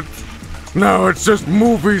 damn it. Now it's just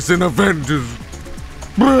movies and Avengers.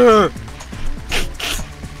 Bruh.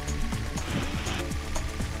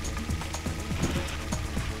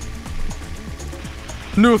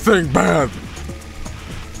 New thing bad.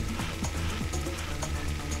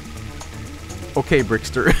 Okay,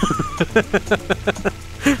 Brickster.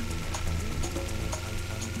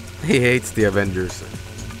 He hates the Avengers.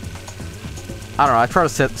 I don't know, I try to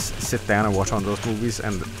sit down and watch one of those movies,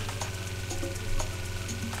 and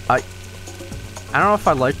I don't know if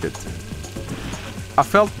I liked it. I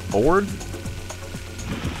felt bored.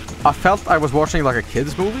 I felt I was watching like a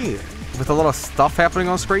kid's movie with a lot of stuff happening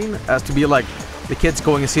on screen, as to be like the kids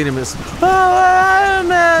going and seeing him as, oh,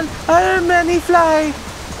 Iron Man, he fly.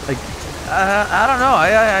 Like, I don't know.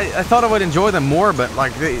 I thought I would enjoy them more, but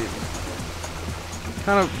like they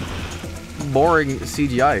kind of boring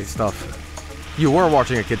CGI stuff. You were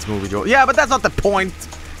watching a kid's movie, Joel. Yeah, but that's not the point.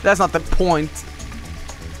 That's not the point.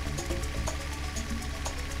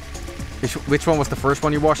 Which one was the first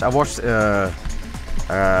one you watched? I watched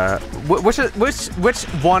which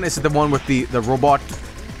one is the one with the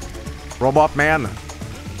robot man?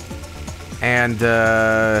 And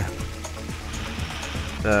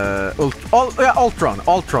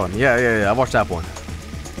Ultron. Yeah, I watched that one.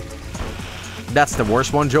 That's the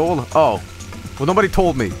worst one, Joel? Oh. Well, nobody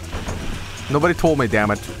told me. Nobody told me,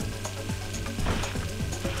 damn it.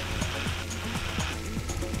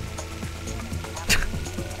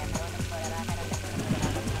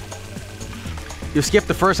 You skipped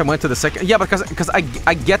the first and went to the second. Yeah, because I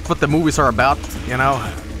get what the movies are about, you know.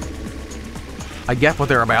 I get what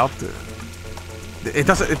they're about. It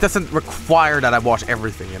doesn't require that I watch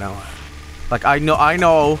everything, you know. Like I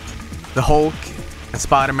know the Hulk and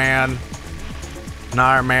Spider-Man and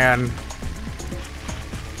Iron Man.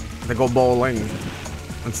 They go bowling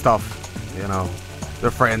and stuff, you know.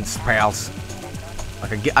 They're friends, pals.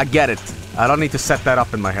 Like I get it. I don't need to set that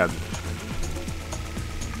up in my head.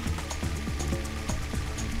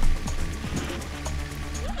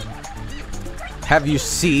 Have you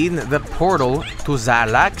seen the portal to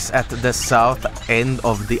Zalax at the south end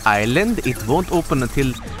of the island? It won't open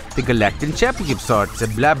until the Galactic Championship starts.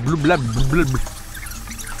 Blah, blah, blah, blah, blah, blah.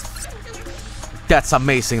 That's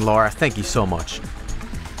amazing, Laura. Thank you so much.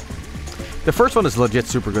 The first one is legit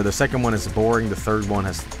super good. The second one is boring. The third one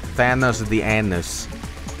has Thanos the Anus.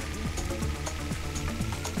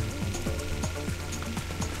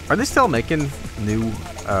 Are they still making new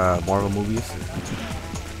Marvel movies?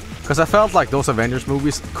 Because I felt like those Avengers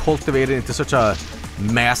movies cultivated into such a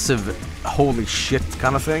massive, holy shit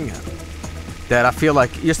kind of thing, that I feel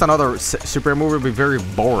like just another superhero movie would be very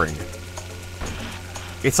boring.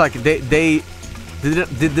 It's like they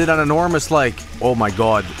did an enormous, like, oh my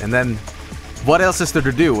god, and then what else is there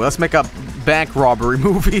to do? Let's make a bank robbery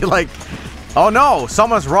movie. Like, oh no,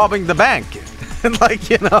 someone's robbing the bank. And like,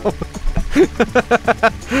 you know.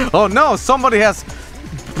 Oh no, somebody has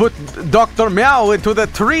put Dr. Meow into the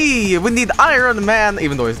tree. We need Iron Man,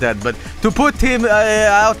 even though he's dead, but to put him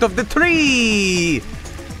out of the tree.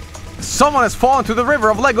 Someone has fallen to the river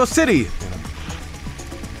of Lego City.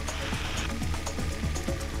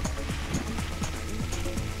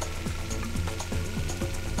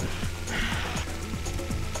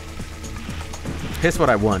 Here's what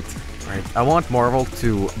I want, right? I want Marvel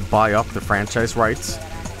to buy up the franchise rights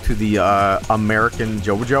to the American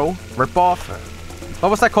JoJo ripoff. What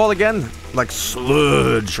was that called again? Like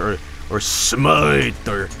Sludge or Smite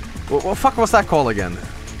or what fuck was that called again?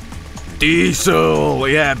 Diesel,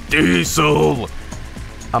 yeah, Diesel.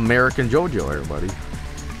 American JoJo, everybody.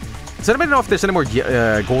 Does anybody know if there's any more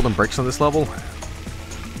golden bricks on this level?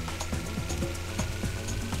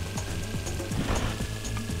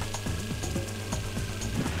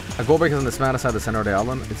 A gold brick is on the smaller side of the center of the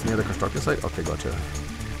island. It's near the construction site. Okay, gotcha.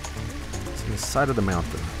 It's on the side of the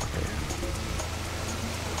mountain. Okay.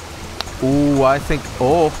 Ooh, I think.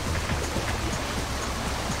 Oh,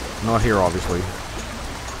 not here, obviously.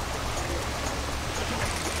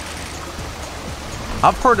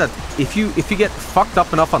 I've heard that if you get fucked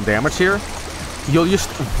up enough on damage here, you'll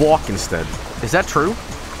just walk instead. Is that true?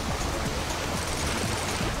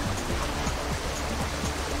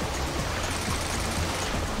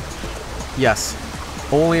 Yes.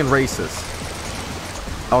 Only in races.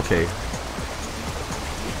 Okay.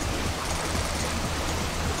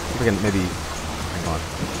 We can maybe hang on.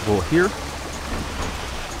 Go here.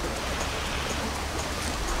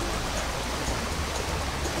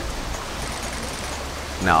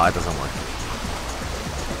 No, that doesn't work.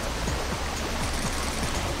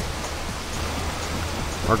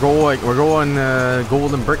 We're going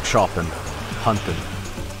golden brick shopping, hunting.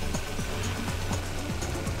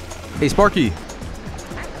 Hey, Sparky.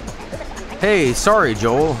 Hey, sorry,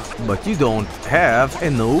 Joel, but you don't have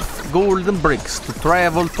enough golden bricks to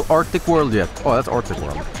travel to Arctic World yet. Oh, that's Arctic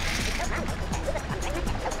World.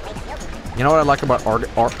 You know what I like about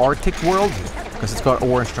Arctic World? Because it's got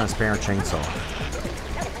orange transparent chainsaw.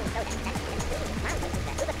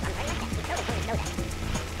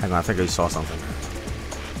 Hang on, I think I saw something.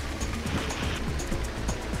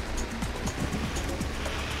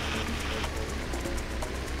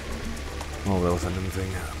 Oh, that was a new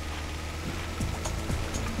thing.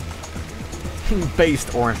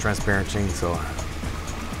 Based orange transparency, so.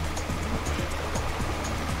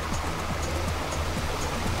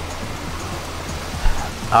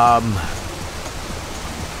 I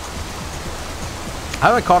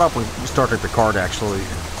haven't caught up with Star Trek Picard actually.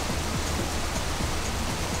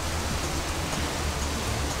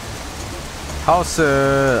 How's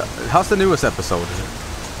the newest episode?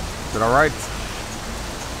 Is it alright?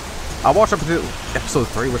 I watched up to episode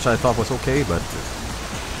 3, which I thought was okay, but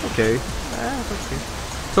okay. It's okay.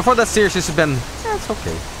 So far that series has been, it's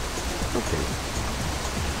okay. Okay.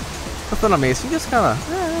 Nothing amazing, just kinda,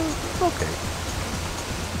 okay.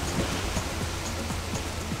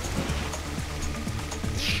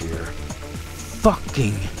 Sheer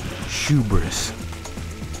fucking hubris.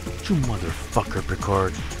 You motherfucker,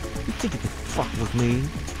 Picard. You think you can fuck with me?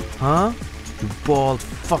 Huh? You bald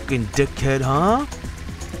fucking dickhead, huh?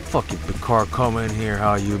 Fucking Picard, come in here,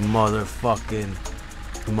 how you motherfucker.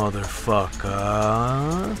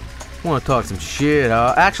 Wanna talk some shit,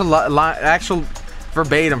 huh? Actual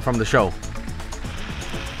verbatim from the show.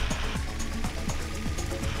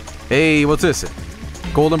 Hey, what's this?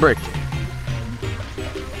 Golden brick.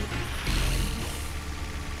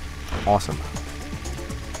 Awesome.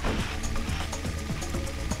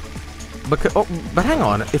 But hang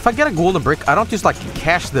on, if I get a golden brick, I don't just like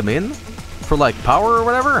cash them in for like power or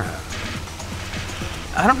whatever?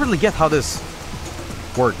 I don't really get how this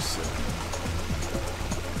works.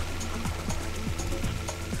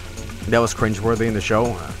 That was cringeworthy in the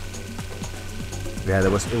show. Yeah,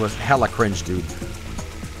 it was hella cringe, dude.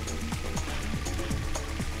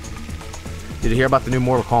 Did you hear about the new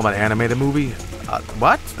Mortal Kombat animated movie?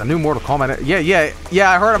 What? A new Mortal Kombat?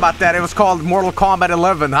 Yeah, I heard about that. It was called Mortal Kombat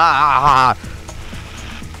 11. Ha ha ha.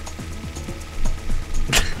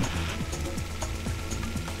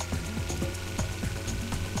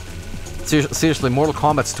 Seriously, Mortal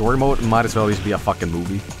Kombat story mode might as well just be a fucking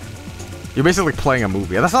movie. You're basically playing a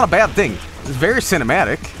movie. And that's not a bad thing. It's very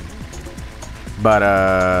cinematic. But,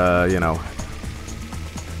 you know.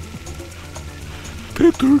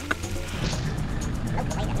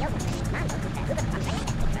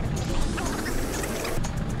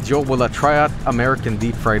 Joel, will I try out American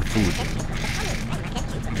deep fried food?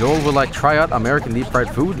 Joel, will I try out American deep fried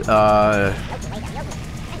food?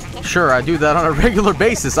 Sure, I do that on a regular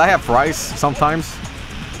basis. I have fries sometimes.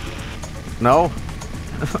 No?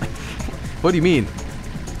 What do you mean?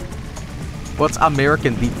 What's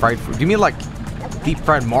American deep fried food? Do you mean like deep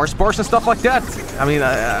fried Mars bars and stuff like that? I mean,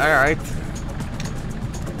 alright.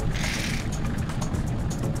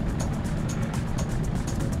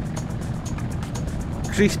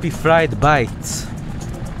 Crispy fried bites.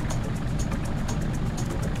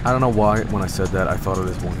 I don't know why when I said that I thought of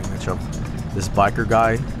this one image of this biker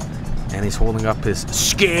guy, and he's holding up his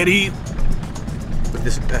sketty with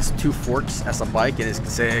this as 2 forks as a bike, and he's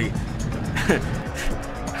saying,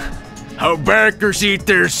 "How bikers eat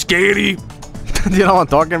their sketty." Do you know what I'm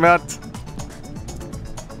talking about?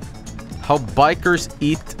 How bikers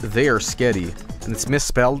eat their sketty, and it's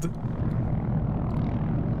misspelled.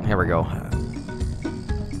 Here we go.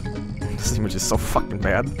 This image is so fucking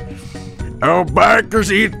bad. How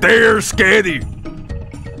bikers eat their sketty.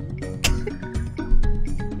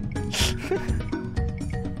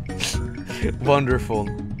 Wonderful.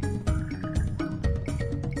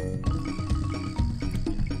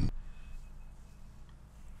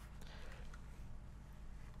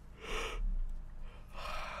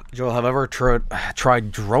 Joel, have I ever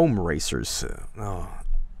tried drone racers? No.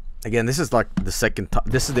 Again, this is like the second time.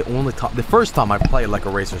 This is the only time. The first time I played like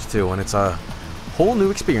a Racers 2, and it's a whole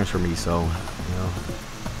new experience for me. So, you know.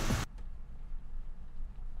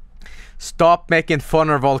 Stop making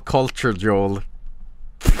fun of all culture, Joel.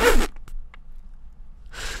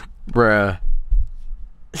 Bruh.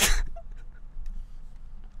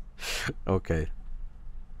 Okay.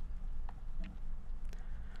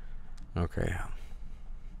 Okay.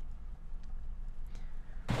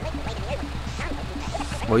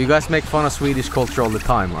 Well, you guys make fun of Swedish culture all the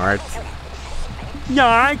time, alright? Yeah,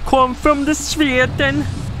 I come from the Sweden.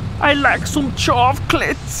 I like some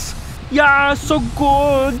chocolates. Yeah, so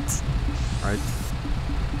good. Right.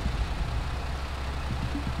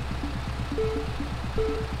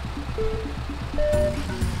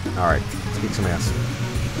 Alright, speak some ass.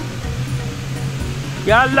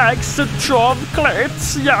 Yeah, I like the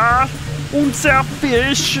chocolates, yeah. Und the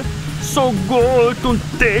fish. So good and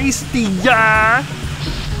tasty, yeah.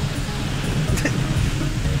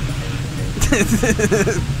 Do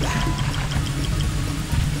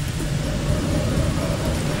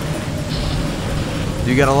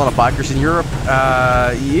you get a lot of bikers in Europe?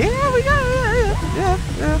 Yeah, we got yeah.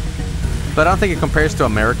 But I don't think it compares to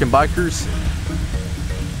American bikers.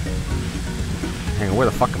 Hang on, where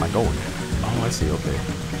the fuck am I going? Oh, I see. Okay.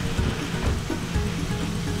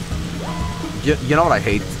 You know what I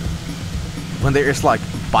hate? When there's like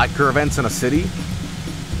biker events in a city,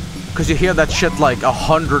 because you hear that shit like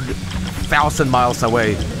 100,000 miles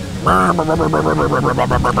away. No.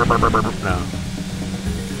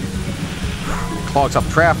 Clogs up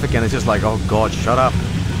traffic and it's just like, oh god, shut up.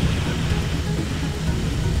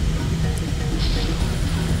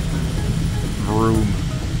 Vroom.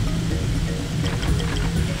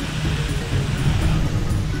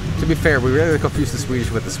 To be fair, we really confuse the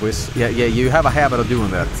Swedish with the Swiss. Yeah, you have a habit of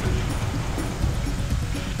doing that.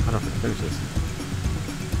 I don't finish this.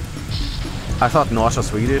 I thought Nosh was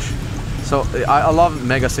Swedish. So, I love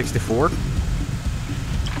Mega 64.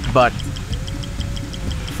 But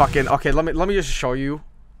fucking okay, let me just show you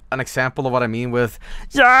an example of what I mean with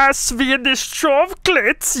Swedish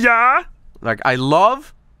chocolates, yeah. Like I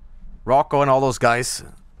love Rocco and all those guys,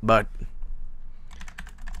 but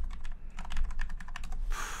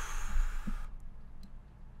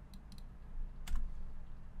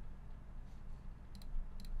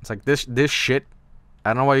it's like this shit. I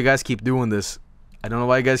don't know why you guys keep doing this. I don't know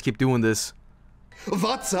why you guys keep doing this.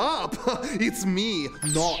 What's up? It's me,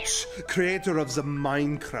 Notch, creator of the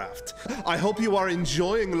Minecraft. I hope you are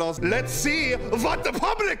enjoying Lost. Let's see what the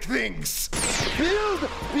public thinks! Build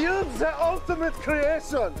the ultimate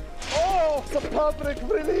creation! Oh, the public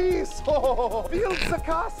release! Oh, build the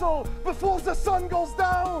castle before the sun goes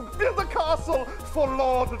down! Build the castle for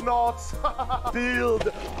Lord Notch!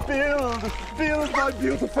 Build my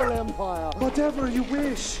beautiful empire! Whatever you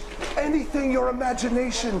wish, anything your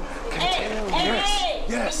imagination can tell.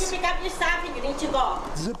 Yes. When you pick up your stuff, you need to go.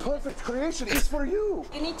 The perfect creation is for you.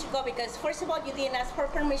 You need to go because first of all, you didn't ask for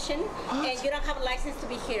permission, and you don't have a license to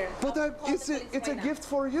be here. But it's a gift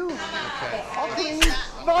for you. Okay. Please.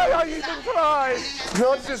 Why are you even trying?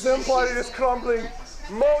 Notch's empire is crumbling.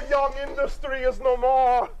 Mojang industry is no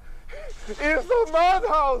more. It's the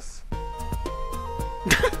madhouse.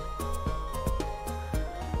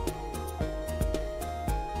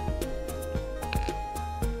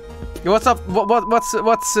 What's up?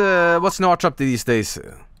 What's Notch up to these days?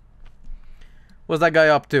 What's that guy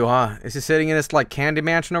up to, huh? Is he sitting in his like candy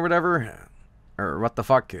mansion or whatever? Or what the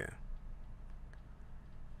fuck?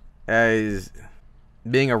 He's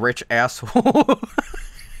being a rich asshole.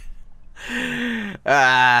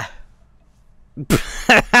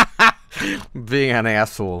 Being an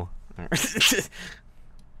asshole.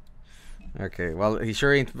 Okay, well, he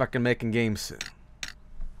sure ain't fucking making games.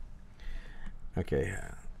 Okay.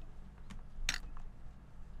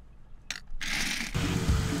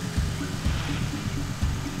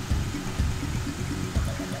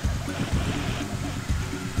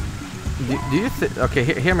 Do you think? Okay,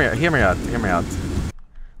 hear me out.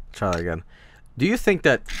 Try that again. Do you think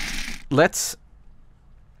that let's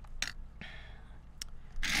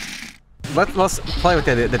play with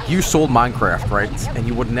that you sold Minecraft, right? And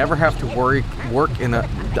you would never have to work in a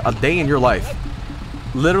day in your life.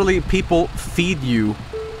 Literally, people feed you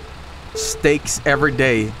steaks every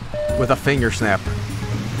day with a finger snap.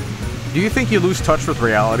 Do you think you lose touch with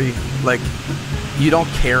reality? Like, you don't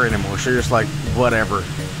care anymore, so you're just like, whatever.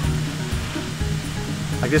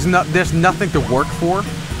 Like, there's nothing to work for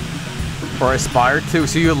or aspire to,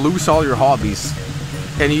 so you lose all your hobbies.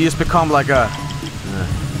 And you just become like a... I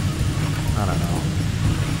don't know.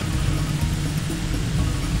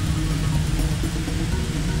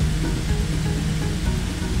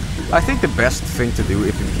 I think the best thing to do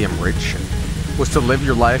if you became rich was to live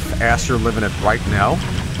your life as you're living it right now,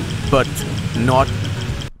 but not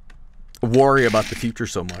worry about the future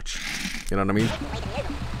so much. You know what I mean?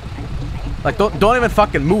 Like, don't even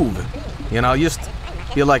fucking move. You know, just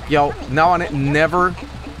be like, yo, now I never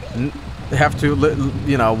have to,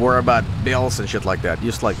 you know, worry about bills and shit like that.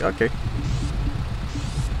 Just like, okay.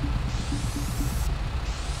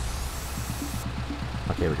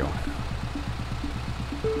 Okay, here we go.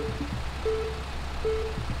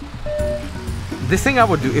 This thing I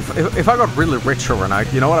would do, if I got really rich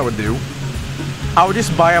overnight, you know what I would do? I would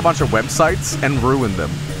just buy a bunch of websites and ruin them.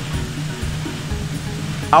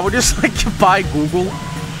 I would just like buy Google.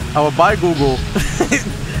 I would buy Google.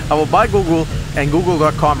 I will buy Google, and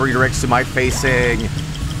Google.com redirects to my face saying,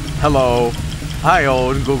 hello, I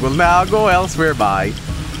own Google now, go elsewhere, bye.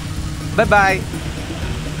 Bye-bye.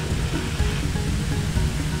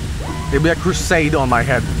 There'll be a crusade on my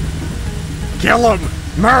head. Kill him!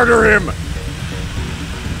 Murder him!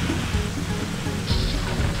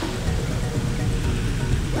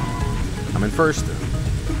 Come in first.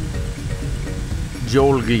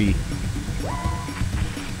 Joel Glee.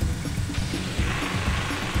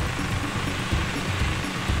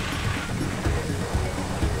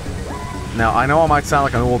 Now, I know I might sound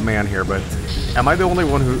like an old man here, but am I the only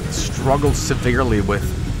one who struggles severely with...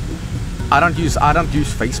 I don't use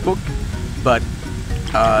Facebook, but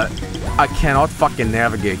I cannot fucking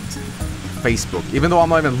navigate Facebook. Even though I'm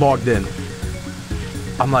not even logged in.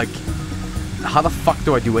 I'm like, how the fuck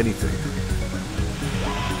do I do anything?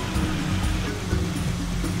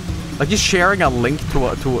 Like, just sharing a link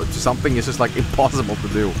to something is just like impossible to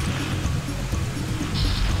do.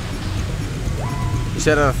 You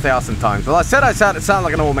said it 1,000 times. Well, I said it sounded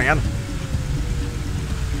like an old man.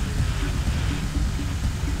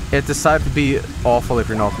 It decided to be awful if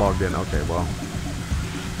you're not logged in. Okay, well.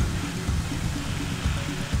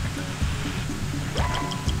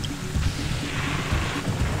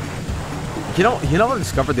 You know what I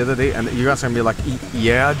discovered the other day? And you guys are gonna be like,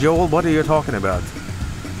 yeah, Joel, what are you talking about?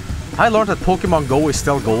 I learned that Pokemon Go is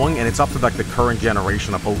still going, and it's up to like the current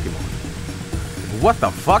generation of Pokemon. What the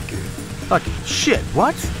fuck? Like, shit,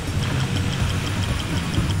 what?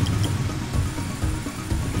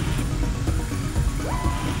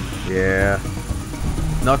 Yeah.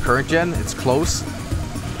 Not current gen, it's close.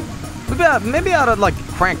 Maybe I ought to like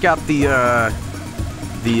crank out the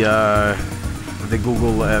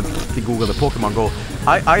Pokemon Go.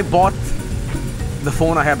 I bought the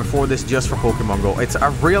phone I had before this just for Pokemon Go. It's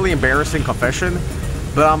a really embarrassing confession,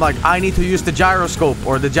 but I'm like, I need to use the gyroscope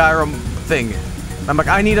or the gyro thing. I'm like,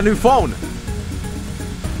 I need a new phone.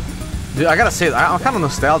 Dude, I gotta say, I'm kind of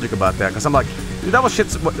nostalgic about that, because I'm like, dude, that was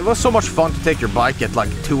shit. It was so much fun to take your bike at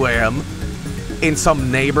like 2 AM in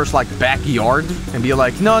some neighbor's like backyard and be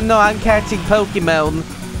like, no, I'm catching Pokemon.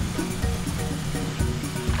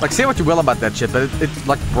 Like, say what you will about that shit, but it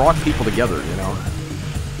like brought people together, you know?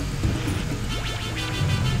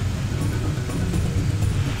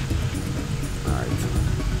 Alright.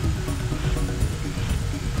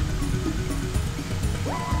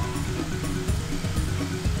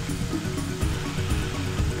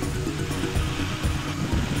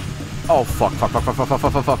 Oh, fuck.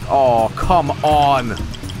 Oh, come on.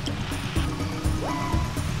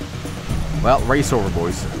 Well, race over,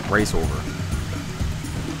 boys. Race over.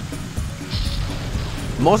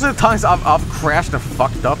 Most of the times I've crashed and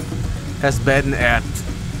fucked up has been at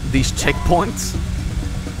these checkpoints.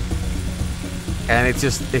 And it's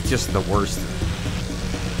just the worst.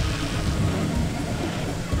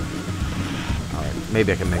 Alright,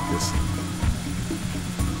 maybe I can make this.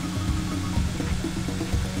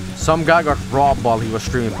 Some guy got robbed while he was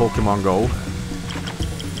streaming Pokemon Go.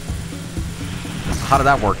 How did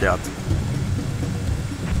that work out?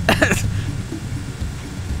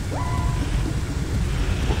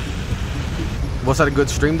 Was that a good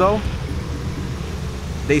stream though?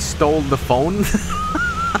 They stole the phone?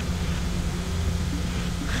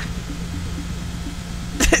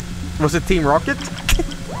 Was it Team Rocket?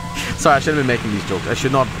 Sorry, I shouldn't be making these jokes. I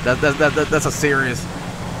should not. That's a serious,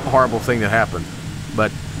 horrible thing that happened.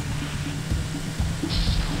 But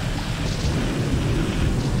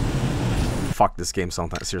fuck this game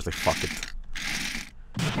sometimes. Seriously, fuck it.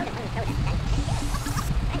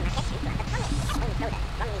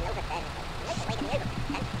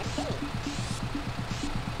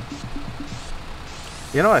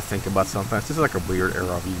 You know what I think about sometimes? This is like a weird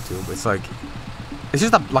era of YouTube. It's like, it's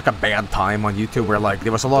just like a bad time on YouTube where like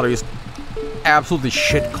there was a lot of just absolutely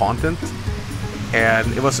shit content,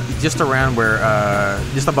 and it was just around where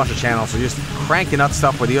just a bunch of channels were just cranking out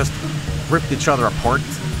stuff where they just ripped each other apart,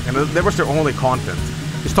 and that was their only content,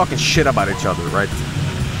 just talking shit about each other, right?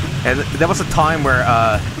 And there was a time where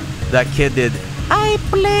that kid did, I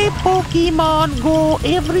play Pokemon Go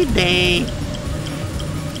every day.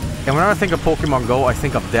 And whenever I think of Pokemon Go, I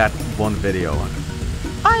think of that one video.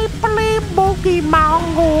 I play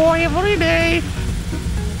Pokemon Go every day.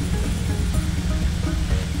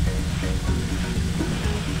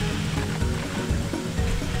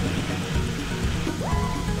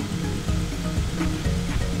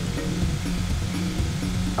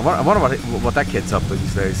 I wonder what that kid's up to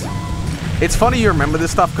these days. It's funny you remember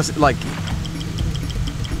this stuff, because, like,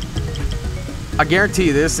 I guarantee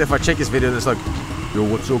you this, if I check his video, it's like, yo,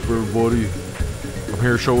 what's up, everybody? I'm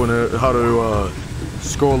here showing how to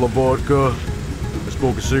scull a vodka and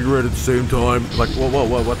smoke a cigarette at the same time. Like,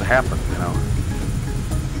 what happened, you know?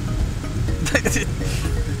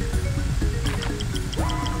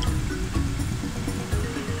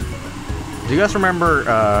 Do you guys remember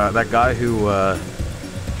that guy who,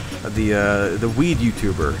 the weed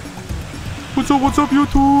YouTuber? What's up,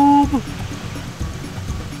 YouTube?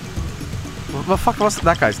 What the fuck was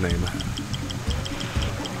that guy's name?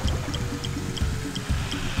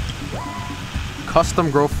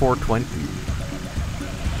 Custom Grow 420.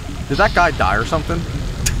 Did that guy die or something?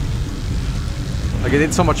 Like, he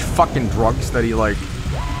did so much fucking drugs that he, like,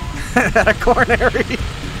 had a coronary.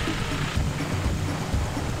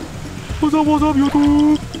 What's up,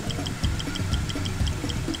 YouTube?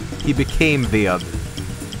 He became weird.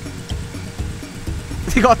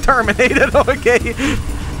 He got terminated, okay.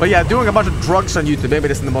 But yeah, doing a bunch of drugs on YouTube, maybe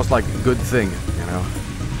this isn't the most, like, good thing, you know?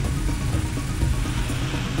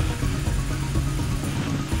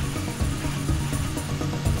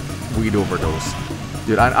 Weed overdose.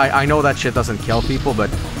 Dude, I know that shit doesn't kill people, but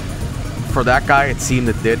for that guy, it seemed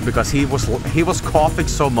it did, because he was coughing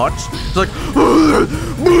so much. It's like...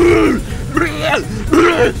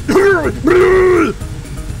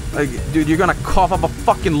 Like, dude, you're gonna cough up a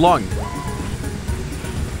fucking lung.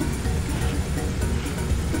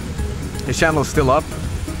 His channel is still up.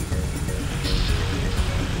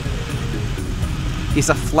 He's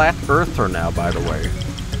a flat earther now, by the way.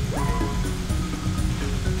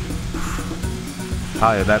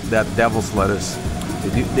 Oh yeah, that devil's lettuce.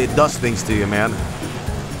 It does things to you, man.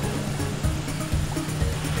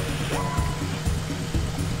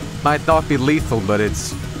 Might not be lethal, but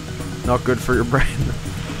it's not good for your brain.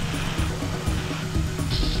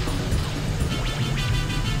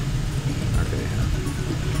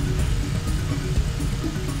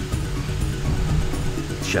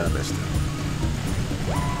 Shut up, mister.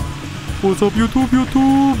 What's up,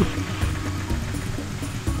 YouTube?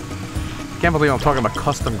 Can't believe I'm talking about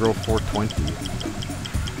Custom Grow 420.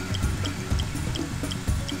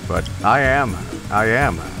 But I am.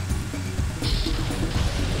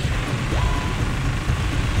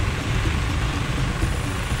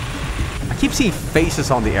 I keep seeing faces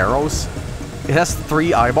on the arrows. It has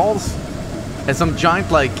 3 eyeballs and some giant,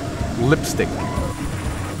 like, lipstick.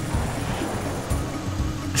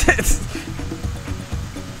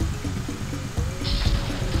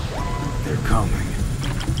 They're coming.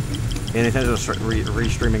 Any intention of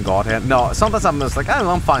re-streaming God Hand? No, sometimes I'm just like, I don't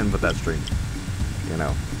know, I'm fine with that stream. You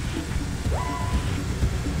know.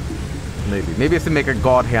 Maybe if they make a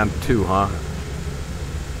God Hand 2, huh?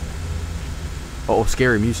 Oh,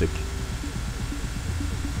 scary music.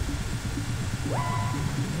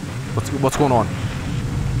 What's going on?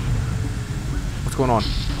 What's going on?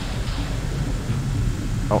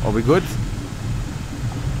 Oh, are we good?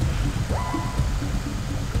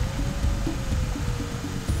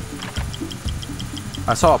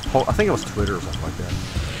 I saw a post, I think it was Twitter or something like that.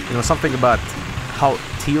 You know, something about how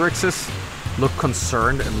T-Rexes look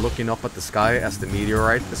concerned and looking up at the sky as the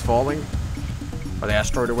meteorite is falling. Or the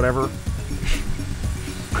asteroid or whatever.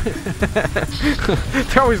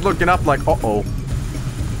 They're always looking up like, uh-oh.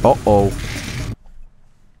 Uh-oh.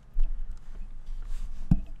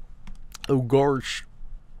 Oh gosh.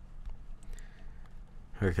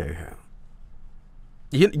 Okay.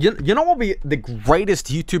 You know what would be the greatest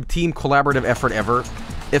YouTube team collaborative effort ever?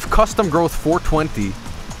 If Custom Growth 420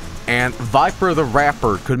 and Viper the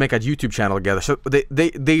Rapper could make a YouTube channel together. So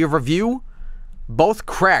they review both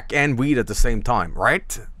crack and weed at the same time,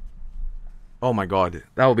 right? Oh my god,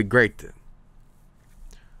 that would be great.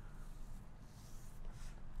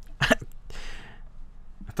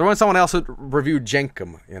 Throw in someone else who reviewed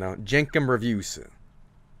Jenkum, you know, Jenkum reviews.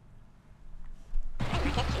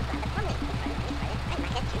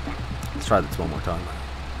 Let's try this one more time.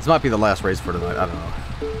 This might be the last race for tonight, I don't know.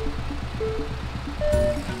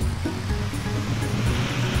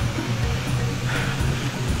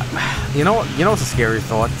 You know what's a scary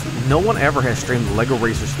thought? No one ever has streamed Lego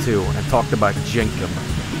Racers 2 and talked about Jenkum.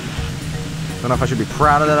 I don't know if I should be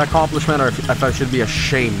proud of that accomplishment or if I should be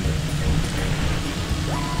ashamed.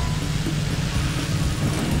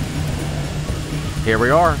 Here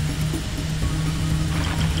we are.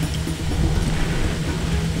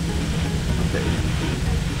 Okay.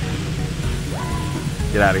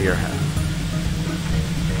 Get out of here.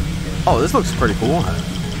 Oh, this looks pretty cool.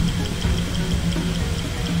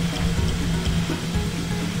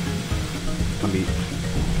 Let me...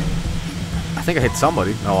 I think I hit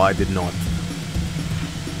somebody. No, I did not.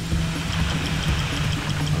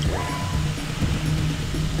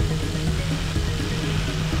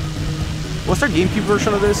 What's their GameCube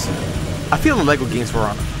version of this? I feel the Lego games were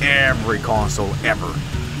on every console ever.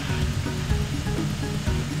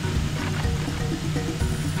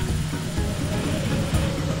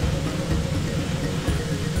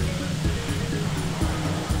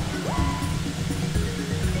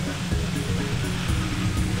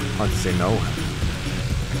 Hard to say no.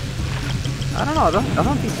 I don't know. I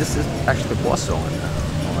don't think this is actually was on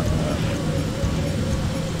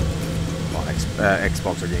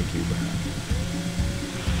Xbox or GameCube.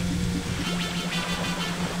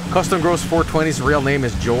 Custom Gross 420's real name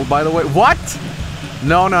is Joel, by the way. What?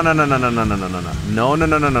 No. No.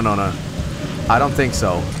 I don't think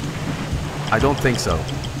so. I don't think so.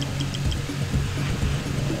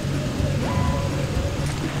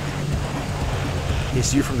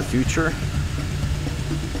 Is you from the future?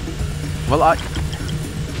 Well,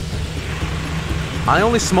 I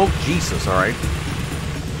only smoke Jesus, alright?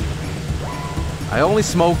 I only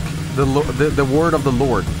smoke the word of the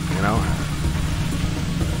Lord, you know?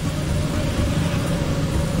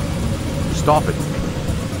 Stop it.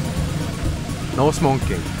 No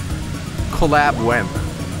smoking. Collab when?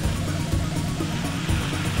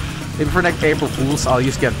 Maybe for next April Fools, I'll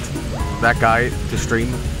just get that guy to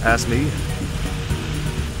stream as me.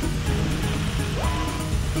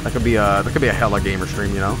 That could be a hella gamer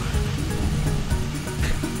stream, you know.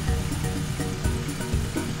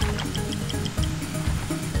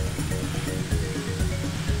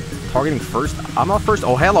 Targeting first? I'm not first.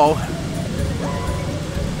 Oh, hello.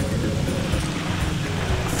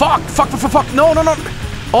 Fuck. No.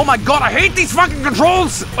 Oh my god, I hate these fucking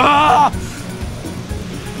controls.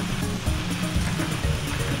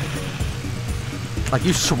 Like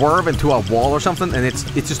you swerve into a wall or something and it's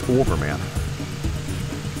just over, man.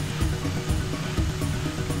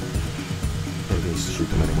 Maybe just shoot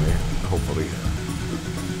them anyway, hopefully.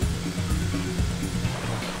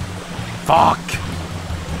 Fuck!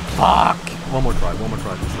 One more try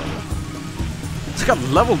this level. It's got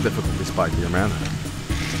level difficulty spike here, man.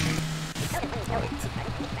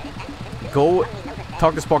 Go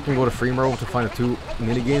talk to Spock and go to Freemero to find the 2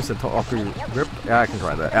 minigames that offer you grip. Yeah, I can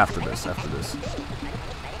try that after this.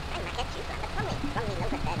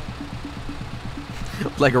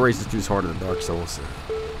 Lego Race is too harder than Dark Souls.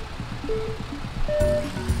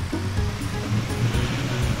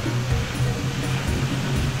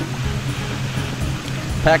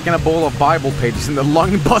 Packing a bowl of Bible pages in the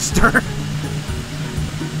lung buster.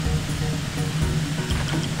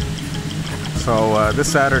 So this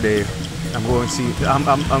Saturday, I'm going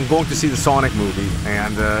to see the Sonic movie,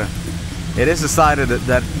 and it is decided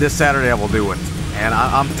that this Saturday I will do it. And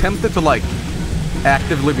I'm tempted to like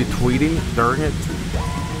actively be tweeting during it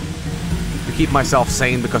to keep myself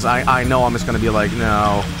sane, because I know I'm just gonna be like,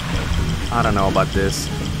 no, I don't know about this.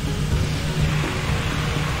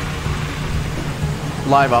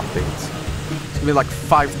 Live updates. It's gonna be like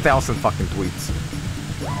 5,000 fucking tweets.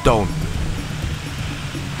 Don't.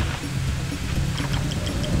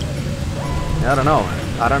 I don't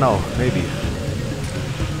know. Maybe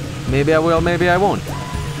I will, maybe I won't.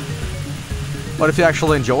 But if you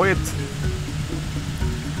actually enjoy it,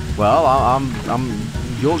 well,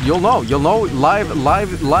 you'll know live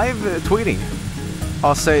tweeting.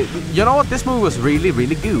 I'll say, you know what, this movie was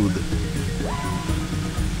really good.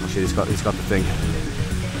 Oh shit, he's got the thing.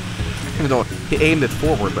 Even though he aimed it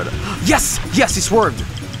forward, but yes, he swerved.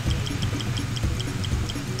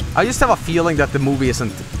 I just have a feeling that the movie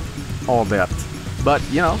isn't all that, but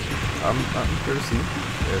you know, I'm curious to see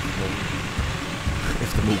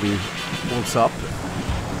if the movie holds up.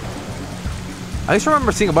 I just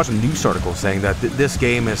remember seeing a bunch of news articles saying that this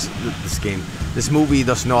movie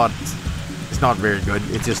is not very good.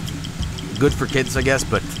 It's just good for kids, I guess,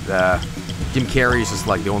 but Jim Carrey is just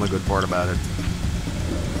like the only good part about it.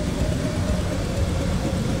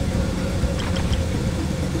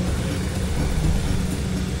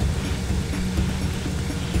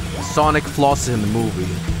 Sonic flosses in the movie.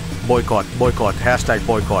 Boycott, hashtag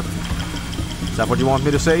boycott. Is that what you want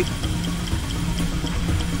me to say?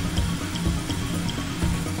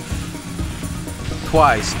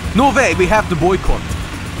 Twice. No way, we have to boycott.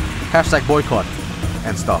 Hashtag boycott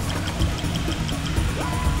and stuff.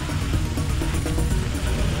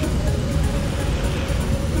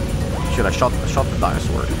 Should I shot the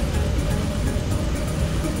dinosaur?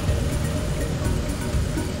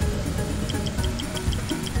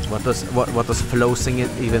 What does flossing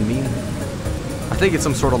it even mean? I think it's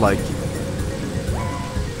some sort of like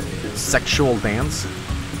sexual dance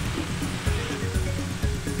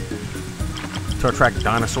to attract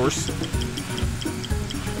dinosaurs.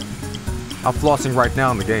 I'm flossing right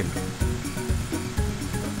now in the game.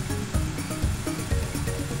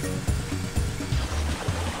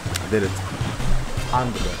 I did it.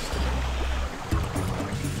 I'm the best.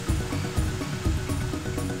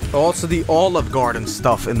 Also, the Olive Garden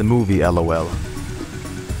stuff in the movie, LOL.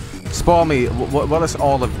 Spell me, what does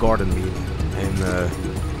Olive Garden mean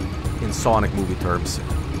in Sonic movie terms?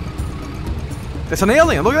 It's an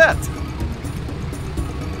alien, look at that!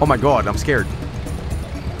 Oh my god, I'm scared.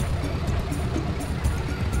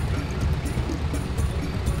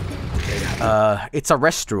 Okay, it's a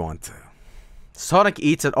restaurant. Sonic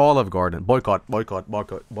eats at Olive Garden. Boycott, boycott,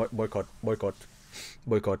 boycott, boycott, boycott,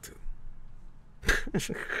 boycott.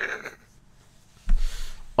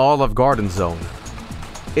 Olive Garden zone.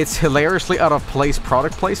 It's hilariously out of place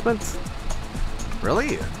product placement.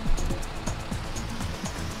 Really?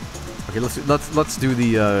 Okay, let's do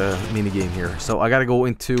the mini game here. So I gotta go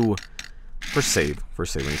into first save.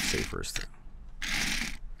 First save. Let me save first.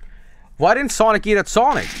 Why didn't Sonic eat at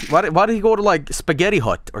Sonic? Why did he go to like Spaghetti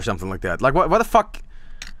Hut or something like that? Like why the fuck?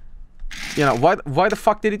 You know why the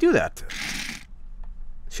fuck did he do that?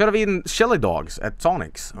 Should have eaten chili dogs at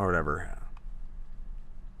Sonic's or whatever.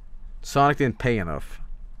 Sonic didn't pay enough.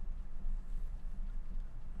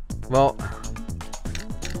 Well,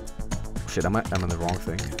 shit, I'm on the wrong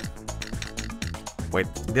thing. Wait,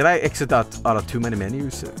 did I exit out of too many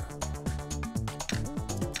menus?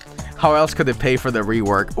 How else could they pay for the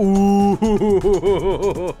rework? Ooh!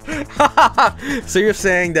 So you're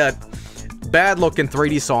saying that bad-looking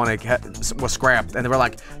 3D Sonic was scrapped, and they were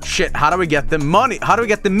like, shit, how do we get the money? How do we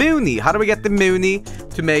get the Mooney? How do we get the Mooney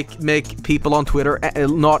to make people on Twitter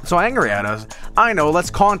not so angry at us? I know, let's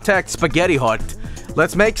contact Spaghetti Hut.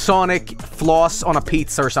 Let's make Sonic floss on a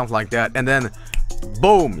pizza or something like that, and then,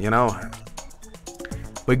 boom, you know.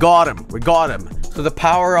 We got him. We got him. So the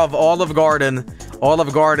power of Olive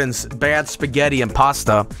Garden's bad spaghetti and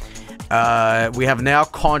pasta, we have now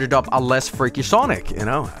conjured up a less freaky Sonic, you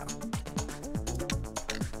know.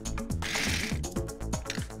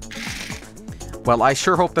 Well, I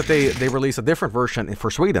sure hope that they release a different version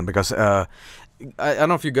for Sweden, because I don't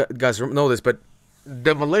know if you guys know this, but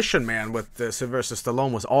Demolition Man with Sylvester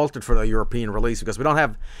Stallone was altered for the European release because we don't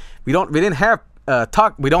have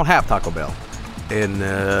Taco Bell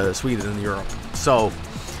in Sweden and Europe, so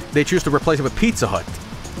they choose to replace it with Pizza Hut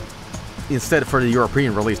instead for the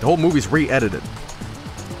European release. The whole movie's re-edited,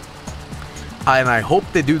 and I hope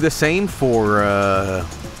they do the same for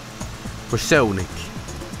Sonic.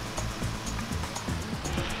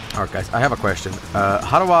 Alright guys, I have a question.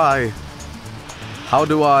 How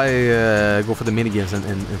do I go for the minigames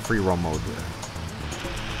in free roam mode?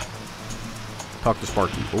 Talk to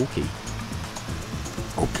Sparky. Okay.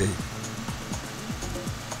 Okay.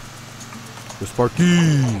 To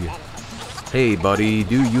Sparky. Hey buddy,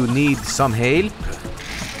 do you need some help?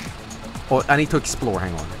 Oh, I need to explore.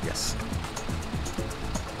 Hang on. Yes.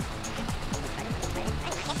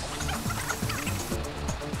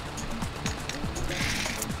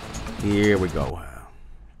 Here we go.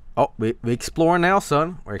 Oh, we exploring now,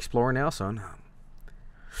 son. We're exploring now, son.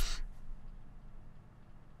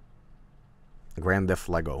 Grand Theft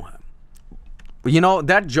Lego. You know,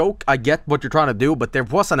 that joke, I get what you're trying to do, but there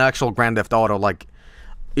was an actual Grand Theft Auto, like,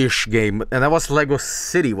 ish game. And that was Lego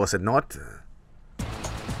City, was it not?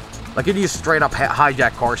 Like, you just straight up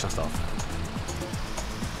hijack cars and stuff.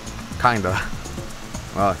 Kinda.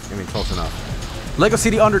 Well, I mean, close enough. Lego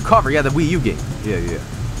City Undercover, yeah, the Wii U game. Yeah, yeah.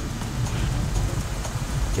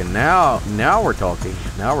 Okay, now we're talking.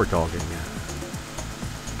 Now we're talking.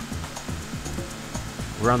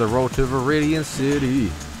 We're on the road to Viridian City.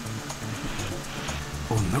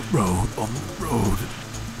 On the road, on the road.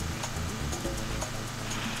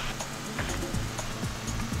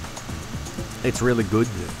 It's really good.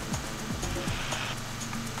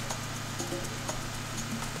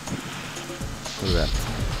 Look at that.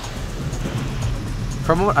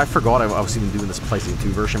 I forgot I was even doing this PlayStation 2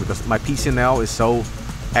 version because my PC now is so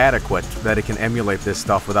adequate that it can emulate this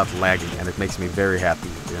stuff without lagging, and it makes me very happy,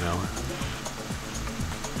 you know.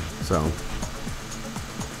 So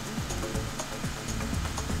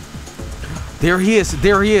there he is.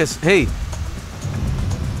 There he is. Hey,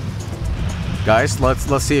 guys,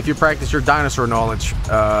 let's see if you practice your dinosaur knowledge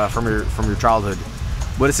from your childhood.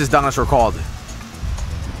 What is this dinosaur called?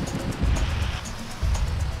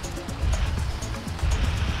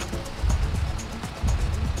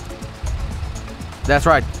 That's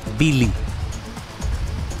right, Billy.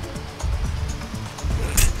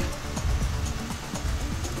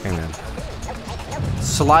 Amen.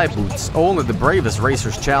 Sly boots. Only the bravest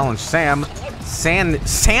racers challenge Sam.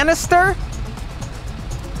 Sanister?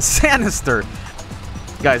 Sanister.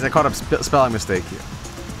 Guys, I caught a spelling mistake here.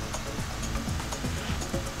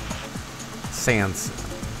 Sans.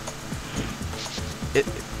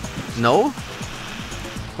 No?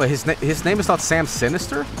 Wait, his name is not Sam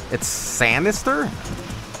Sinister? It's Sanister?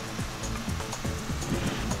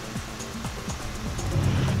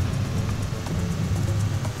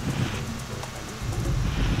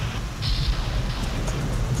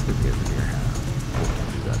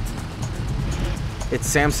 It's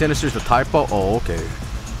Sam Sinister's the typo? Oh, okay.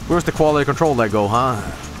 Where's the quality control Lego, huh?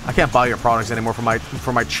 I can't buy your products anymore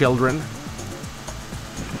for my children.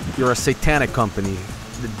 You're a satanic company.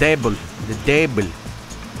 The devil. The devil.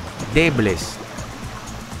 Devilish.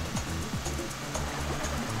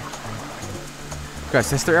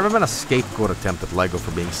 Guys, has there ever been a scapegoat attempt at LEGO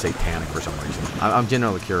for being satanic for some reason? I'm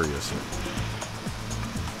genuinely curious.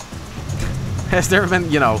 Has there ever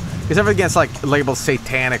been, you know, has ever against like labeled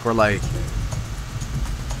satanic or like?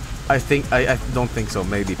 I don't think so.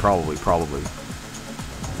 Maybe, probably.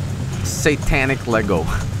 Satanic LEGO.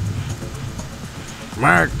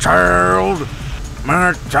 My child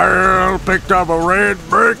picked up a red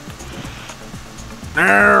brick.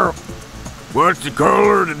 Now, what's the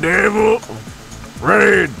color of the devil?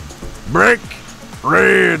 Red. Brick.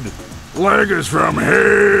 Red. Lega's from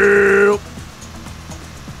hell.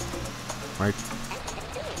 Right.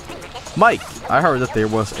 Mike, I heard that there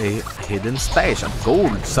was a hidden stash of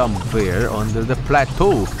gold somewhere under the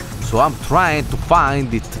plateau, so I'm trying to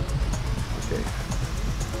find it. Okay.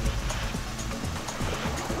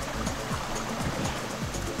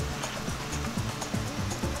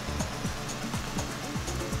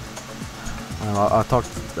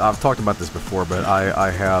 I've talked about this before, but I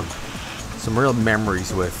have some real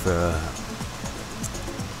memories with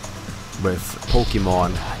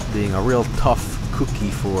Pokemon being a real tough cookie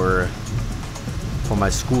for my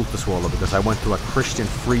school to swallow, because I went to a Christian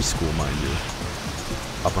free school, mind you,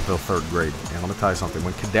 up until 3rd grade. And let me tell you something,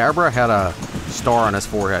 when Kadabra had a star on his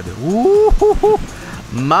forehead, woo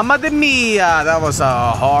Mamma de mia, that was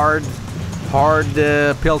a hard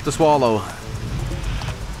pill to swallow.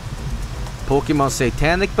 Pokemon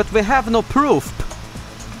satanic, but we have no proof.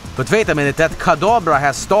 But wait a minute, that Kadabra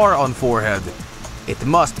has star on forehead. It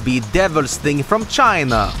must be devil's thing from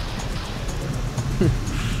China.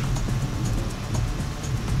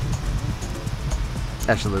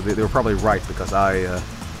 Actually, they were probably right, because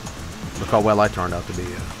look how well I turned out to be.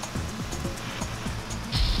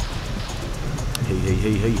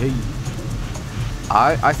 Hey.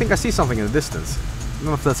 I think I see something in the distance. I don't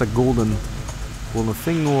know if that's a golden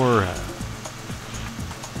thing or...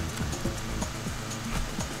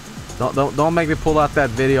 Don't make me pull out that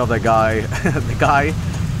video of that guy, the guy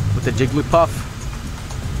with the Jigglypuff.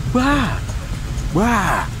 Wah!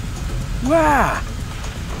 Wah! Wah!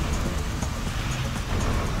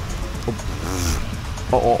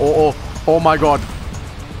 Oh my god.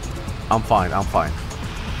 I'm fine.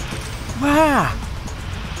 Wah!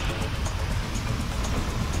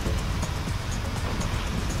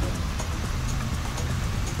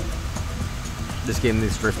 This game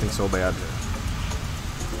is drifting so bad.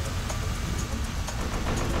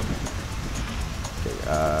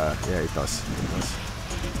 Yeah, it does.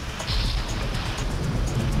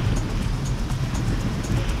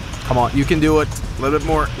 Come on, you can do it. A little bit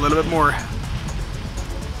more.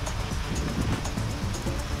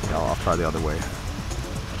 Yeah, I'll try the other way.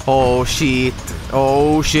 Oh shit.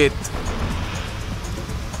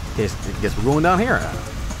 Guess we're going down here.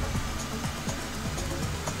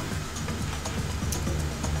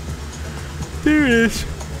 Here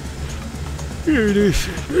it is.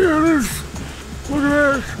 Look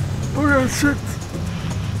at that shit.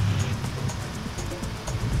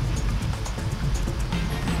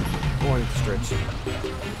 Going to stretch.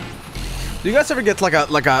 Do you guys ever get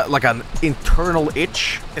like an internal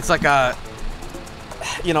itch? It's like a,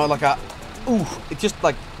 you know, like a, ooh, it's just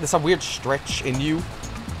like there's a weird stretch in you,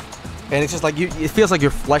 and it's just like it feels like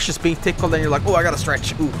your flesh is being tickled, and you're like, oh, I gotta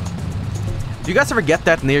stretch. Ooh. Do you guys ever get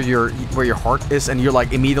that near where your heart is, and you're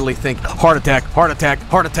like immediately think heart attack?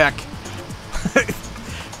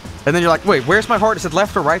 And then you're like, wait, where's my heart? Is it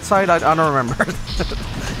left or right side? I don't remember.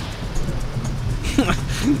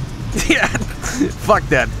 Yeah, fuck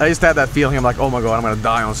that. I used to have that feeling. I'm like, oh my god, I'm gonna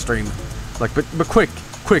die on stream. Like, but quick.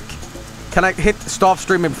 Can I hit stop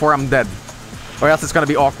streaming before I'm dead? Or else it's gonna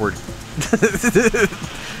be awkward.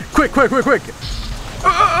 Quick.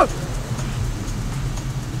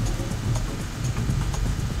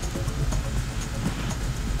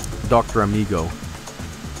 Dr. Amigo.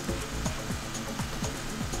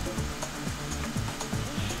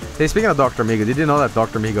 Hey, speaking of Dr. Amigo, did you know that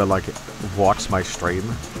Dr. Amigo, like, watched my stream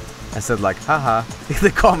and said, like, haha, in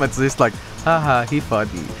the comments, it's like, haha, he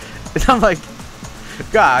funny. And I'm like,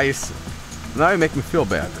 guys, now you make me feel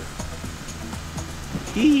bad.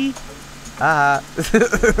 Hee, haha.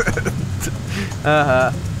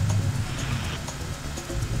 Haha.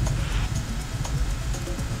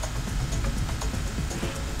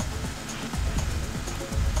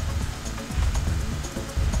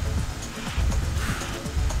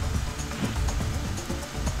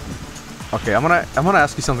 Okay, I'm gonna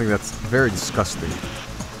ask you something that's very disgusting.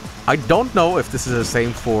 I don't know if this is the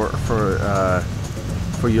same for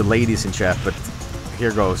you ladies in chat, but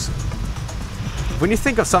here goes. when you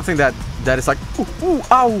think of something that is like, ooh, ooh,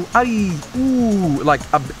 ow, ay, ooh, like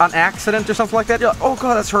an accident or something like that, you're like, oh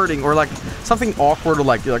god, that's hurting, or like something awkward, or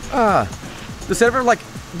like, you're like, ah. Does it ever, like,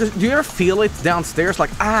 do you ever feel it downstairs,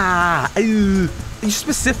 like, ah, ew,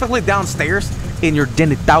 specifically downstairs in your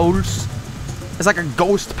genitals? It's like a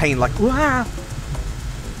ghost pain, like, ah.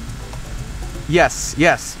 Yes,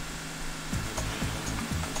 yes.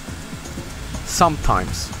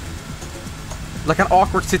 Sometimes. Like an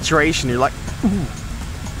awkward situation, you're like, ooh,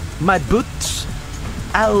 my butt,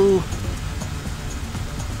 ow.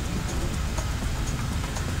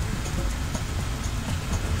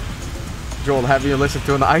 Joel, have you listened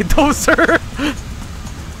to an iDozer?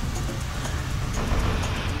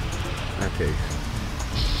 Okay.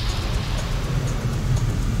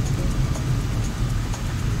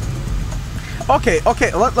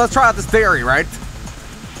 Okay, let's try out this theory, right?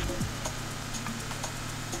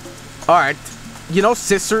 Alright. You know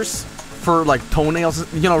scissors for, like,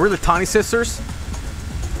 toenails? You know, really tiny scissors?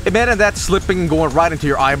 Imagine that slipping and going right into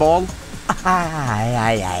your eyeball.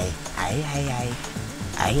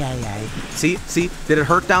 See? Did it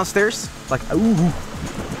hurt downstairs? Like, ooh.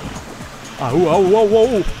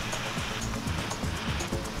 Whoa.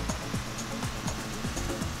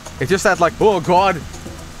 It's just that, like, oh god.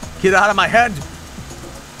 Get out of my head.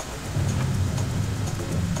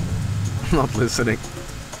 I'm not listening.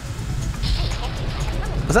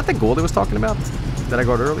 Was that the gold I was talking about that I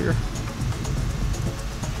got earlier?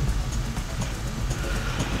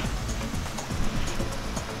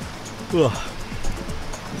 Ugh.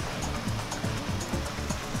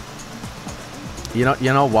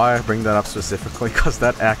 You know why I bring that up specifically? Because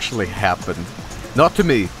that actually happened. Not to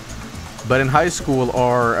me, but in high school,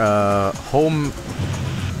 our home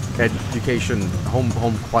education, home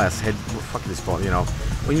class head, what the fuck is this called? You know,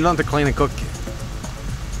 when you learn to clean and cook.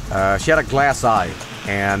 She had a glass eye,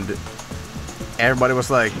 and everybody was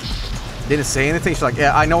like, didn't say anything. She's like,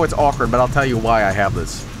 yeah, I know it's awkward, but I'll tell you why I have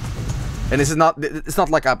this. And this is not, it's not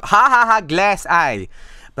like a ha glass eye,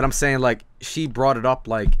 but I'm saying, like, she brought it up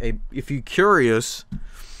like, if you're curious,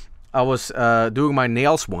 I was doing my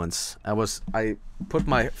nails once. I put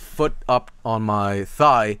my foot up on my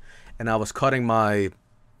thigh, and I was cutting my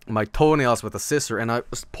toenails with a scissor, and I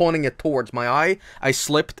was pointing it towards my eye. I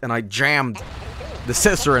slipped and I jammed the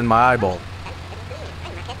scissor in my eyeball.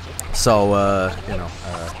 So, you know,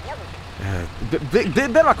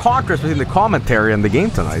 bit of a contrast between the commentary and the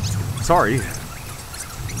game tonight. Sorry.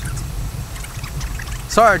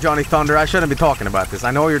 Sorry, Johnny Thunder. I shouldn't be talking about this.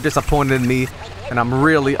 I know you're disappointed in me, and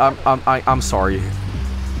I'm sorry.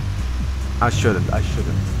 I shouldn't.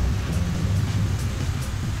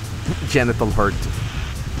 Genital hurt.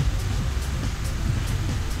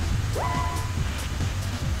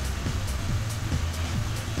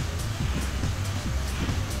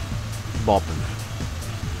 Boppin'.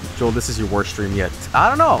 Joel, this is your worst stream yet. I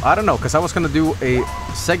don't know, because I was gonna do a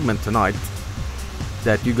segment tonight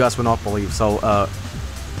that you guys will not believe. So,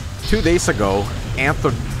 2 days ago,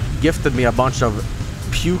 Anther gifted me a bunch of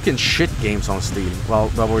puke and shit games on Steam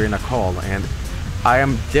while we were in a call, and I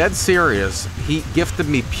am dead serious. He gifted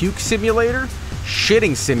me Puke Simulator,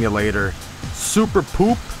 Shitting Simulator, Super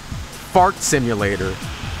Poop, Fart Simulator,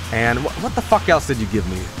 and what the fuck else did you give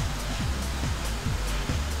me?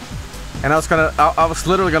 And I was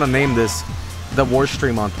literally gonna name this the worst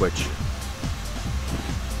stream on Twitch.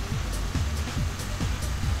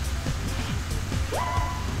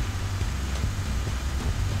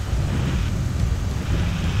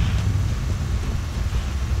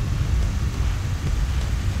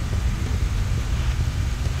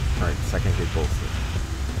 Alright, second gate bolster.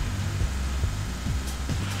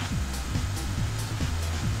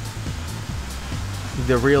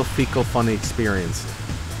 The real Fecal Funny experience.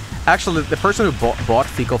 Actually, the person who bought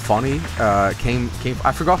Fecal Funny came.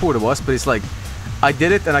 I forgot who it was, but it's like, I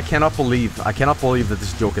did it, and I cannot believe that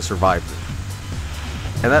this joke has survived.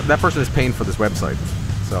 And that person is paying for this website.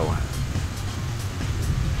 So,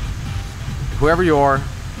 whoever you are,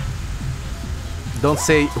 don't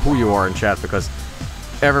say who you are in chat, because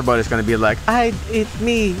everybody's gonna be like, it's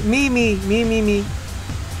me.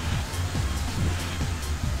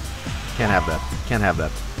 Can't have that. Can't have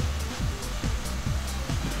that.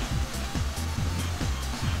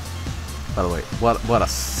 By the way, what a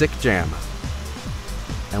sick jam.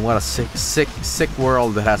 And what a sick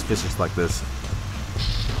world that has physics like this.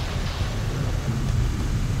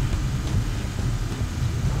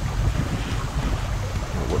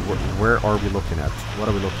 Where are we looking at? What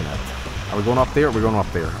are we looking at? Are we going up there? We're going up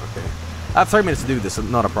there. Okay. I have 3 minutes to do this, so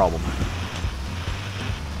not a problem.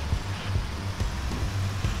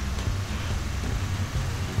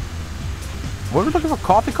 Were we looking for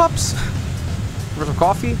coffee cups? for some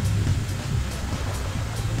coffee?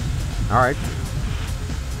 Alright.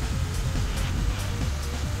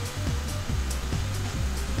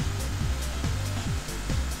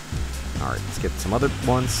 Alright, let's get some other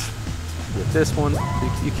ones. Get this one.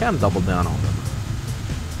 You can double down on them.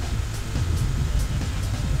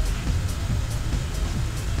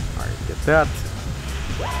 Alright, get that.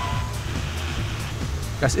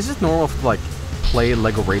 Guys, is it normal to, like, play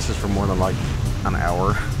LEGO races for more than, like, an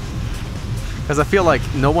hour? Because I feel like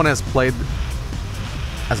no one has played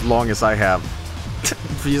as long as I have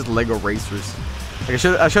for these LEGO racers. Like,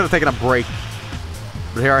 I should have taken a break.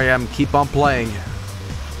 But here I am, keep on playing.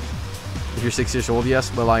 If you're 6 years old,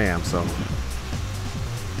 yes, well I am, so.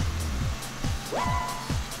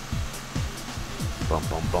 Bum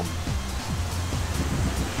bum bum.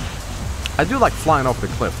 I do like flying off the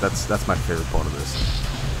cliff. That's my favorite part of this.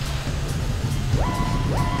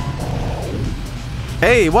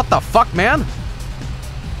 Hey, what the fuck, man?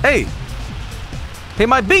 Hey! Hey,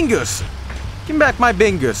 my bingus! Give me back my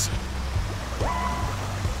bingus.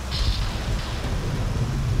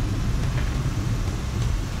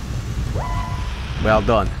 Well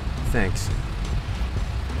done. Thanks.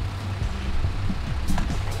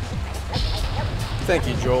 Thank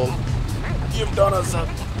you, Joel. You've done us a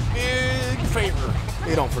big favor.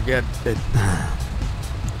 Hey, don't forget it.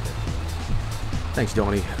 Thanks,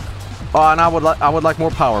 Johnny. Oh, and I would like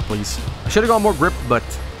more power, please. I should have gone more grip, but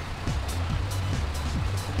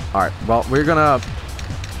all right. Well, we're gonna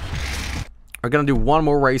do one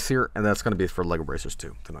more race here, and that's gonna be for LEGO Racers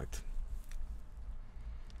 2 tonight.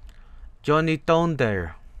 Johnny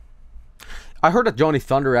Thunder. I heard that Johnny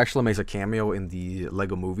Thunder actually makes a cameo in the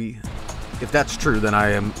LEGO movie. If that's true, then I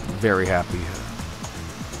am very happy.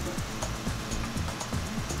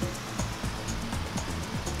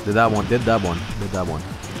 Did that one? Did that one? Did that one?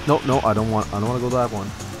 No, I don't want to go that one.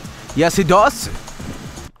 Yes, he does.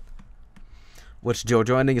 Which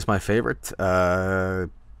JoJo ending is my favorite?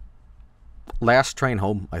 Last Train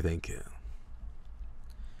Home, I think.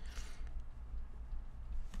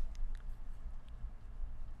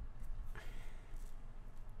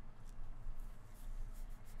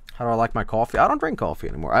 How do I like my coffee? I don't drink coffee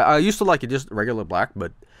anymore. I used to like it just regular black,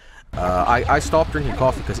 but I stopped drinking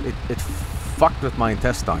coffee because it fucked with my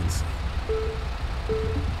intestines.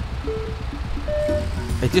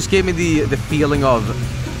 It just gave me the feeling of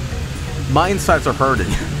my insides are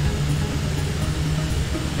hurting.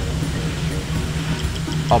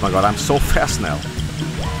 Oh my god, I'm so fast now.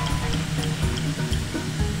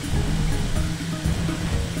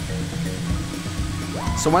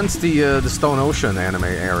 So when's the Stone Ocean anime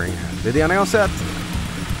airing? Did they announce that?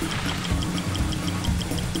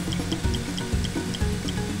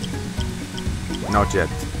 Not yet.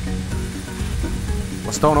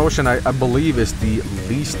 Well, Stone Ocean, I believe, is the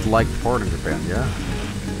least liked part in Japan, yeah?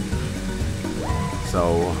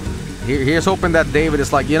 So, here's hoping that David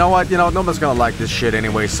is like, you know what, nobody's gonna like this shit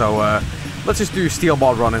anyway, so let's just do Steel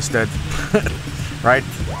Ball Run instead. Right?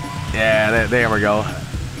 Yeah, there we go.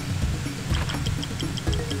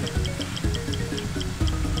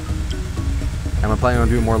 Am I planning on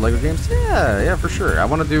doing more LEGO games? Yeah, for sure. I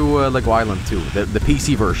want to do LEGO Island 2, the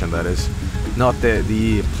PC version, that is. Not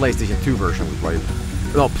the PlayStation 2 version we played.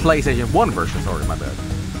 No, PlayStation 1 version, sorry, my bad.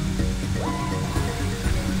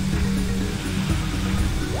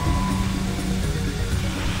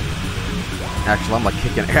 Actually, I'm like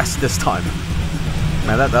kicking ass this time.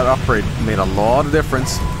 Man, that upgrade made a lot of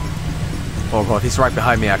difference. Oh god, he's right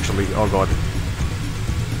behind me actually. Oh god.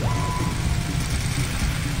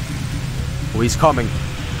 Oh, he's coming.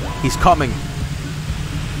 He's coming.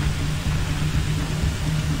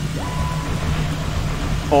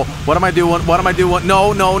 Oh, what am I doing? What am I doing?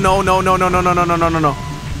 No.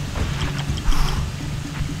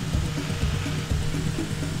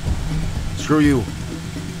 Screw you.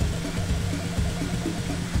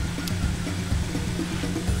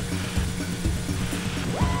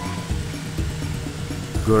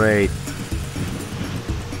 Great.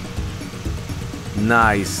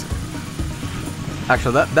 Nice.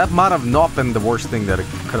 Actually, that might have not been the worst thing that it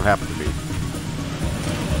could have happened to me.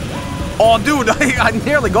 Oh, dude, I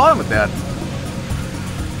nearly got him with that.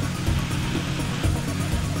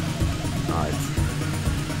 Alright.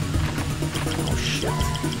 Oh, shit.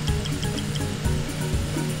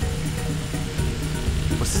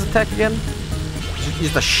 What's this attack again?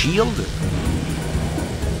 Just a shield?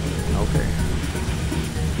 Okay.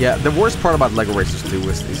 Yeah, the worst part about LEGO Racers 2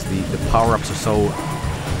 is the power-ups are so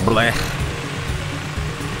blech.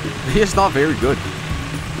 It's not very good.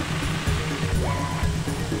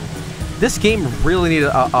 This game really needed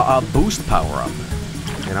a boost power-up,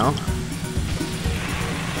 you know?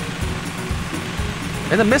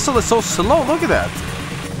 And the missile is so slow. Look at that.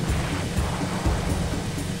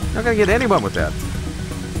 Not gonna get anyone with that.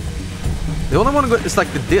 The only one is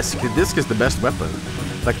like the disc. The disc is the best weapon.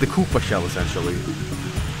 Like the Koopa shell, essentially.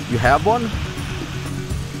 You have one?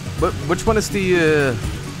 But which one is the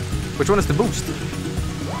boost?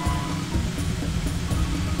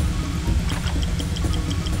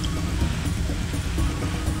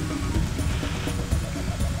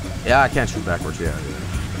 Yeah, I can't shoot backwards. Yeah.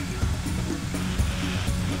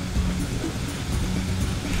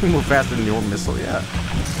 Move faster than your missile. Yeah.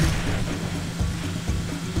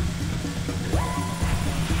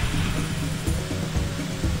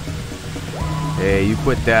 Hey, you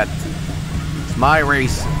quit that. It's my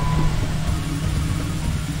race.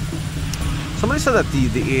 Somebody said that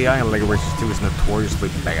the AI in LEGO Racers 2 is notoriously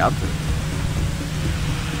bad.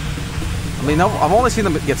 I mean, I've only seen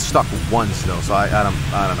them get stuck once though, so I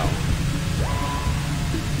don't know.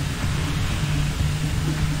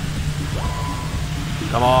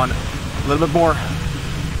 Come on, a little bit more.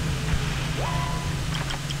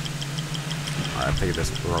 All right, take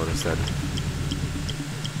this road instead.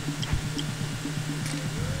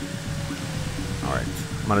 All right,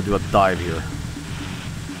 I'm gonna do a dive here.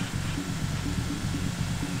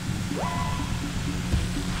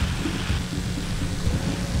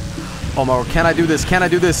 Oh my, can I do this? Can I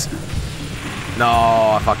do this? No,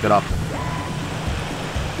 I fucked it up.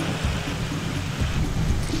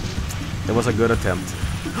 It was a good attempt.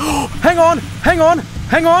 Hang on! Hang on!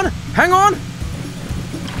 Hang on! Hang on!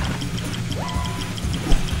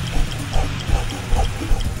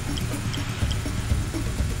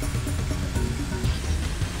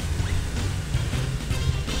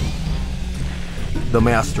 The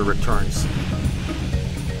master returns.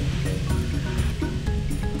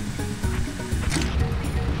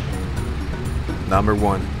 Number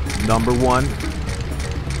one. Number one.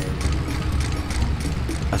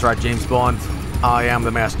 That's right, James Bond. I am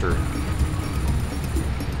the master.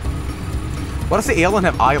 Why does the alien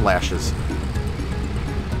have eyelashes?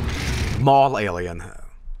 Mall alien.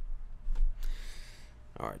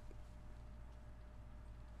 Alright.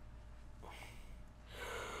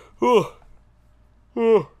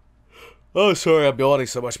 Oh, sorry I'm yawning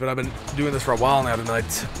so much, but I've been doing this for a while now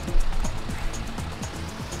tonight.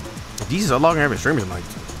 Jesus, how long have I been streaming tonight?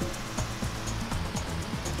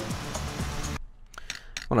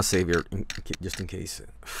 I want to save here just in case.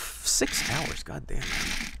 6 hours, goddamn.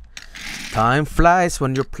 Time flies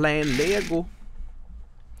when you're playing Lego.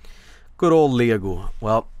 Good old Lego.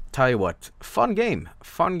 Well, tell you what, fun game,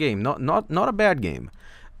 not a bad game,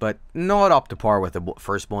 but not up to par with the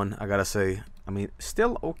first one. I gotta say. I mean,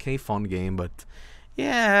 still okay, fun game, but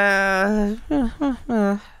yeah,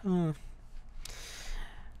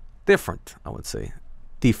 different. I would say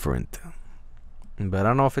different, but I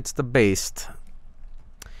don't know if it's the best.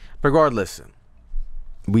 Regardless,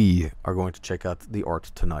 we are going to check out the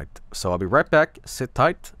art tonight. So I'll be right back. Sit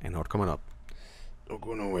tight, and art coming up. Don't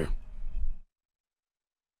go nowhere.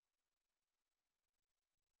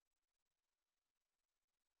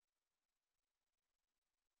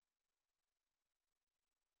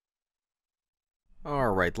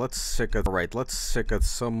 Alright, let's check out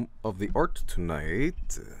some of the art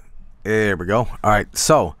tonight. There we go. Alright,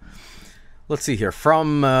 so let's see here.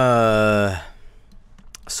 From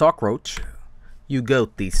Sockroach, you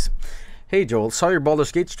got these. Hey Joel, saw your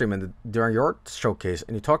Baldur's Gate stream during your art showcase,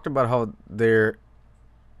 and you talked about how they're...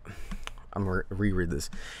 I'm gonna reread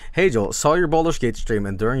this. Hey Joel, saw your Baldur's Gate stream,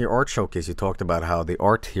 and during your art showcase, you talked about how the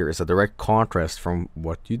art here is a direct contrast from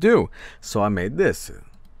what you do. So I made this.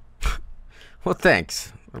 Well,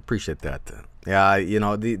 thanks. I appreciate that. Yeah, you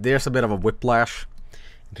know, there's a bit of a whiplash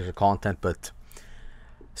in terms of content, but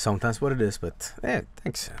sometimes what it is. But yeah,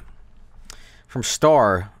 thanks. From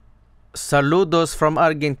Star, saludos from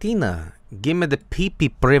Argentina. Give me the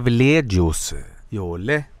PP privilegios.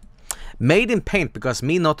 Yole. Made in paint because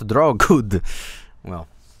me not draw good. Well,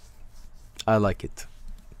 I like it.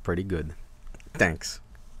 Pretty good. Thanks.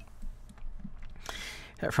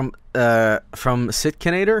 From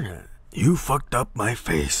Sitkinator. You fucked up my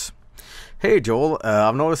face. Hey Joel,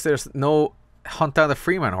 I've noticed there's no Hunt Down the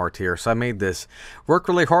Freeman art here, so I made this. Worked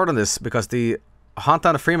really hard on this because the Hunt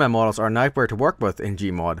Down the Freeman models are a nightmare to work with in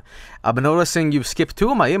Gmod. I've been noticing you've skipped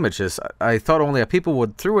 2 of my images. I thought only people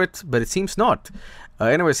would through it, but it seems not.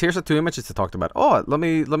 Anyways, here's the 2 images I talked about. Oh, let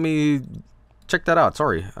me check that out.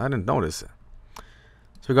 Sorry, I didn't notice.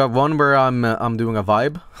 So we got one where I'm doing a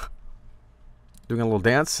vibe, doing a little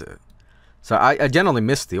dance. So I generally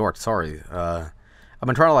missed the art, sorry. I've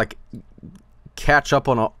been trying to like catch up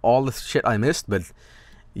on all the shit I missed, but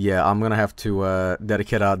yeah, I'm gonna have to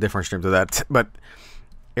dedicate a different stream to that. But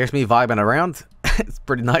here's me vibing around. It's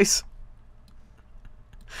pretty nice.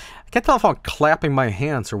 I can't tell if I'm clapping my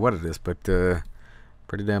hands or what it is, but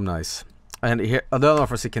pretty damn nice. And here, the other one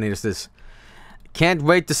for Canadian is this. Can't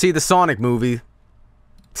wait to see the Sonic movie.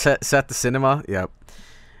 Set the cinema. Yep.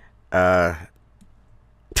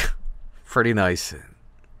 Pretty nice.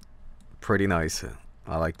 Pretty nice.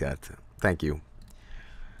 I like that. Thank you.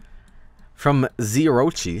 From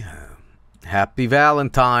Zerochi. Happy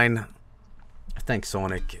Valentine. Thanks,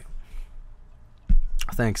 Sonic.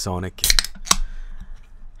 Thanks, Sonic.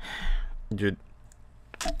 Dude.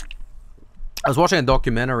 I was watching a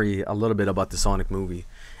documentary a little bit about the Sonic movie.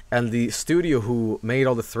 And the studio who made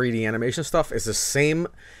all the 3D animation stuff is the same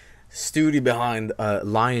studio behind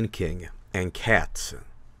Lion King and Cats.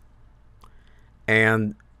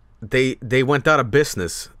 And they went out of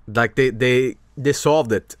business. Like they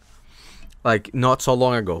solved it like not so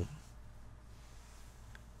long ago.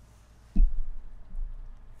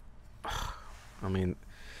 I mean,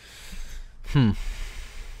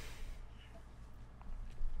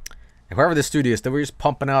 whoever the studio is, they were just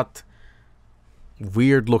pumping out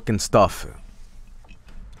weird looking stuff.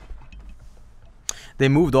 They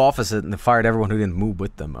moved offices and they fired everyone who didn't move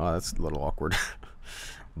with them. Oh, that's a little awkward.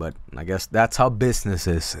 But I guess that's how business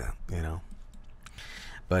is, you know.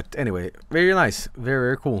 But anyway, very nice. Very,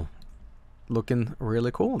 very cool. Looking really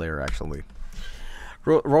cool there, actually.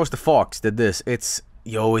 Rose the Fox did this. It's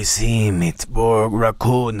you always see him, it's Borg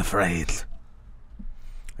Raccoon afraid.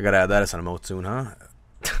 I gotta add that as an emote soon, huh?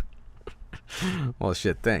 Well,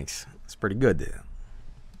 shit, thanks. It's pretty good.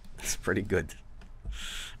 It's pretty good.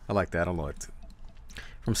 I like that a lot.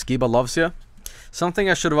 From Skiba Loves Ya. Something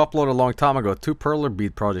I should have uploaded a long time ago. 2 Perler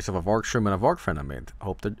bead projects of a Varg stream and a Varg friend I made.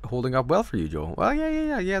 Hope they're holding up well for you, Joel. Well,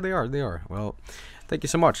 yeah, they are. Well, thank you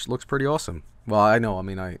so much. Looks pretty awesome. Well, I know, I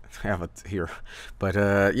mean, I have it here. But,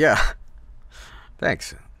 yeah.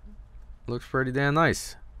 Thanks. Looks pretty damn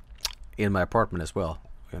nice. In my apartment as well,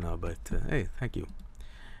 you know, but, hey, thank you.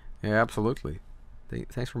 Yeah, absolutely.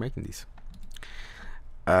 Thanks for making these.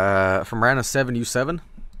 From Random7U7.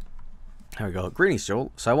 Here we go. Greetings,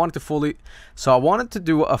 Joel. So I wanted to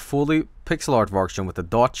do a fully pixel art Varg stream with the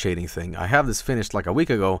dot shading thing. I have this finished like a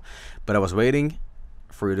week ago, but I was waiting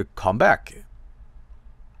for you to come back.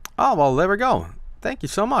 Oh, well, there we go. Thank you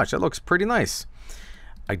so much. That looks pretty nice.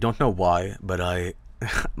 I don't know why, but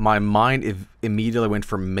my mind immediately went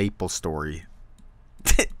for Maple Story.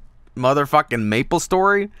 Motherfucking Maple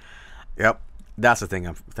Story? Yep. That's the thing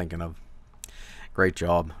I'm thinking of. Great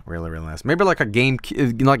job. Really, really nice. Maybe like a Game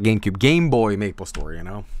Boy Maple Story, you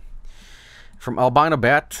know? From Albino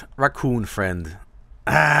Bat, Raccoon Friend.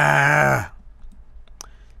 Ah!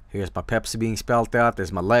 Here's my Pepsi being spelled out.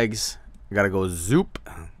 There's my legs. I gotta go zoop.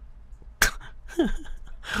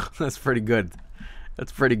 That's pretty good.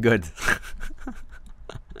 That's pretty good.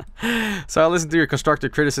 So I listened to your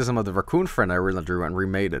constructive criticism of the Raccoon Friend I really drew and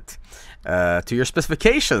remade it to your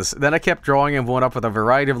specifications. Then I kept drawing and went up with a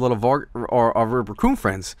variety of little Raccoon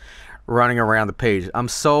Friends running around the page. I'm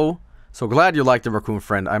so glad you liked the Raccoon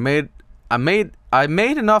Friend. I made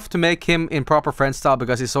enough to make him in proper friend style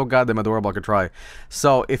because he's so goddamn adorable I could try.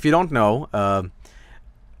 So if you don't know,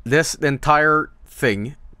 this entire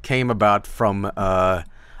thing came about from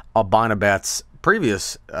Albino Bat's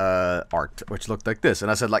previous art, which looked like this, and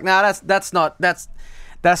I said like, nah, that's not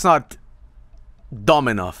dumb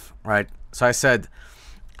enough, right? So I said,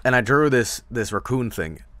 and I drew this raccoon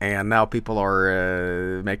thing, and now people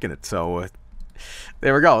are making it. So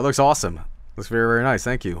there we go. It looks awesome. Looks very, very nice.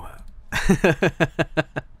 Thank you.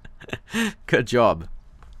 Good job.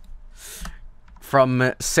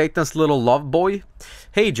 From Satan's Little Love Boy.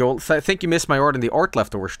 Hey Joel, I think you missed my art in the art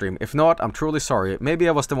leftover stream. If not, I'm truly sorry. Maybe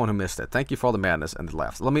I was the one who missed it. Thank you for all the madness and the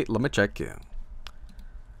laughs. Let me check.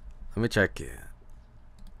 Let me check.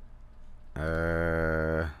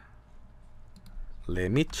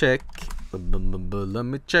 Let me check. Let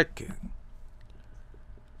me check.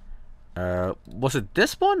 Was it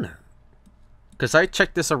this one? Because I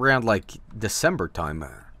checked this around like December time.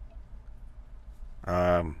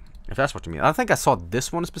 If that's what you mean. I think I saw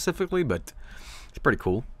this one specifically, but it's pretty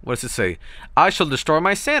cool. What does it say? I shall destroy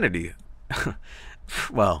my sanity.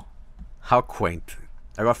 Well, how quaint.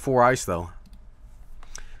 I got 4 eyes though.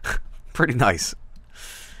 Pretty nice.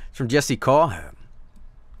 It's from Jesse Caw.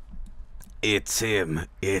 It's him.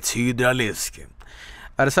 It's Hydralisk.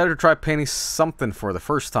 I decided to try painting something for the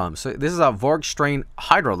first time. So this is a Varg strain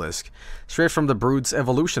Hydralisk, straight from the Brood's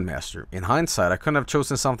Evolution Master. In hindsight, I couldn't have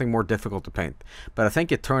chosen something more difficult to paint, but I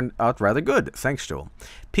think it turned out rather good. Thanks, Joel.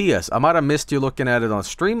 P.S. I might have missed you looking at it on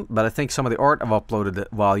stream, but I think some of the art I've uploaded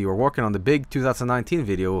while you were working on the big 2019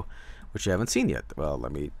 video, which you haven't seen yet. Well,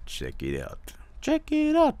 let me check it out. Check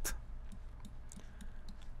it out.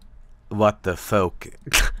 What the fuck?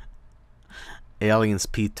 Aliens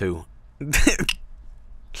P2.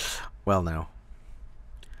 Well, now.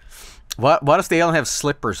 What does the alien have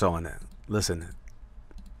slippers on? Listen.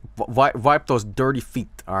 Wipe those dirty feet,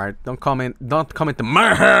 alright? Don't come into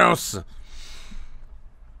my house!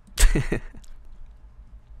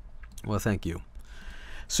 Well, thank you.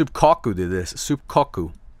 Supkaku did this.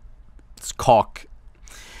 Supkaku. It's cock.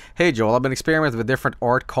 Hey Joel, I've been experimenting with different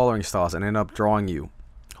art coloring styles and ended up drawing you.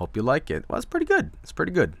 Hope you like it. Well, it's pretty good. It's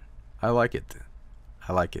pretty good. I like it.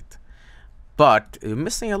 I like it. But you're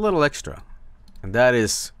missing a little extra. And that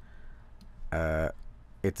is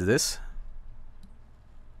it's this.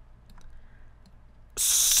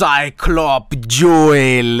 Cyclop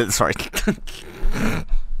Joel. Sorry.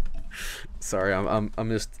 Sorry, I'm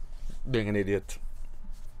just being an idiot.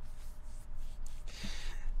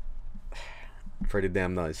 Pretty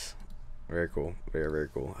damn nice. Very cool. Very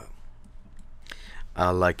cool. I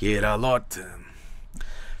like it a lot.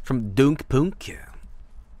 From Dunk Punk.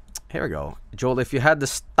 Here we go. Joel, if you had the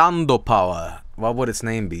stando power, what would its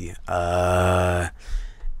name be? It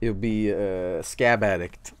would be Scab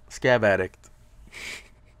Addict. Scab Addict.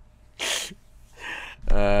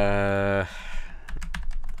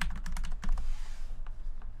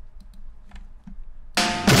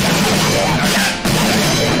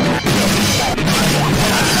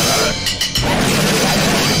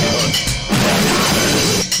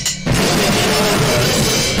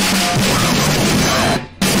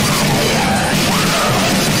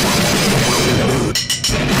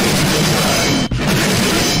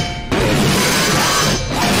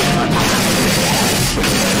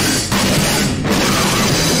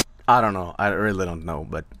 I don't know. I really don't know,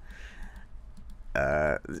 but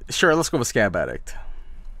sure, let's go with Scab Addict.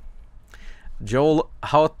 Joel,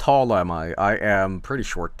 how tall am I? I am pretty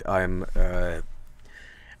short. I'm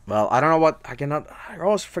well, I don't know what I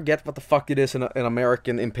always forget what the fuck it is in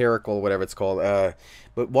American empirical, whatever it's called.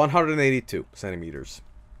 But 182 centimeters,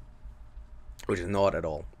 which is not at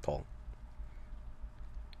all tall.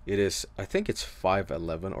 It is. I think it's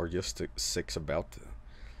 5'11" or just 6 about.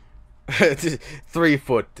 3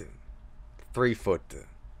 foot. 3 foot.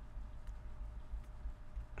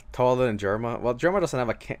 Taller than Jerma. Well, Jerma doesn't have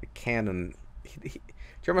a cannon.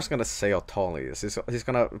 Jerma's gonna say how tall he is. He's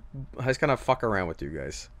gonna fuck around with you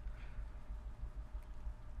guys.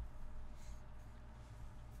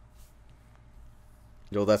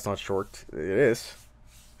 Yo, that's not short. It is.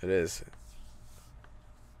 It is.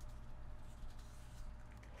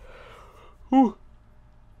 Ooh.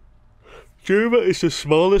 Jerma is the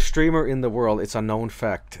smallest streamer in the world. It's a known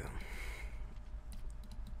fact.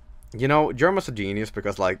 You know, Jerma's a genius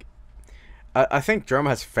because, like, I think Jerma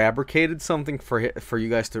has fabricated something for you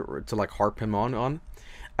guys to like harp him on.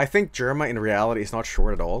 I think Jerma in reality is not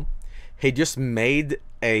short at all. He just made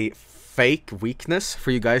a fake weakness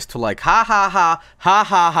for you guys to like ha ha ha ha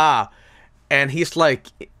ha ha, and he's like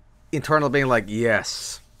internally being like,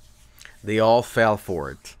 yes, they all fell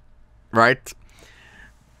for it, right?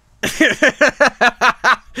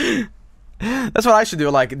 That's what I should do.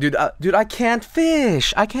 Like, dude, I can't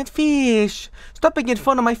fish. I can't fish. Stop making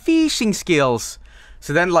fun of my fishing skills.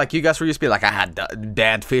 So then, like, you guys were used to be like, I had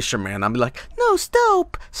dad fisherman. I'd be like, no,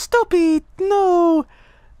 stop it, no.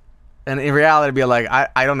 And in reality, I'd be like,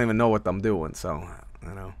 I don't even know what I'm doing. So,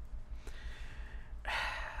 you know.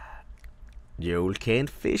 Joel can't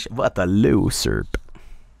fish. What a loser.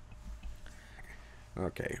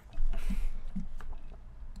 Okay.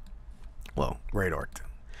 Well, great art.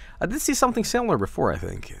 I did see something similar before, I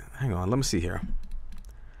think. Hang on, let me see here.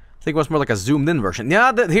 I think it was more like a zoomed in version.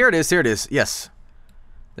 Yeah, here it is, here it is. Yes.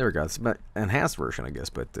 There we go. It's an enhanced version, I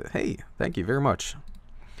guess. But, hey, thank you very much.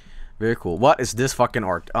 Very cool. What is this fucking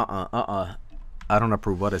art? I don't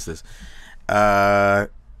approve. What is this?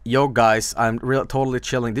 Yo, guys, I'm totally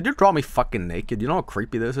chilling. Did you draw me fucking naked? You know how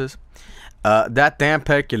creepy this is? That damn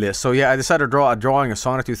peculous. So yeah, I decided to draw a drawing of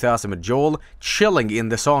Sauna 2000 with Joel chilling in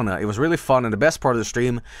the sauna. It was really fun and the best part of the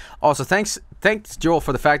stream. Also, thanks Joel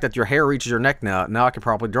for the fact that your hair reaches your neck now. Now I can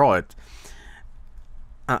probably draw it.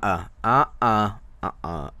 I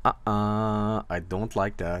don't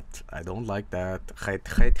like that. I don't like that.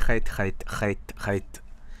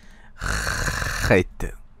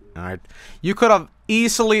 Hate. Alright. You could have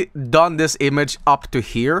easily done this image up to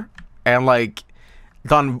here and like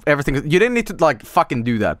done everything. You didn't need to like fucking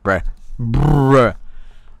do that, bruh.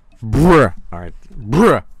 Alright.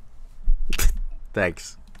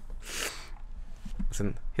 Thanks.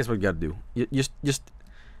 Listen, here's what you gotta do. You just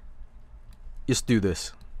do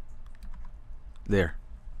this. There.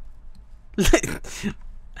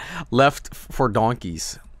 Left for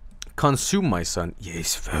donkeys. Consume, my son.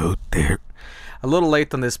 Yes, vote there. A little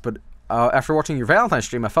late on this, but after watching your Valentine's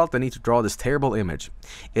stream, I felt the need to draw this terrible image.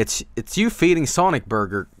 It's you feeding Sonic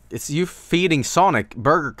Burger. It's you feeding Sonic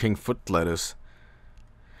Burger King foot lettuce.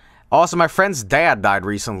 Also, my friend's dad died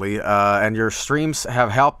recently, and your streams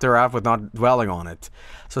have helped her out with not dwelling on it.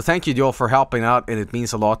 So thank you, Joel, for helping out, and it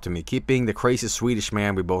means a lot to me. Keep being the crazy Swedish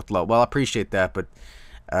man we both love. Well, I appreciate that, but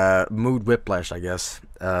mood whiplash, I guess.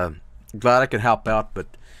 Glad I could help out, but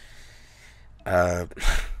all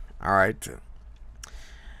right.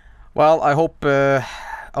 Well, I hope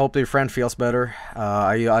your friend feels better.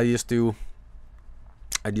 I just do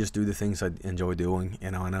the things I enjoy doing.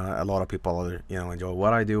 You know, I know a lot of people, enjoy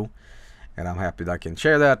what I do, and I'm happy that I can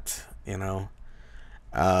share that. You know,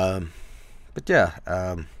 but yeah,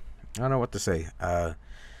 I don't know what to say.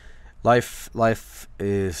 Life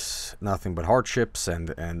is nothing but hardships,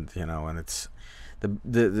 and it's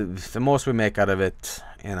the most we make out of it.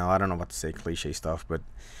 You know, I don't know what to say, cliche stuff, but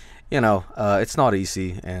it's not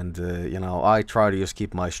easy, and I try to just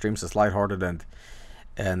keep my streams as lighthearted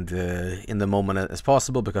and in the moment as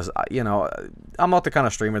possible, because I'm not the kind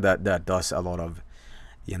of streamer that does a lot of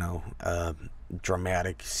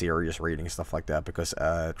dramatic, serious reading, stuff like that, because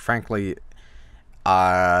frankly,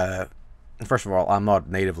 first of all, I'm not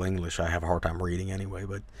natively English. I have a hard time reading anyway,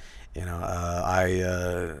 but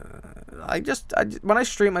I just when I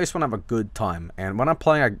stream, I just want to have a good time, and when I'm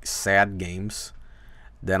playing like sad games,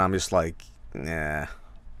 then I'm just like, yeah.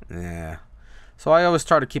 So I always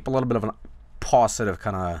try to keep a little bit of a positive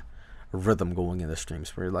kind of rhythm going in the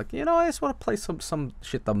streams, where you're like, I just want to play some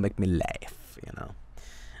shit that'll make me laugh,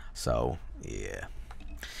 So yeah.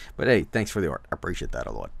 But hey, thanks for the art. I appreciate that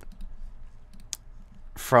a lot.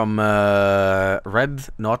 From Red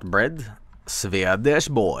Not Bread, Swedish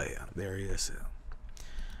boy. There he is.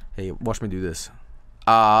 Hey, watch me do this.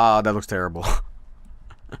 Ah, that looks terrible.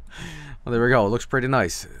 Well, there we go. It looks pretty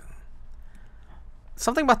nice.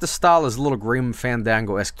 Something about the style is a little Grim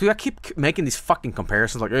Fandango-esque. Dude, I keep making these fucking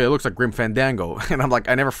comparisons. Like, hey, it looks like Grim Fandango. And I'm like,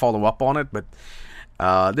 I never follow up on it. But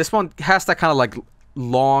this one has that kind of like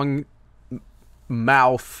long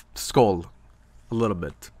mouth skull. A little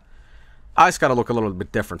bit. I just gotta look a little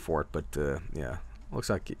bit different for it. But yeah. Looks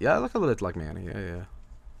like, yeah, look a little bit like Manny. Yeah.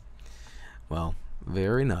 Well,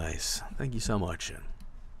 very nice. Thank you so much.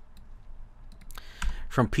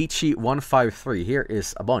 From Peachy153, here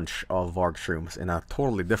is a bunch of Varg shrooms in a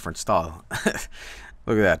totally different style.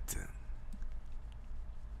 Look at that.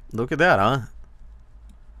 Look at that, huh?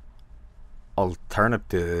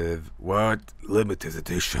 Alternative. What? Limited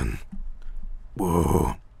edition.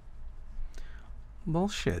 Whoa.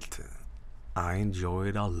 Bullshit. I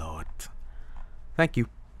enjoyed a lot. Thank you.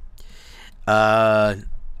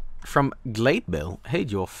 From Gladebill. Hey,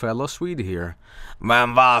 Joe, fellow Swede here.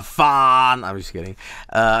 Man, vad fan! I'm just kidding.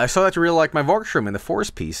 I saw that you really liked my Vargshroom in the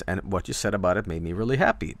forest piece, and what you said about it made me really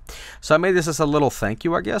happy. So I made this as a little thank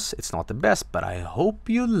you, I guess. It's not the best, but I hope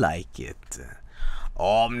you like it.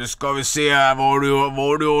 Nu ska vi se vad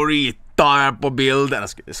du ritar här på bilden.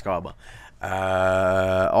 Jag ska bara.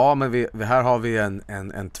 Ja, men här har vi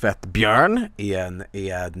en tvättbjörn i en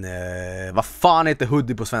vad fan heter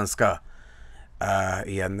hoodie på svenska?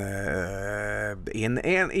 En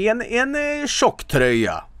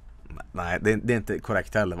tjocktröja. Nej, det är inte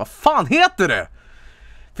korrekt heller. Vad fan heter det?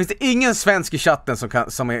 Finns det ingen svensk i chatten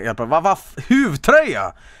som är hjälper? Vad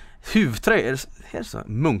huvtröja? Huvtröja? Är det så?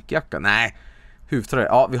 Munkjacka? Nej. Huvtröja.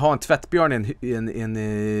 Ja, vi har en tvättbjörn i en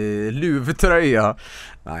luvtröja.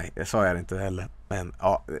 Nej, det sa jag inte heller. Men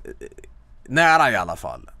ja, nära i alla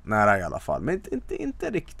fall. Men inte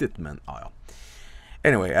riktigt, men ja.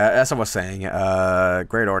 Anyway, as I was saying,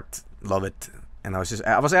 great art, love it. And I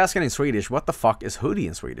was asking in Swedish, what the fuck is hoodie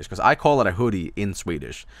in Swedish? Because I call it a hoodie in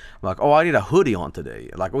Swedish. I'm like, oh, I need a hoodie on today.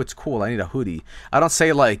 Like, oh, it's cool, I need a hoodie. I don't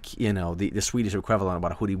say like, the Swedish equivalent of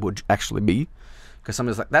what a hoodie would actually be. Because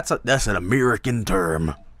somebody's like, that's an American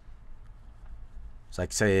term. It's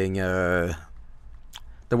like saying, the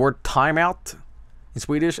word timeout in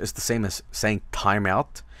Swedish is the same as saying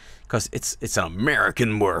timeout. Because it's an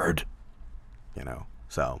American word.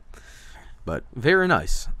 So, but very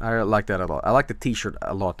nice. I like that a lot. I like the t-shirt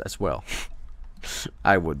a lot as well.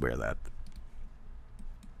 I would wear that.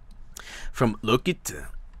 From Look It,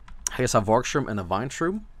 here's a Vargshroom and a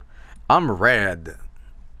Vineshroom. I'm red.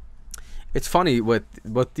 It's funny with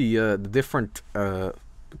the different,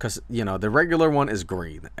 because, the regular one is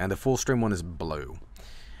green and the full stream one is blue.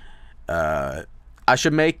 I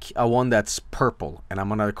should make a one that's purple, and I'm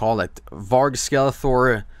going to call it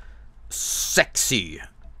Vargskelethor Sexy,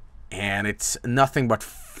 and it's nothing but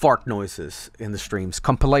fart noises in the streams.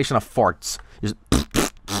 Compilation of farts. Just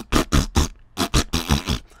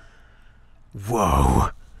whoa,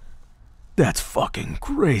 That's fucking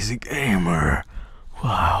crazy, gamer.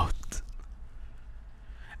 Wow.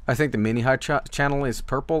 I think the mini high channel is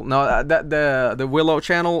purple. No, the Willow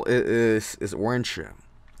channel is orange.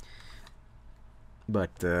 But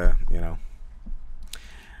you know,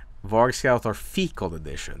 Vargskelethor Fecal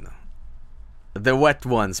Edition, the Wet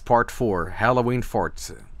Ones Part 4, Halloween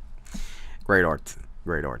Forts. Great art,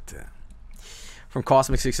 great art. From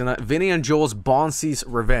Cosmic69, Vinny and Joel's Bonsi's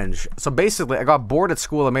Revenge. So basically, I got bored at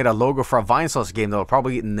school and made a logo for a Vinesauce game that will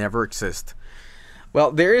probably never exist.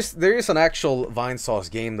 Well, there is an actual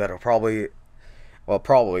Vinesauce game that'll probably, well,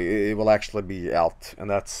 probably it will actually be out, and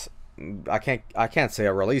that's I can't say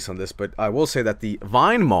a release on this, but I will say that the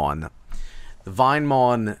Vinemon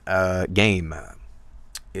game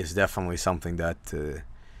is definitely something that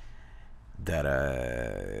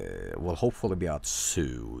will hopefully be out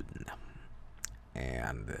soon,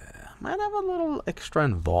 and might have a little extra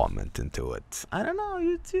involvement into it. I don't know.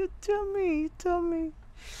 You tell me.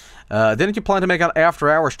 Didn't you plan to make an after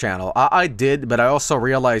hours channel? I did, but I also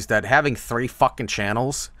realized that having 3 fucking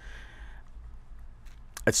channels,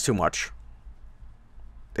 it's too much.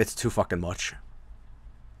 It's too fucking much.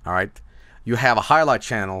 Alright? You have a highlight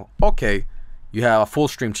channel, okay. You have a full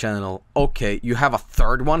stream channel, okay. You have a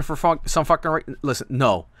third one for some fucking... Listen,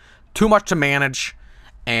 no. Too much to manage,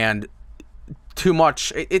 and too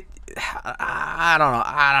much... I don't know.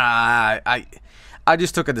 I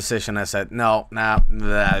just took a decision. I said, no, nah.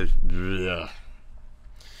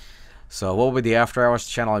 So what would the after hours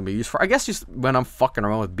channel be used for? I guess just when I'm fucking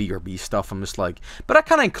around with BRB stuff, I'm just like, but I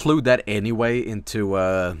kind of include that anyway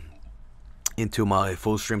into my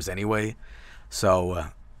full streams anyway. So,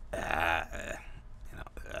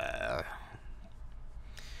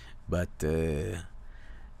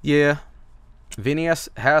 yeah, Vinny has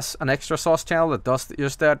an extra sauce channel that does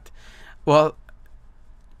just that. Well,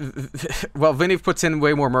 Vinny puts in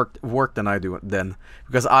way more work than I do then,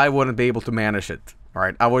 because I wouldn't be able to manage it. All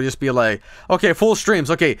right, I would just be like, okay, full streams,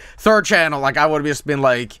 okay, third channel. Like, I would have just been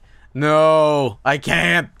like, no, I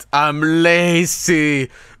can't. I'm lazy.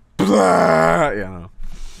 Blah. You know,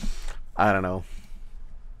 I don't know.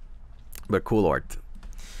 But cool art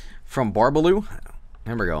from Barbaloo.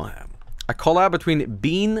 Here we go. A collab between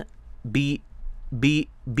Binju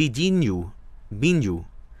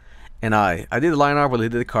and I did the line art, but he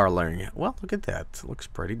did the coloring. Well, look at that. It looks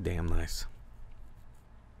pretty damn nice.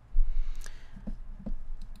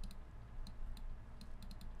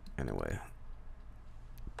 Anyway,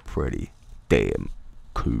 pretty damn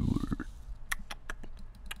cool.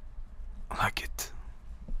 I like it.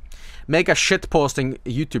 Make a shit posting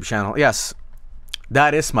YouTube channel. Yes,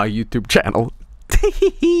 that is my YouTube channel.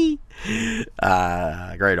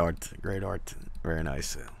 Great art. Great art. Very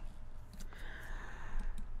nice.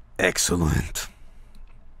 Excellent.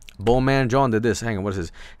 Bowman John did this. Hang on, what is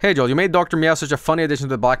this? Hey Joel, you made Dr. Meow such a funny addition to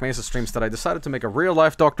the Black Mesa streams that I decided to make a real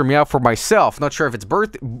life Dr. Meow for myself. Not sure if it's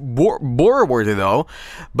bore worthy though,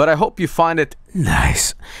 but I hope you find it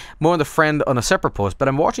nice. More on the friend on a separate post, but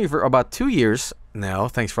I'm watching you for about 2 years now.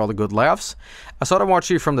 Thanks for all the good laughs. I started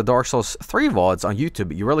watching you from the Dark Souls 3 VODs on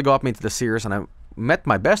YouTube. You really got me into the series, and I met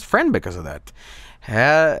my best friend because of that.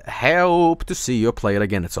 Hope to see you play it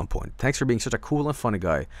again at some point. Thanks for being such a cool and funny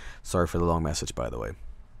guy. Sorry for the long message, by the way.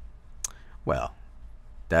 Well,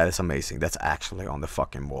 that is amazing. That's actually on the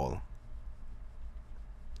fucking wall.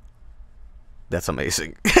 That's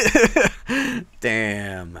amazing.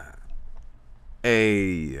 Damn.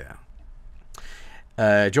 Hey.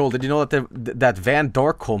 Joel, did you know that that Van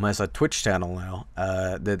Darkholm has a Twitch channel now?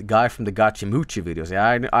 The guy from the Gachimuchi videos.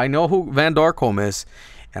 Yeah, I know who Van Darkholm is,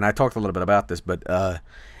 and I talked a little bit about this, but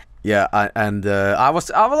yeah, I was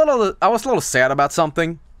a little sad about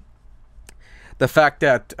something. The fact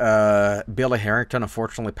that Billy Harrington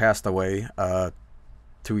unfortunately passed away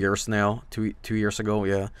 2 years now, two years ago.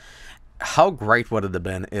 Yeah, how great would it have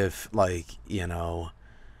been if, like, you know,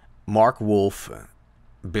 Mark Wolf,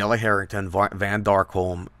 Billy Harrington, Van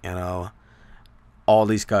Darkholm, you know, all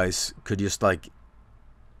these guys could just, like,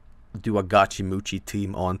 do a Gachimuchi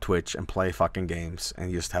team on Twitch and play fucking games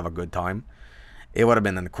and just have a good time. It would have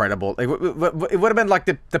been incredible. It would have been like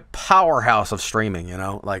the powerhouse of streaming, you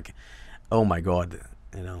know, like, oh my god,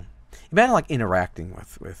 you know. Imagine, like, interacting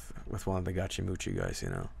with one of the Gachimuchi guys, you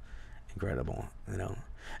know. Incredible, you know.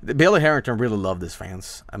 Billy Harrington really loved his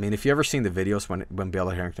fans. I mean, if you ever seen the videos when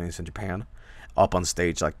Billy Harrington is in Japan, up on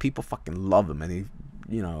stage, like, people fucking love him, and he,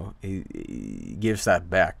 you know, he gives that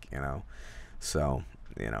back, you know. So,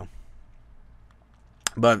 you know.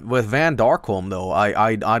 But with Van Darkholm, though,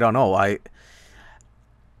 I don't know.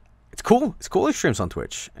 It's cool. It's cool he streams on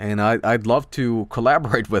Twitch, and I'd love to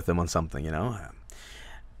collaborate with him on something, you know.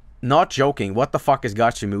 not joking. What the fuck is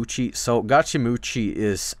Gachimuchi? So Gachimuchi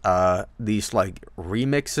is these like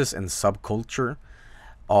remixes and subculture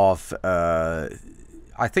of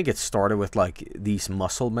I think it started with like these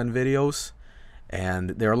Musclemen videos,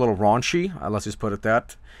 and they're a little raunchy. Let's just put it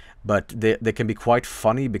that. But they can be quite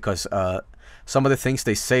funny because some of the things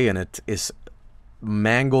they say in it is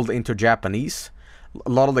mangled into Japanese. A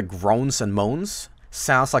lot of the groans and moans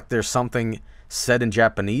sounds like there's something said in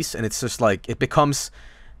Japanese, and it's just like it becomes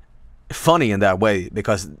funny in that way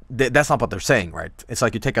because that's not what they're saying, right? It's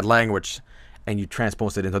like you take a language and you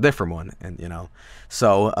transpose it into a different one, and you know.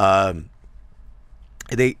 So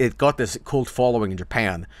it got this cult following in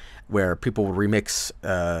Japan where people will remix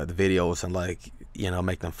the videos and like, you know,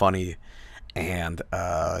 make them funny, and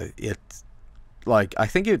it like I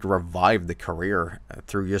think it revived the career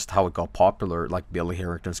through just how it got popular, like Billy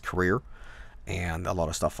Harrington's career and a lot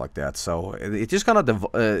of stuff like that. So it just kind of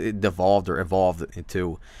devolved or evolved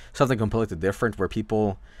into something completely different where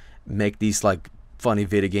people make these like funny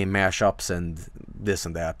video game mashups and this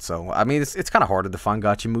and that. So I mean it's kind of hard to define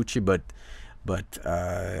Gachimuchi, but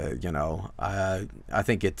you know, I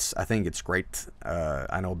think it's great.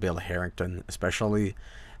 I know Bill Harrington especially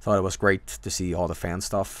thought it was great to see all the fan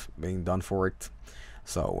stuff being done for it.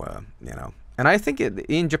 So you know, and I think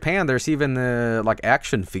in Japan there's even like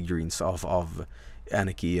action figurines of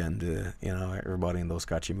Aniki and you know, everybody in those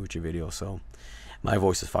Gachimuchi videos. So my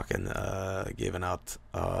voice is fucking giving out.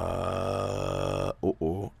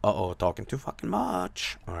 Talking too fucking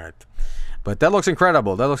much. All right. But that looks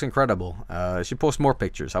incredible. That looks incredible. She posts more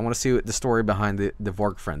pictures. I want to see the story behind the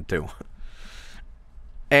Varg friend too.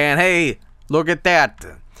 And hey, look at that!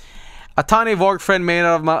 A tiny Varg friend made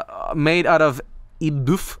out of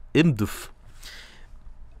imduf.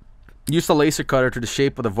 Used a laser cutter to the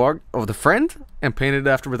shape of the Varg of the friend and painted it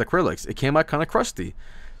after with acrylics. It came out kind of crusty.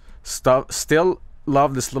 Still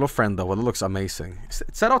love this little friend though. Well, it looks amazing. Is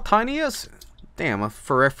that how tiny it is? Damn,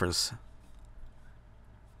 for reference.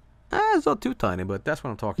 It's not too tiny, but that's what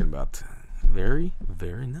I'm talking about. Very,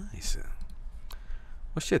 very nice.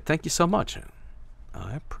 Well, shit, thank you so much.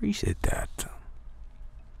 I appreciate that.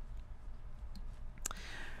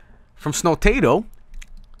 From Snowtato.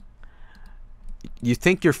 You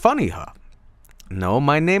think you're funny, huh? No,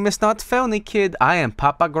 my name is not Phony Kid. I am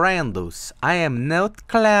Papa Grandus. I am not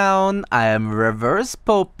clown. I am reverse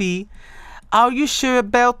Poppy. Are you sure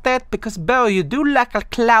about that? Because, Belle, you do like a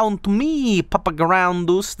clown to me, Papa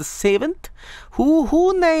Grandus the Seventh.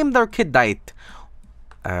 Who named their kid that?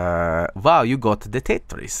 Wow, you got the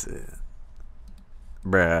Tetris.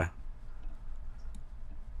 Bruh.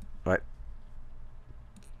 What?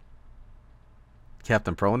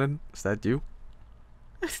 Captain Pronin? Is that you?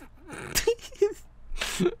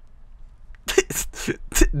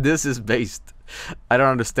 This is based. I don't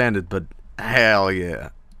understand it, but hell yeah.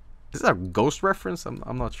 Is that a ghost reference?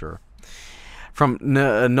 I'm not sure. From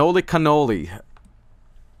Noli Cannoli.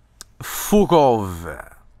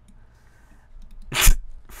 Fugov.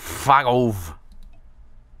 Fagov.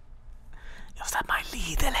 Is that my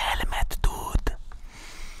little helmet, dude?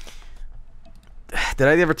 Did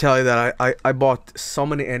I ever tell you that I bought so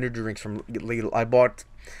many energy drinks from Lidl? I bought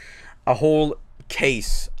a whole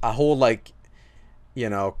case, a whole like, you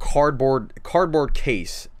know, cardboard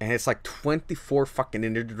case, and it's like 24 fucking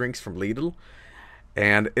energy drinks from Lidl,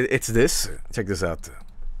 and it's this. Check this out.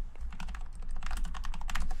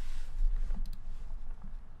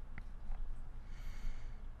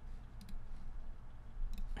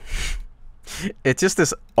 It's just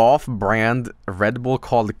this off-brand Red Bull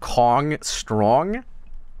called Kong Strong,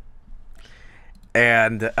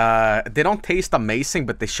 and they don't taste amazing,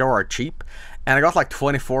 but they sure are cheap. And I got like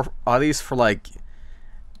 24 of these for like,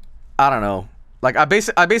 I don't know. Like I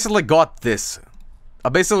basically got this.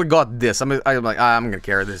 I'm like, I'm gonna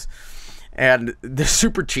carry this, and they're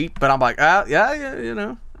super cheap. But I'm like, yeah, you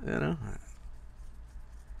know.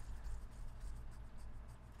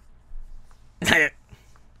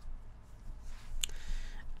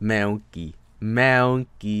 Monkey.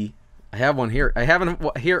 I have one here. I have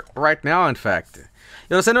one here right now. In fact,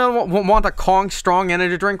 does anyone want a Kong Strong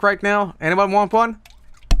energy drink right now? Anyone want one?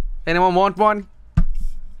 Anyone want one?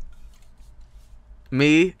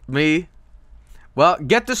 Me. Well,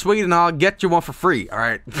 get the sweet and I'll get you one for free. All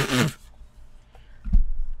right.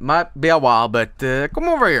 Might be a while, but come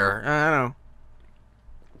over here. I don't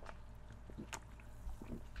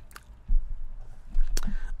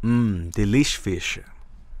know. Delish fish.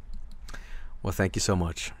 Well, thank you so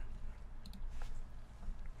much.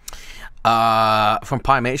 From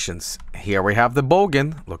Pimations, here we have the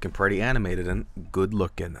Bogan, looking pretty animated and good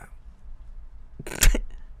looking.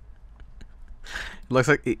 Looks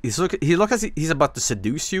like he looks like he's about to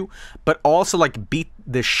seduce you, but also like beat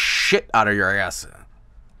the shit out of your ass.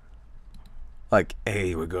 Like,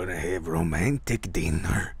 hey, we're gonna have romantic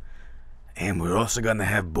dinner, and we're also gonna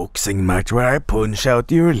have boxing match where I punch out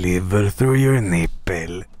your liver through your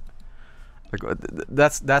nipple. Like,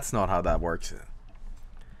 that's not how that works.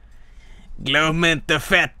 Glöm inte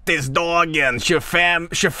fettisdagen 25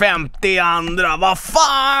 Vad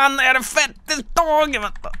fan är det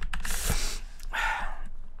fettisdagen?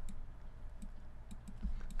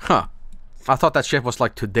 Huh. I thought that shit was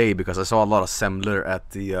like today because I saw a lot of semler at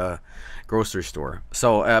the grocery store.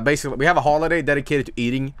 So basically we have a holiday dedicated to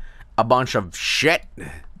eating a bunch of shit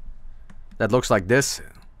that looks like this.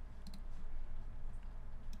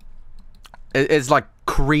 It's like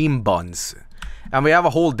cream buns. And we have a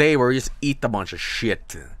whole day where we just eat a bunch of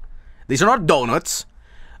shit. These are not donuts,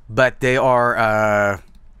 but they are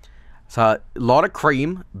so a lot of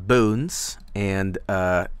cream, buns, and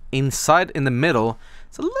inside in the middle,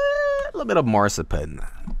 it's a little bit of marzipan.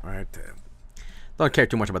 Right? Don't care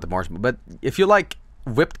too much about the marzipan, but if you like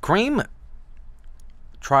whipped cream,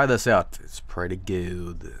 try this out. It's pretty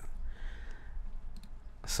good.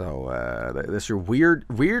 So that's your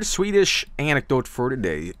weird Swedish anecdote for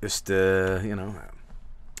today. Just you know,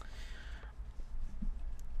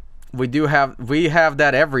 we have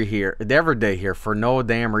that every day here for no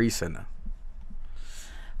damn reason.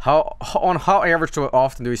 How average to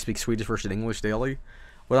often do we speak Swedish versus English daily?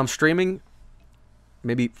 When I'm streaming,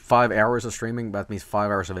 maybe 5 hours of streaming. That means 5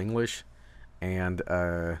 hours of English, and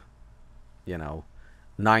you know,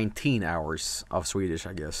 19 hours of Swedish,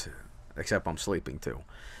 I guess. Except I'm sleeping too.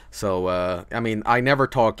 So I mean, I never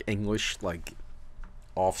talk English like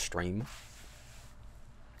off stream,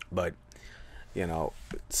 but you know,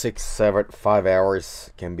 6, 7, 5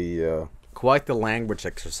 hours can be quite the language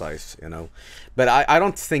exercise, you know. But I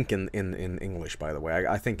don't think in English, by the way.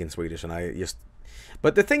 I think in Swedish, and I just.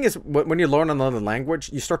 But the thing is, when you learn another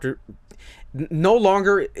language, you start to no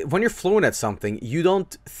longer, when you're fluent at something, you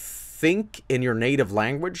don't think in your native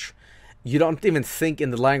language. You don't even think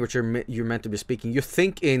in the language you're meant to be speaking. You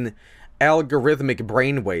think in algorithmic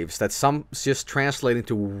brainwaves that some just translate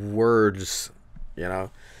into words, you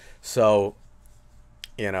know. So,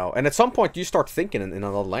 you know, and at some point you start thinking in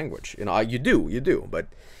another language. You know, you do, but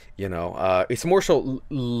you know, it's more so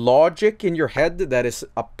logic in your head that is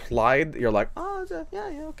applied. You're like, oh,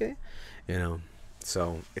 yeah, okay, you know.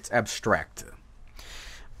 So it's abstract,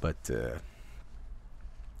 but.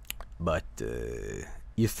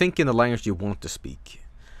 You think in the language you want to speak.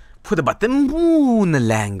 What about the moon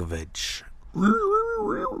language?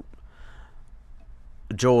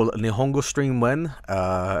 Joel, Nihongo stream when?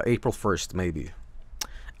 April 1st, maybe.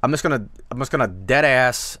 I'm just gonna dead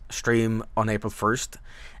ass stream on April 1st,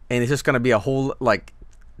 and it's just gonna be a whole like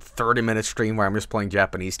 30-minute stream where I'm just playing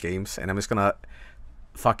Japanese games, and I'm just gonna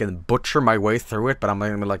fucking butcher my way through it. But I'm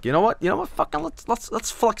gonna be like, you know what, fucking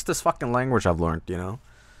let's flex this fucking language I've learned, you know.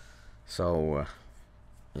 So.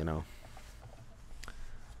 You know,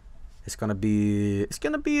 it's gonna be you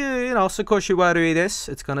know, Sakoshi Waru this.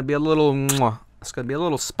 It's gonna be a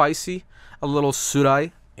little spicy, a little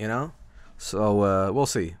surai, you know. So we'll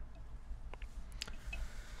see.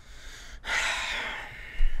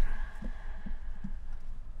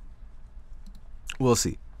 We'll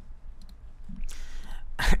see.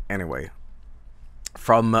 Anyway,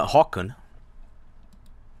 from Håkon.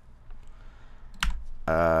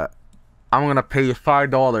 I'm gonna pay you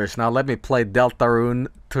 $5. Now let me play Deltarune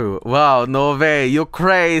 2. Wow, no way, you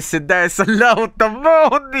crazy. There's a lot of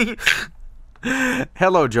money.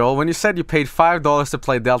 Hello, Joel. When you said you paid $5 to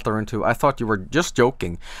play Deltarune 2, I thought you were just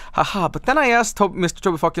joking. Haha, but then I asked Mr.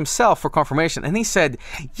 Tobyfuck himself for confirmation, and he said,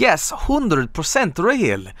 yes, 100%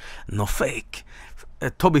 real. No fake.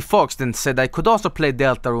 Toby Fox then said I could also play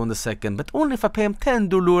Deltarune the second, but only if I pay him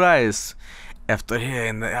 $10. After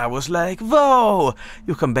hearing that, I was like, whoa,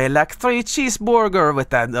 you can buy like 3 cheeseburgers with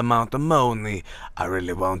that amount of money. I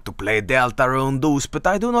really want to play Deltarune those, but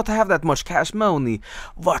I do not have that much cash money.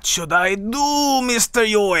 What should I do, Mr.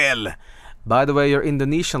 Joel? By the way, your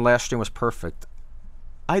Indonesian last stream was perfect.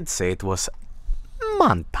 I'd say it was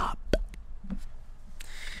mantap.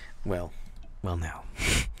 Well now.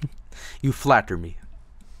 You flatter me.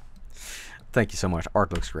 Thank you so much.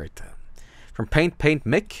 Art looks great. From Paint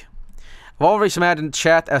Mick. I've always imagined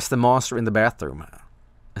chat as the monster in the bathroom.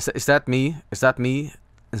 Is that me? Is that me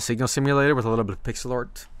in Signal Simulator with a little bit of pixel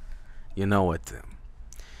art? You know it.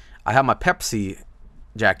 I have my Pepsi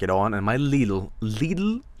jacket on and my Lidl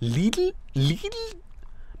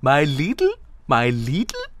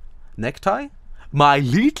necktie? My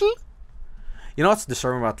Lidl? You know what's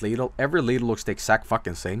disturbing about Lidl? Every Lidl looks the exact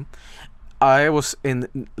fucking same. I was in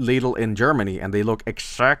Lidl in Germany, and they look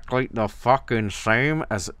exactly the fucking same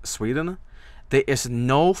as Sweden. There is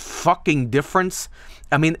no fucking difference.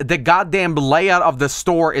 I mean, the goddamn layout of the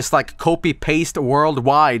store is like copy-paste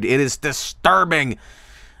worldwide. It is disturbing.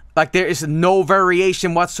 Like, there is no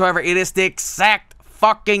variation whatsoever. It is the exact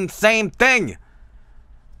fucking same thing.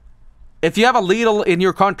 If you have a Lidl in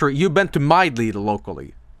your country, you've been to my Lidl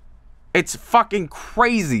locally. It's fucking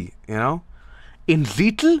crazy, you know? In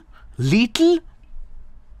Lidl?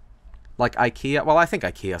 Like IKEA? Well, I think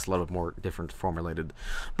IKEA is a little bit more different formulated.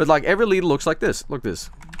 But like every Lidl looks like this. Look this.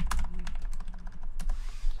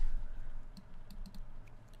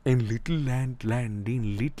 In Little Land,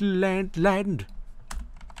 in Little Land.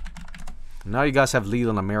 Now you guys have Lidl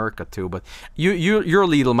in America too, but your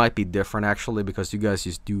Lidl might be different actually, because you guys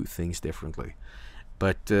just do things differently.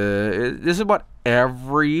 But this is what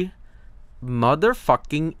every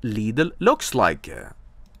motherfucking Lidl looks like.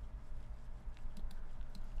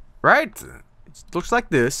 Right? It looks like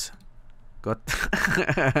this. Got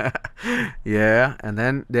yeah,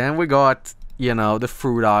 and then we got, you know, the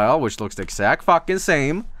fruit aisle, which looks the exact fucking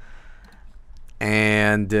same.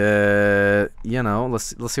 And you know,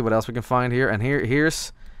 let's see what else we can find here. And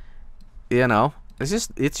here's, you know,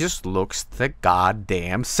 it just looks the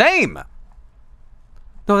goddamn same.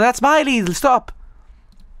 No, that's my Lidl. Stop.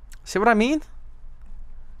 See what I mean?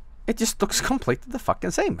 It just looks completely the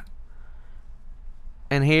fucking same.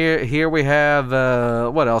 And here we have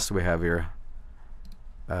what else do we have here?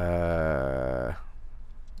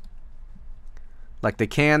 Like the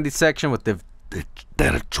candy section with the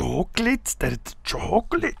chocolates.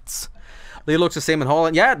 It looks the same in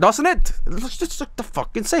Holland. Yeah, doesn't it? It looks just like the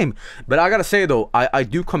fucking same. But I gotta say though, I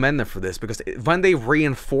do commend them for this, because when they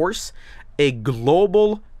reinforce a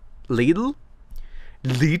global Lidl,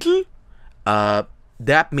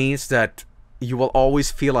 that means that you will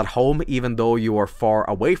always feel at home even though you are far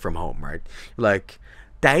away from home, right? Like,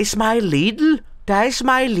 that's my Lidl. That's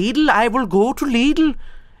my Lidl. I will go to Lidl.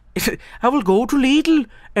 I will go to Lidl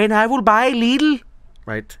and I will buy Lidl.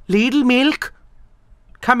 Right? Lidl milk.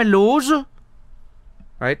 Camelose.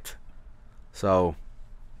 Right? So,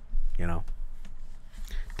 you know.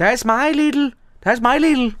 That's my Lidl. That's my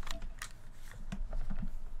Lidl.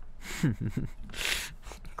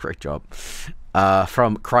 Great job.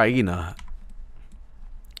 From Kraina.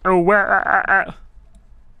 Oh,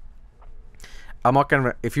 I'm not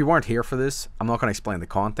gonna, if you weren't here for this, I'm not gonna explain the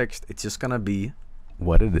context. It's just gonna be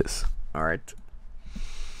what it is. Alright. You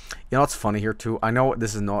know what's funny here too? I know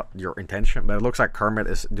this is not your intention, but it looks like Kermit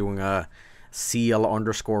is doing a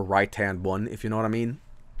CL_ right hand 1, if you know what I mean.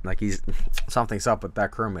 Like he's, something's up with that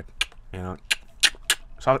Kermit. You know.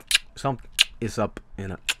 Something is up, you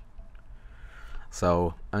know.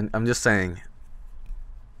 So I'm just saying,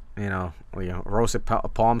 you know, Rosa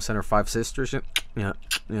Palms and her 5 sisters, you know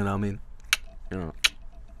what I mean? You know.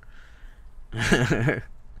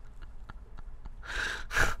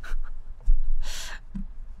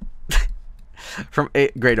 From a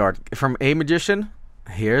great art from a magician.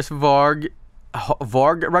 Here's Varg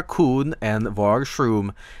Raccoon and Varg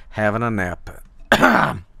Shroom having a nap.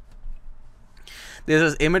 There's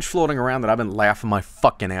this image floating around that I've been laughing my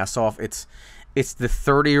fucking ass off. It's the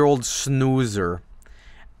 30-year-old snoozer,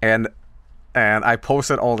 and I post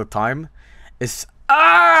it all the time. It's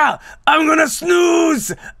I'm gonna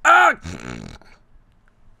snooze!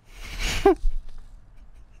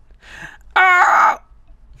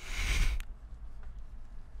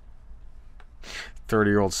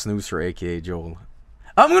 30-year-old snoozer, aka Joel.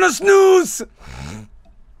 I'm gonna snooze!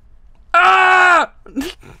 I'm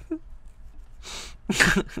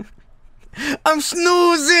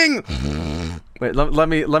snoozing! Wait,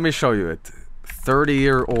 let me show you it.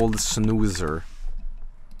 30-year-old snoozer.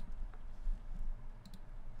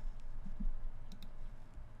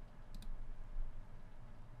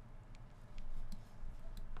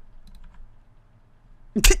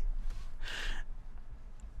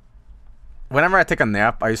 Whenever I take a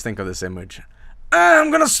nap, I just think of this image.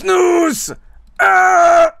 I'm gonna snooze!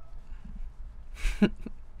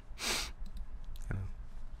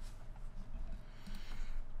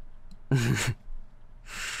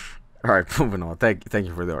 Alright, moving on. Thank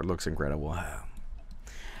you for the art. Looks incredible.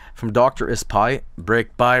 From Dr. Ispie,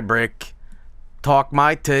 brick by brick, talk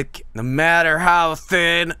my tick, no matter how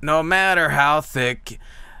thin, no matter how thick.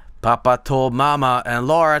 Papa told Mama and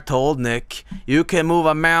Laura told Nick, you can move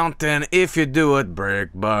a mountain if you do it brick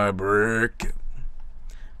by brick.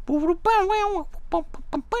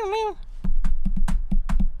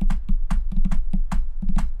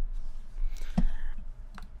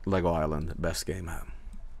 Lego Island, best game.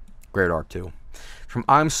 Great art too. From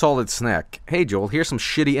I'm Solid Snack. Hey Joel, here's some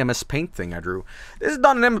shitty MS Paint thing I drew. This is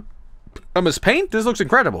done in MS Paint? This looks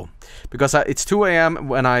incredible. Because it's 2 a.m.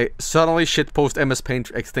 when I suddenly shitpost MS Paint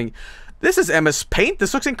thing. This is MS Paint?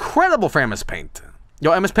 This looks incredible for MS Paint.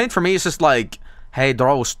 Yo, MS Paint for me is just like, hey,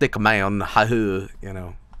 draw a stick man, you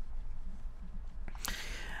know.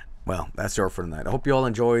 Well, that's all for tonight. I hope you all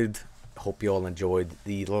enjoyed. Hope you all enjoyed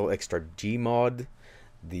the little extra Gmod,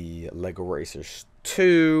 the Lego Racers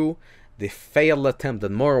 2, the failed attempt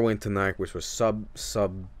at Morrowind tonight, which was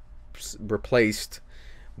replaced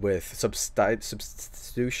with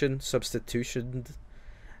substitution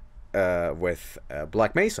with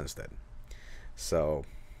Black Mesa instead. So,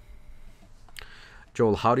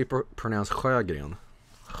 Joel, how do you pronounce Sjögren?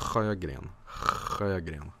 Sjögren.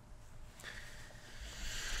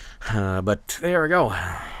 But there we go.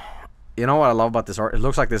 You know what I love about this art? It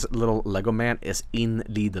looks like this little Lego man is in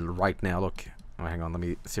Lidl right now. Look. Oh, hang on. Let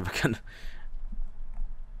me see if I can.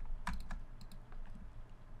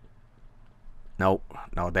 No,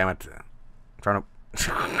 damn it. I'm trying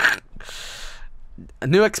to. A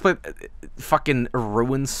new fucking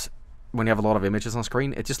ruins when you have a lot of images on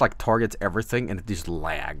screen. It just like targets everything and it just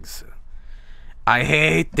lags. I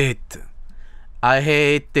hate it. I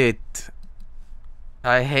hate it.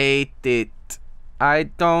 I hate it. I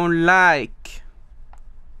don't like.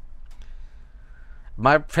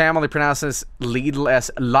 My family pronounces Lidl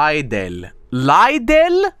as Lidl.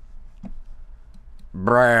 Lidl?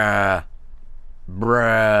 Bruh.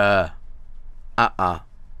 Bruh.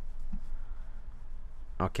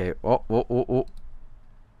 Okay. Oh.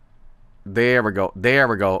 There we go. There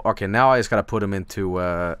we go. Okay, now I just gotta put him into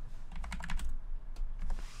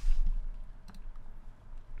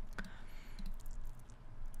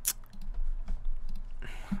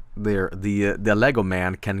there. The Lego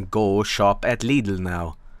man can go shop at Lidl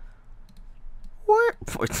now. What?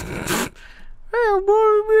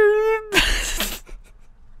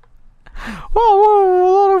 Whoa, a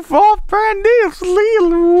lot of off-brand deals.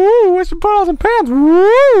 Lidl, woo, I should put on some pants,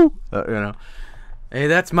 woo. You know, hey,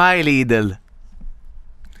 that's my Lidl.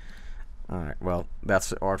 Alright, well,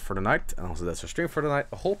 that's the art for tonight, and also that's our stream for tonight.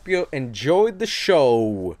 I hope you enjoyed the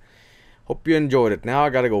show. Hope you enjoyed it. Now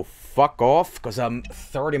I gotta go fuck off, because I'm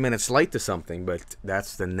 30 minutes late to something, but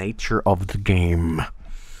that's the nature of the game.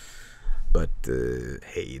 But,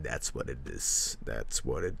 hey, that's what it is. That's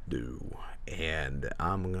what it do. And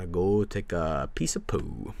I'm gonna go take a piece of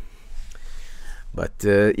poo. But,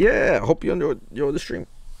 yeah, I hope you enjoyed the stream.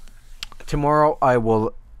 Tomorrow I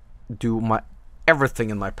will do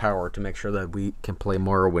everything in my power to make sure that we can play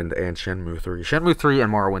Morrowind and Shenmue 3. Shenmue 3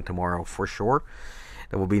 and Morrowind tomorrow for sure.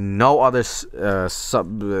 There will be no other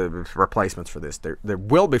replacements for this. There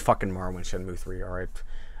will be fucking Morrowind Shenmue 3, alright?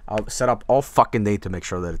 I'll set up all fucking day to make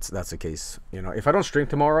sure that that's the case. You know, if I don't stream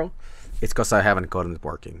tomorrow, it's because I haven't gotten it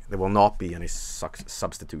working. There will not be any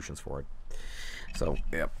substitutions for it. So,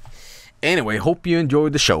 yeah. Anyway, hope you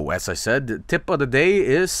enjoyed the show. As I said, the tip of the day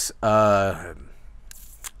is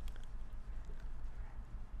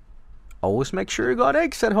always make sure you got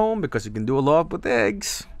eggs at home, because you can do a lot with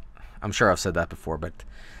eggs. I'm sure I've said that before, but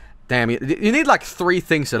damn, you need like 3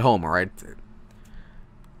 things at home, alright?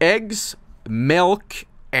 Eggs, milk,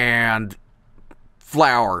 and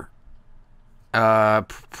flour.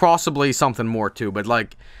 Possibly something more too, but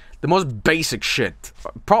like the most basic shit.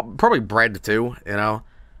 Probably bread too, you know?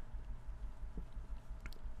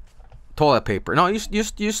 Toilet paper. No, just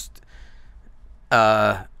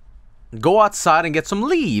go outside and get some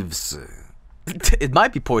leaves. It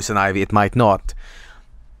might be poison ivy, it might not.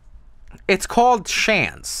 It's called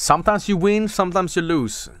chance. Sometimes you win, sometimes you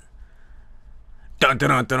lose. Dun, dun,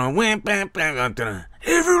 dun, dun, dun, dun, dun, dun.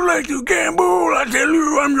 If you like to gamble, I tell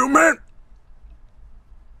you I'm your man.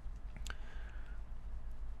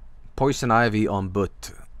 Poison ivy on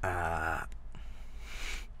butt.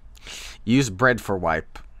 Use bread for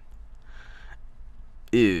wipe.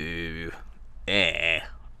 Ew. Nah.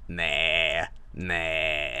 Nah.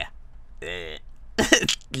 Nah.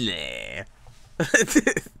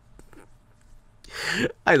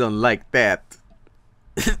 I don't like that.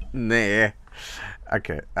 Nah.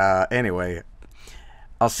 Okay, anyway.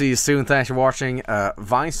 I'll see you soon. Thanks for watching.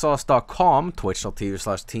 Vinesauce.com,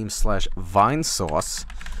 twitch.tv/team/Vinesauce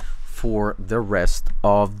for the rest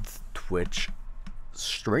of Twitch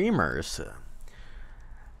streamers.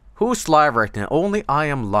 Who's live right now? Only I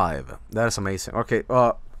am live. That is amazing. Okay,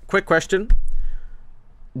 quick question.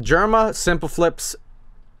 Germa, Simple Flips,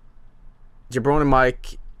 Jabroni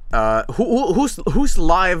Mike, who's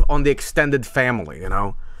live on the extended family, you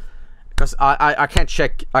know? Because I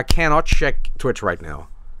cannot check Twitch right now.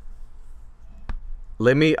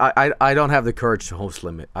 Limmy, I don't have the courage to host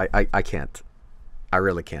Limit. I can't. I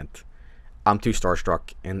really can't. I'm too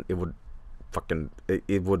starstruck, and it would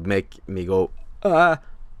it would make me go, I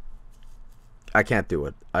can't do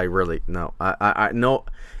it. I really, no. I no,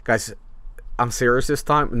 guys, I'm serious this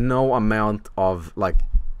time. No amount of, like,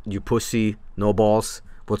 you pussy, no balls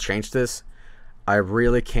will change this. I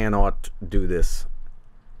really cannot do this.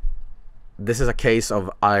 This is a case of,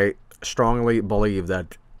 I strongly believe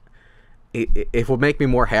that it would make me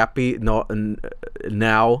more happy now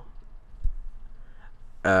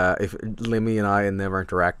if Limmy and I never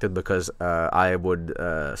interacted, because I would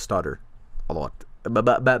stutter a lot.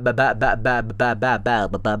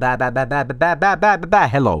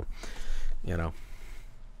 Hello, you know.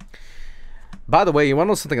 By the way, you want to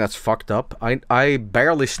know something that's fucked up? I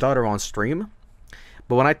barely stutter on stream,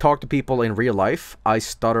 but when I talk to people in real life, I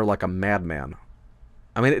stutter like a madman.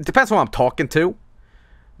 I mean, it depends on who I'm talking to,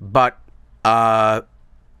 but I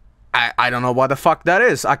don't know what the fuck that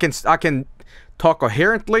is. I can talk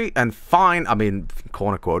coherently and fine. I mean,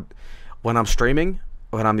 quote unquote, when I'm streaming,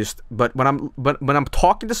 when I'm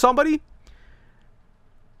talking to somebody,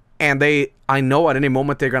 and I know at any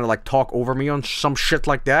moment they're gonna like talk over me on some shit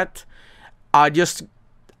like that. It's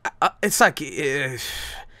like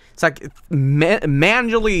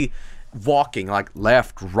manually walking, like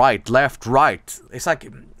left, right. It's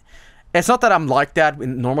like, it's not that I'm like that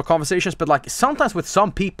in normal conversations, but like sometimes with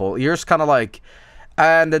some people, you're just kind of like,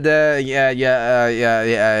 and yeah,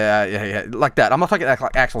 like that. I'm not talking like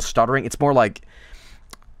actual stuttering. It's more like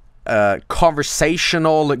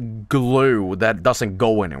conversational glue that doesn't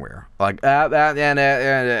go anywhere, like like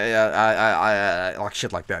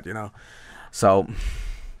shit like that, you know. So,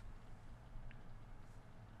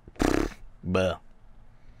 bleh.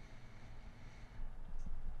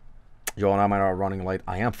 Yo, and I'm running late.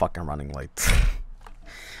 I am fucking running late.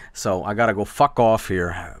 So I gotta go fuck off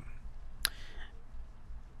here.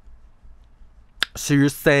 So you're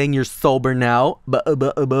saying you're sober now?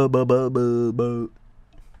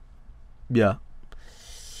 Yeah.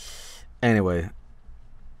 Anyway.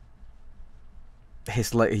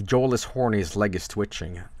 Joel is horny, his leg is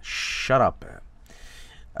twitching. Shut up.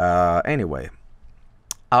 Anyway.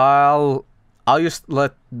 I'll just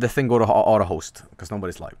let the thing go to auto host, because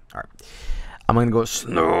nobody's live. Alright. I'm gonna go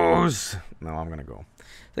snooze. No, I'm gonna go.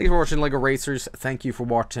 Thank you for watching Lego Racers. Thank you for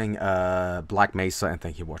watching Black Mesa, and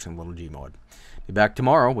thank you for watching Little G Mod. Be back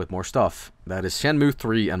tomorrow with more stuff. That is Shenmue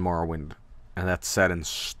 3 and Morrowind. And that's set in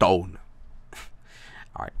stone.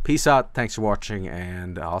 Alright, peace out. Thanks for watching,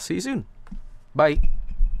 and I'll see you soon. Bye.